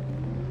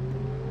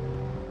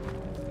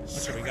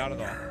 Okay, we got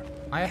it all.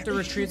 I have to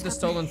retrieve the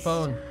stolen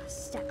phone.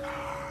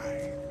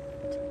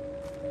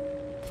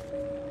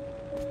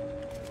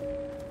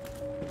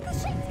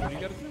 What do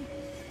you gotta do?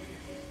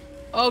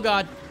 Oh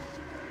god.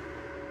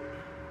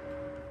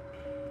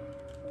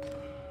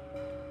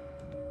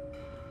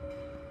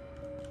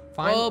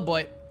 Fine. Oh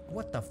boy.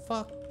 What the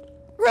fuck?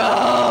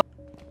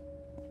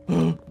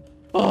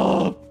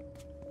 Oh.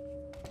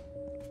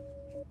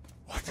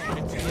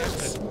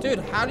 Dude,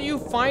 how do you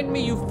find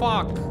me, you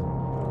fuck?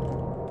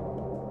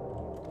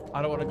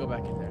 I don't want to go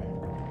back in there.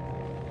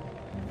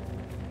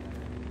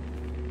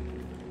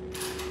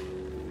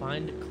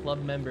 Find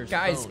club members.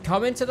 Guys, phone.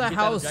 come into the You get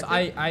that house.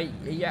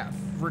 objective? Yeah,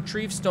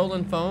 retrieve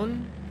stolen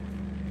phone.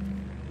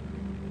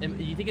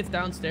 You think it's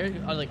downstairs,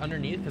 or like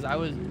underneath? Because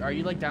are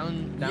you like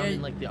down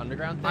in like the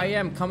underground thing? I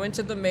am. Come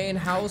into the main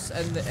house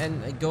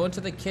and go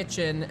into the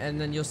kitchen, and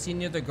then you'll see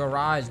near the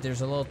garage, there's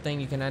a little thing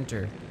you can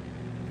enter.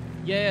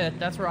 Yeah,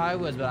 that's where I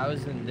was, but I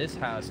was in this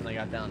house and I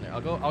got down there.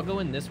 I'll go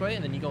in this way,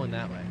 and then you go in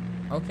that way.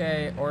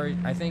 Okay, or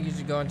I think you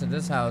should go into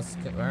this house.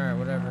 All right,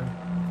 whatever.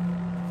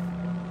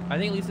 I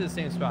think at least it's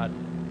the same spot.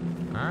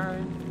 All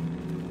right,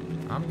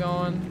 I'm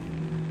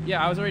going.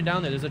 Yeah, I was already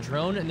down there. There's a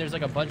drone, and there's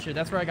like a bunch of.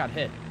 That's where I got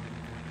hit.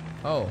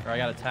 Oh. Or I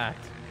got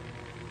attacked.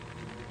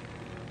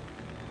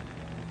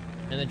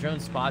 And the drone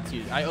spots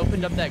you. I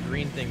opened up that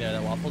green thing there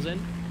that Waffle's in.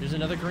 There's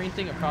another green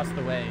thing across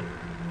the way.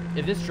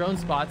 If this drone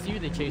spots you,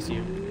 they chase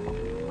you.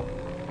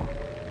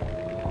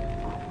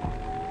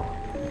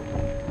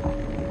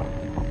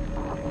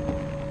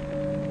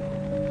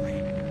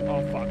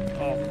 Oh fuck.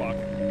 Oh fuck.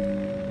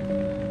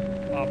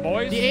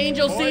 Boys? The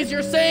angel boys? sees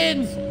your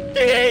sins!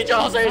 The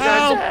angel sees your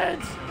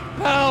sins!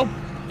 Help!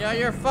 Yeah,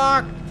 you're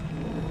fucked.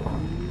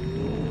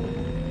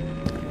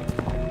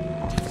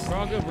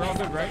 We're all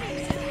good, right?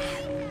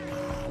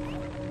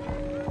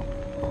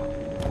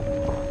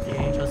 The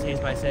angel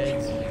sees my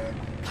sins.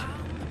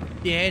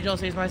 The angel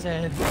sees my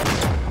sins.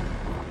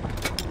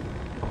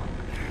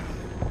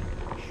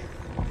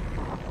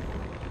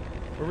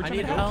 Where we I trying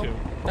need to go help. to?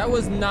 That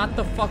was not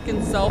the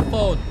fucking cell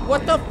phone.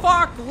 What the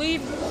fuck?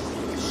 Leave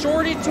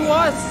Shorty to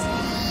us.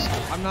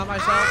 I'm not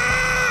myself.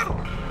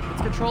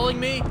 It's controlling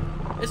me.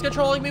 It's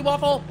controlling me,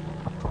 Waffle.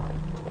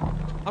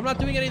 I'm not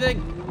doing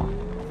anything.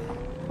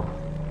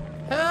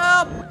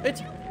 Help! It's...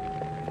 Help!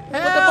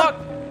 What the fuck?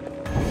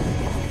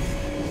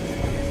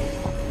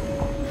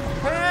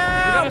 We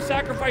gotta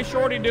sacrifice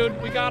Shorty, dude.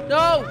 We got...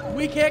 No!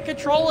 We can't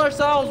control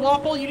ourselves,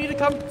 Waffle. You need to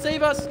come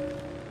save us.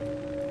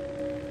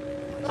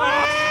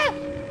 Ah!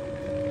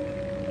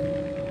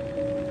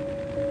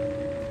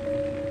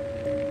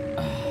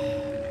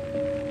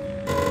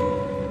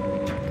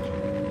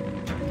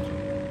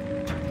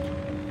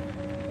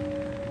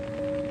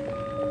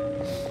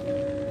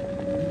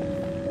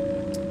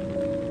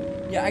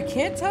 Yeah, I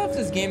can't tell if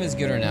this game is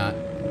good or not.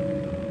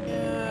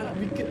 Yeah,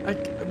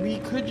 we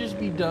could just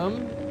be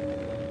dumb.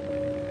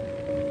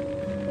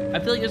 I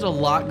feel like there's a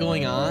lot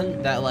going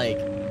on that, like,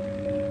 I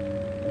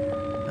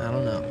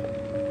don't know.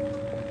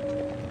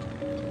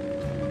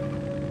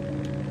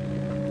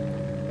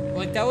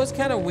 Like, that was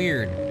kind of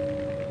weird.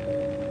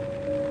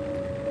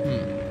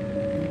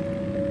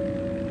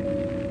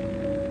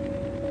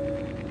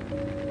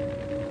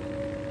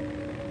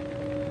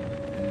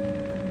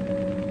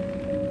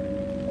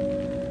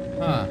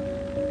 Huh.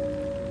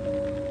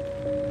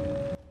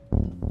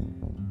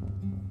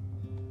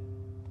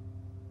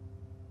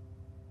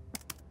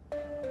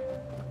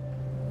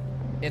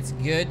 It's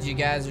good. You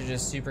guys are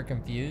just super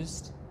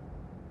confused.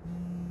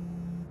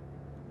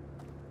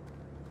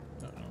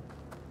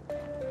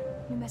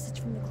 New message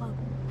from the club.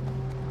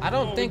 I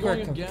don't think we're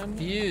going again?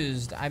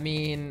 confused. I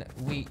mean,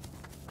 we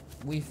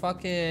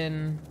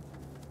fucking...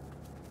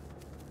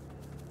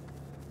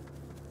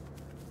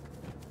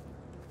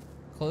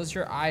 Close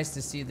your eyes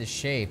to see the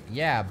shape.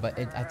 Yeah, but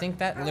I think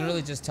that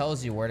literally just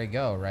tells you where to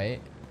go,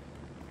 right?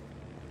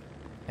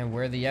 And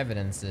where the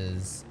evidence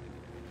is.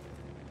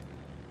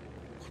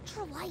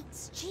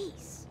 Electrolytes,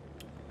 jeez.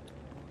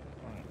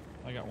 Alright,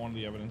 I got one of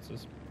the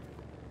evidences.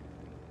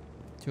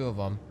 Two of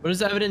them. What is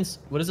the evidence?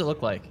 What does it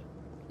look like?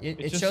 It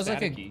It's just shows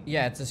like a... staticky.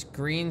 Yeah, it's a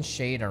green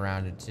shade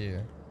around it, too.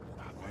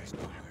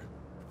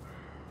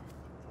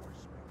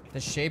 The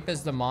shape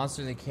is the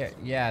monster that can't...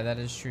 Yeah, that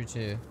is true,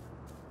 too.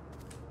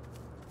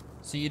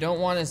 So you don't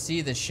want to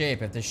see the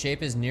shape. If the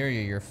shape is near you,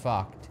 you're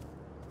fucked.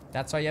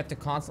 That's why you have to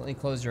constantly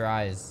close your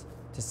eyes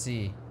to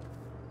see.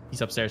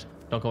 He's upstairs.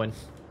 Don't go in.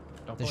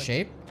 Don't The go in.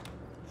 shape?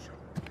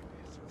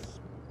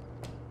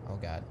 Oh,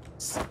 God.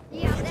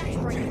 Yeah, that's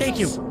right. Thank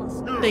you.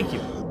 Thank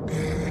you.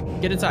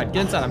 Get inside.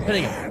 Get inside. I'm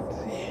pinning him.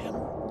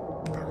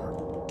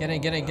 Get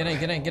in, get in, get in,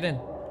 get in, get in.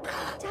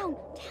 Down, down.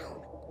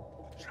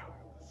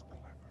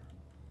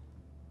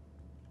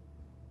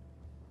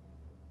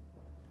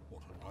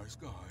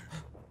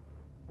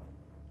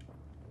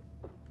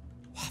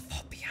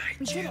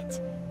 We did it.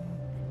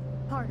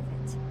 Part of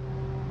it.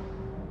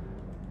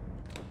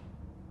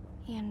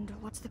 And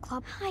what's the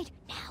club? Hide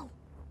now.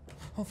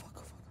 Oh fuck,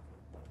 oh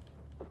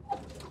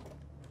fuck.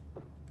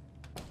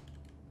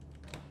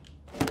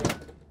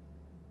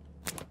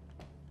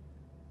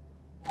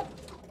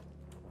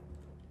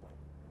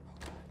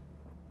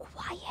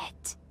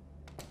 Quiet.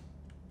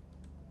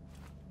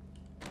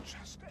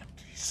 Just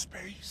empty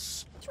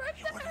space. It's right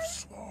You would have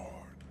sworn.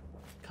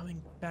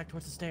 Coming back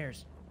towards the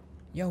stairs.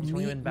 Yo, He's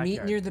going in the meet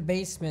backyard. near the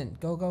basement.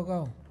 Go, go,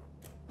 go.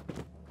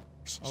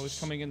 Oh, he's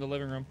coming in the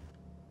living room.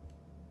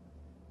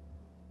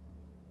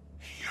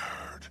 He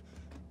heard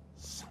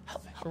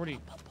something. Shorty,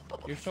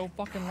 you're so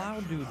fucking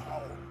loud, dude.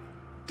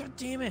 God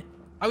damn it.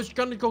 I was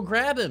trying to go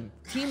grab him.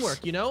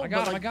 Teamwork, you know? I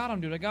got him,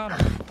 dude. I got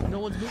him. No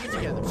one's moving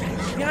together.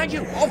 Behind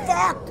you. Oh,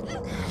 fuck.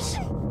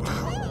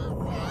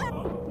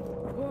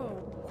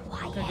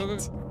 Quiet. Okay, go.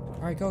 All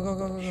right, go, go,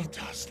 go, go, He go.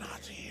 does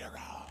not hear her.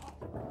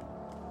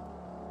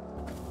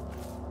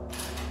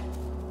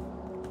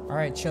 All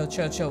right, chill,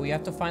 chill, chill. We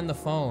have to find the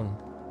phone.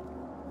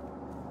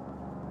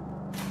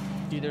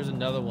 Dude, there's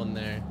another one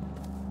there.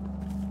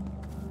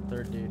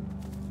 Third dude.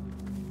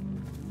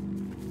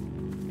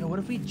 Yo, what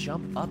if we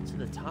jump up to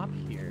the top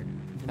here?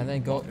 And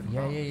then go.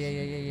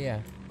 Yeah.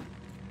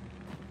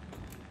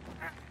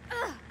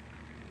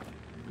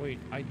 Wait,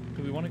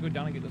 do we want to go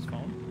down and get this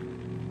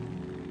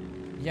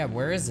phone? Yeah,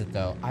 where is it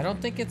though? I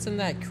don't think it's in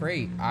that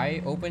crate.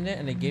 I opened it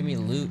and it gave me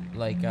loot,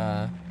 like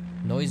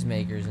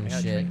noisemakers and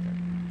shit.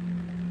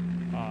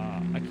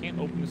 I can't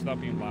open this without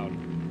being loud.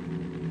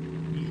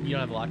 You don't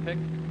have a lockpick?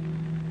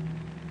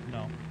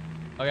 No.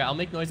 Okay, I'll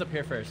make noise up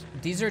here first.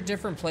 These are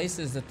different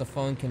places that the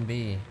phone can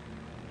be.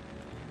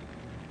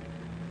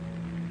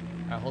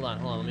 Alright, hold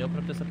on. Let me open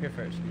up this up here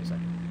first. Give me a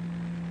second.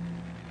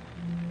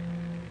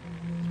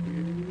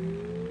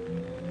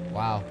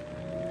 Wow.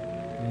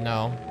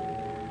 No.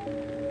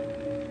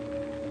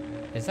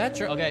 Is that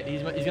true? Okay,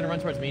 he's gonna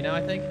run towards me now,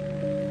 I think.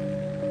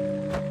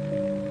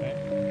 Okay.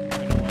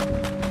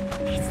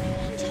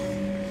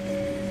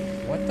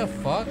 What the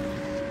fuck?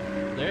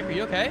 Lirik, are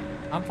you okay?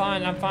 I'm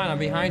fine. I'm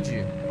behind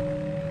you.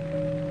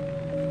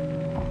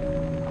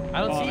 I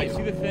don't see you. I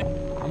see the thing.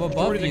 I'm above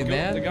Shorty, you,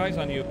 man. The guy's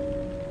on you.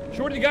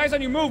 Shorty, the guy's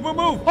on you. Move.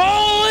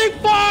 Holy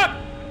fuck!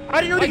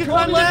 I didn't know you could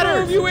climb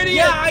ladders! Move, you idiot!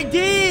 Yeah, I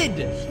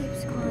did!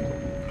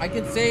 I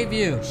can save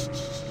you.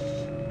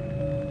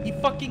 He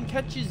fucking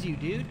catches you,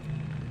 dude.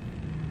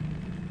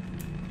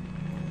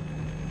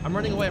 I'm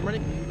running away.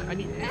 I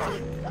need.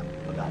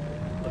 Oh god.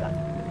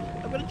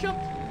 I'm gonna jump.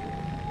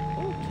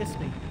 Oh, kiss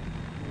me.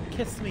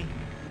 Kiss me.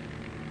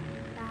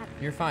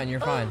 You're fine. You're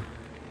fine.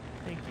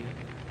 Thank you.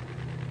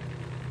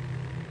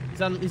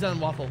 He's on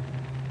Waffle.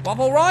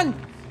 Waffle, run!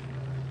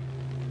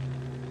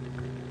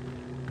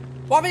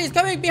 Waffle, he's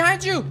coming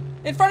behind you!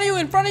 In front of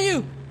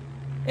you!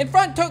 In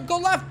front! Go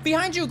left!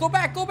 Behind you! Go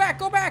back!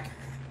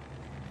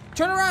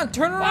 Turn around!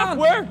 Fuck,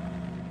 where?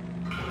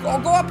 Go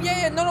up!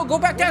 Yeah! No! Go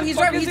back down! He's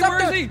fuck right! is He's he? up Where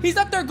there! is he? He's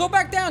up there! Go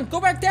back down!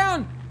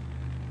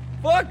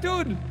 Fuck,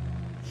 dude.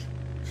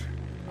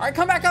 All right,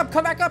 come back up!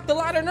 The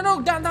ladder!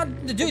 No! Down!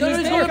 Dude, he's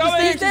going there! up the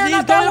stairs. He's there! He's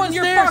Not going that up one! the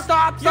You're stairs.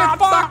 fucked!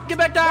 Stop! Get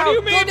back down! What do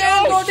you mean? Go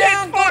down! Oh, Go shit,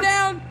 down! fuck. Go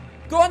down!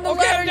 Go on the Okay,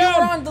 ladder I'm you were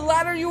down. on! The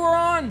ladder you were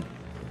on!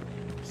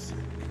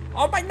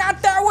 Oh my,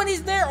 not that one,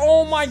 he's there!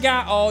 Oh my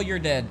god, oh, you're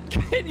dead.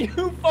 Can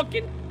you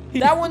fucking...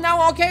 That one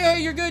now, okay,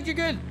 you're good.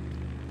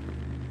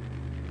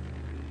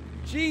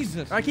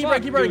 Jesus. Alright, keep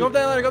running. Go up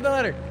that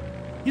ladder.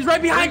 He's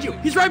right behind you!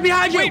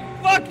 Wait,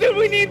 fuck, dude,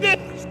 we need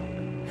this.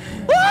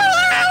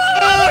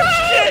 Oh,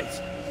 shit!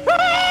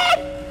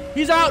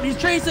 He's out! He's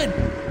chasing!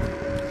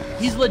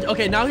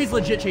 Okay, now he's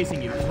legit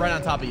chasing you. He's right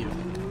on top of you.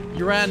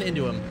 You ran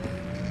into him.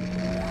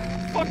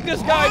 Fuck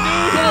this guy,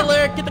 dude! Get it,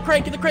 Lirik! Get the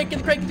crate! Hit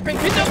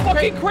the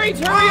fucking crates!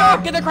 Hurry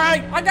up! Get the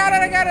crate! I got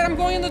it, I'm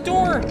going in the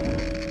door.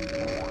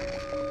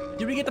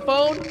 Did we get the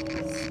phone?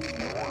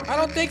 I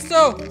don't think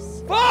so.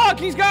 Fuck,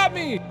 he's got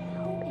me! How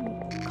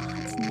in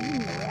God's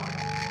name?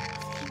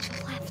 Angel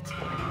left.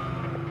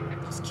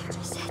 Those kids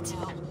are set.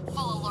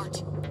 Full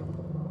alert.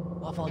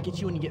 Waffle, I'll get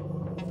you when you get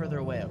further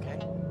away, okay?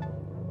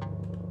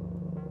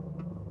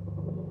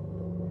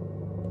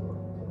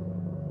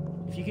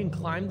 If you can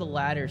climb the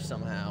ladder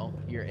somehow,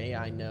 your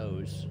AI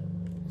knows.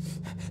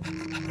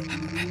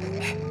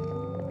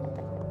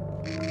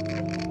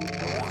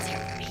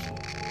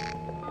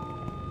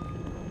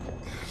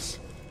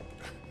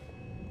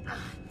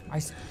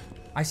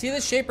 I see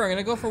the shaper. I'm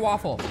gonna go for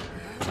Waffle.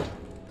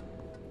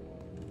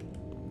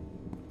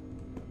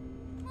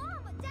 Mom,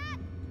 Dad.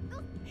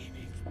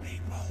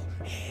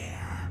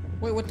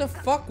 Wait, what the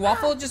fuck?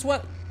 Waffle just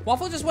went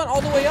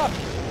all the way up.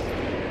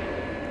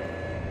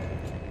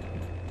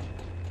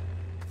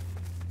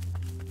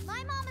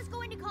 My mom is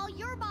going to call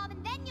your mom,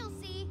 and then you'll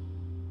see.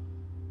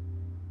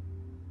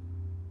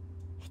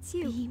 It's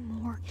you. Be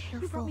more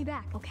careful. You brought me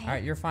back, okay? All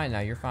right, you're fine now.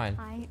 You're fine.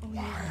 I owe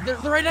you.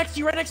 They're right next to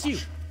you,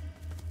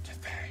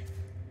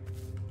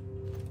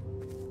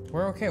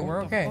 We're okay.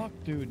 What the fuck,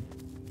 dude?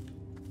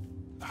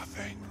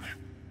 Nothing.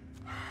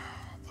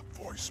 The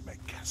voice may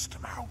cast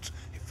him out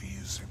if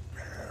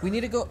We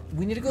need to go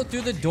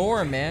through the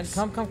door, man.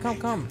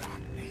 Come.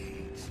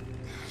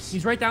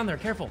 He's right down there.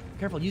 Careful.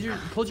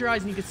 Close your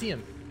eyes and you can see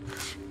him.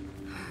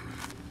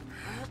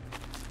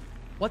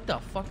 What the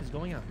fuck is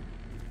going on?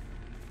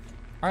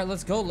 All right,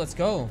 let's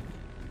go.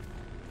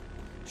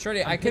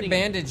 Shorty, I could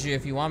bandage you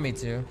if you want me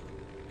to.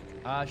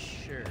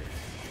 Sure.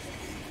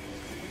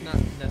 Not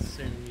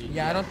necessarily.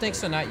 Yeah, I don't think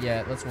so. Not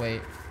yet. Let's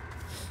wait.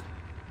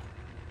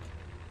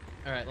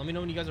 All right, let me know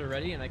when you guys are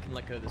ready and I can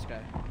let go of this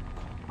guy.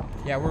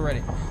 Yeah, we're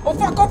ready. Oh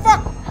fuck! Oh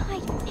fuck!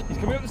 He's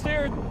coming up the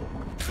stairs.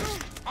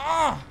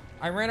 Ah!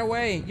 I ran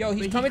away. Yo,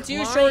 he's coming to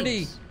you,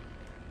 Shorty.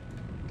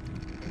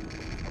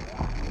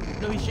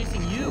 No, he's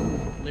chasing you,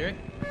 Lirik.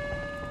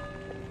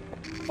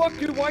 Fuck,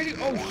 dude, why do?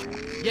 Oh.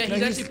 Yeah,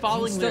 he's actually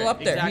following. He's still Lirik. up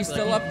there. Exactly. He's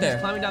still up there.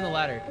 He's climbing down the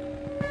ladder.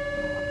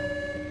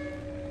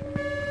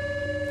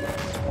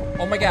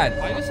 Oh my god.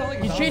 Why does it sound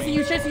like he's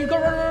chasing you? Go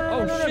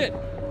run. Oh shit.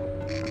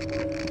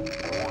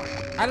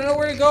 I don't know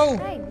where to go.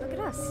 Hey, look at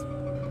us.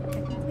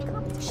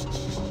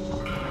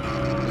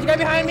 There's a guy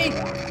behind me.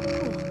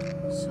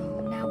 So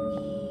now we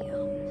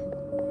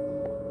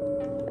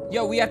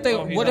Yo, we have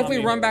to. What if we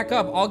run back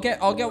up? I'll get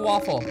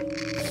Waffle. I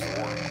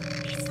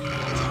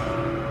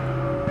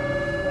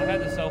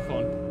had the cell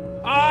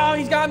phone. Oh,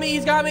 he's got me.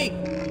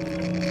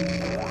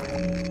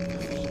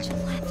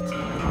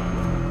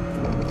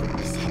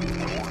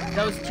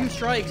 That was 2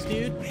 strikes,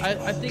 dude.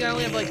 I think I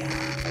only have like.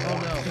 Oh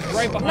no. He's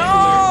right behind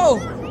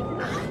you. No!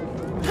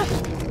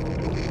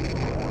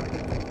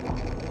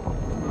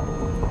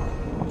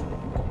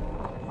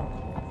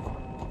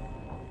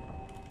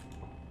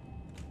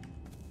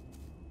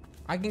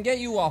 I can get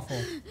you,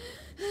 Waffle.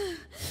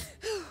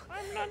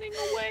 I'm running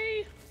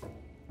away.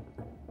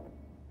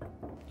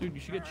 Dude, you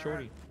should get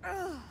Shorty.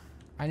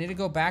 I need to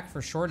go back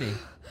for Shorty.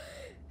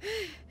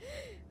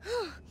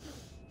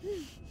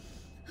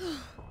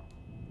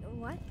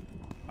 What?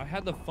 I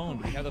had the phone.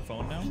 Do we have the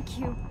phone now? Thank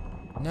you.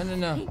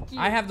 No. Thank you.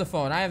 I have the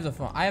phone. I have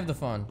the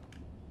phone.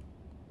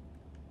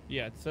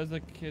 Yeah, it says the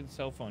kid's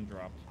cell phone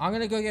dropped. I'm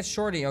gonna go get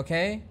Shorty,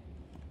 okay?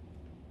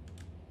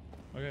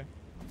 Okay.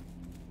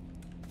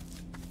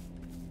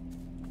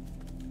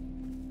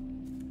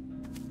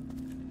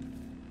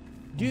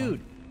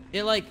 Dude,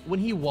 it like when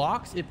he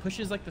walks, it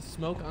pushes like the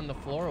smoke on the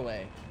floor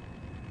away.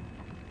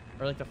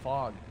 Or like the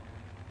fog.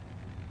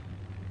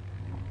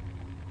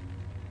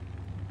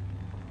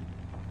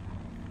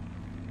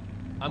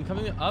 I'm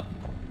coming up.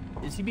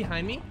 Is he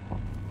behind me?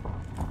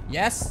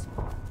 Yes.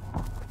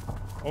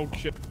 Oh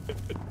shit.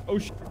 Oh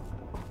shit.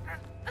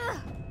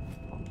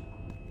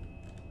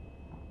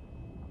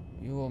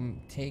 You will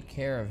take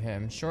care of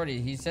him.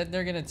 Shorty, he said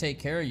they're gonna take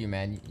care of you,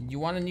 man. You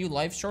want a new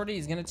life, Shorty?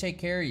 He's gonna take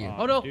care of you.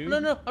 Oh no,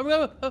 no.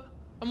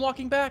 I'm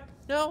walking back.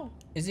 No.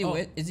 Is he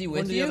with Going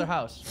to you? the other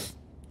house.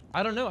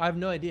 I don't know. I have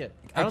no idea.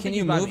 I don't Can think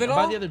you he's by move me. it I'm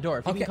all? by the other door.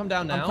 If you can come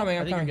down now, I'm coming.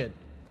 I think you're good.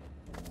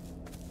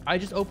 I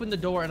just opened the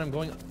door and I'm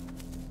going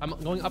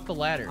up the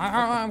ladder.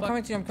 I'm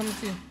coming to you. I'm coming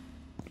to you.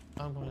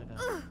 I'm going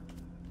down.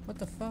 What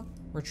the fuck?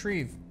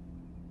 Retrieve.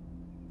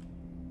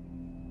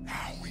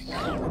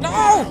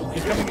 No!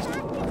 He's coming.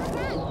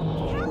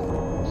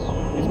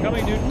 He's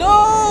coming, dude.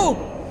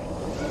 No!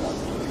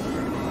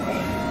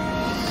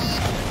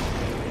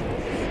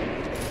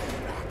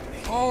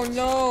 Oh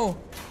no!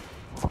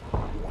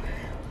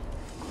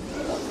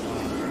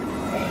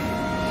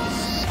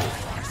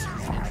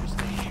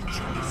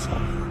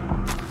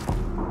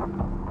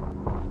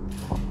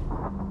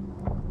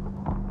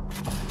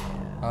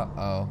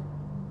 Uh-oh.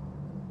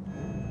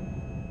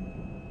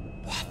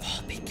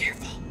 Waffle, be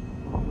careful.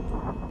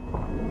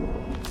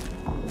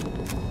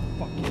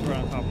 Fuck, he's right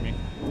on top of me.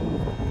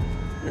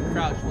 You're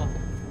crouched,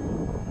 Waffle.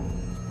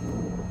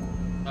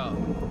 Oh.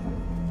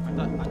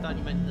 I thought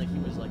you meant like he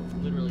was like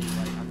literally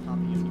like on top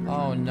of you.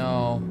 Oh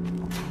no.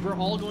 We're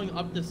all going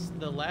up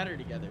the ladder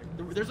together.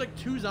 There's like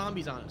 2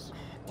 zombies on us.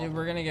 Dude,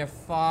 we're gonna get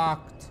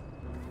fucked.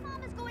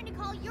 Mom is going to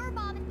call your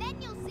mom and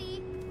then you'll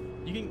see.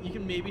 You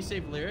can maybe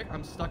save Lirik.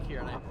 I'm stuck here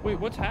and I. Wait,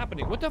 what's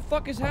happening? What the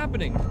fuck is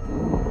happening?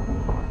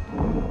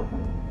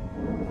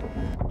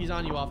 He's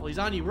on you, Waffle. He's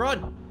on you.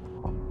 Run!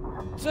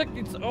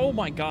 It's oh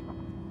my god.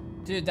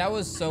 Dude, that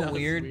was so That was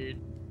weird.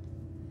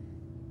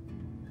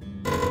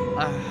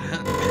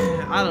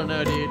 I don't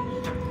know, dude.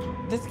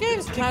 This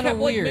game's kind of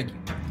weird.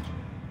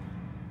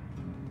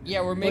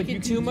 Yeah, we're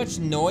making too much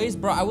noise,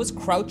 bro. I was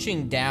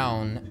crouching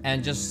down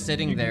and just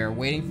sitting there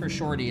waiting for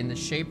Shorty, and the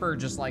Shaper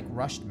just like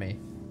rushed me.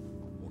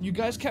 You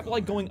guys kept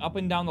like going up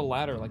and down the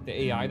ladder, like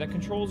the AI that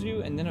controls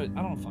you, and then I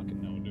don't fucking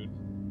know, dude.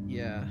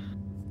 Yeah.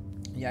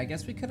 Yeah, I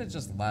guess we could have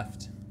just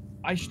left.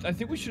 I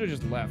think we should have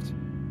just left.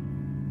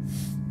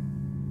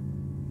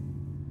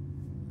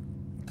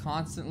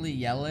 Constantly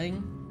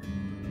yelling.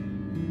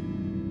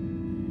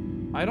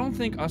 I don't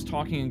think us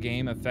talking in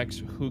game affects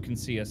who can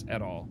see us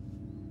at all.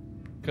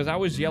 Because I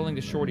was yelling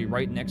to Shorty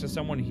right next to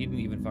someone, and he didn't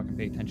even fucking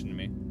pay attention to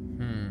me.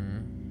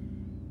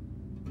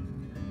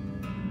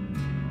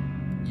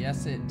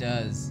 Yes, it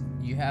does.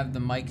 You have the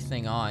mic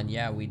thing on.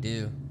 Yeah, we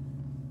do.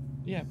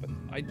 Yeah, but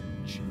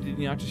did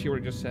you not just hear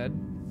what I just said?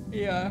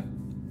 Yeah.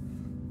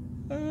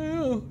 I don't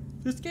know.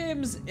 This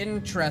game's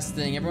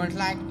interesting. Everyone's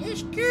like,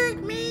 it's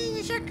good, man.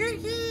 It's so good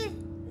here.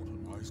 What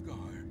a nice guy.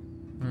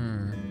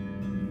 Hmm.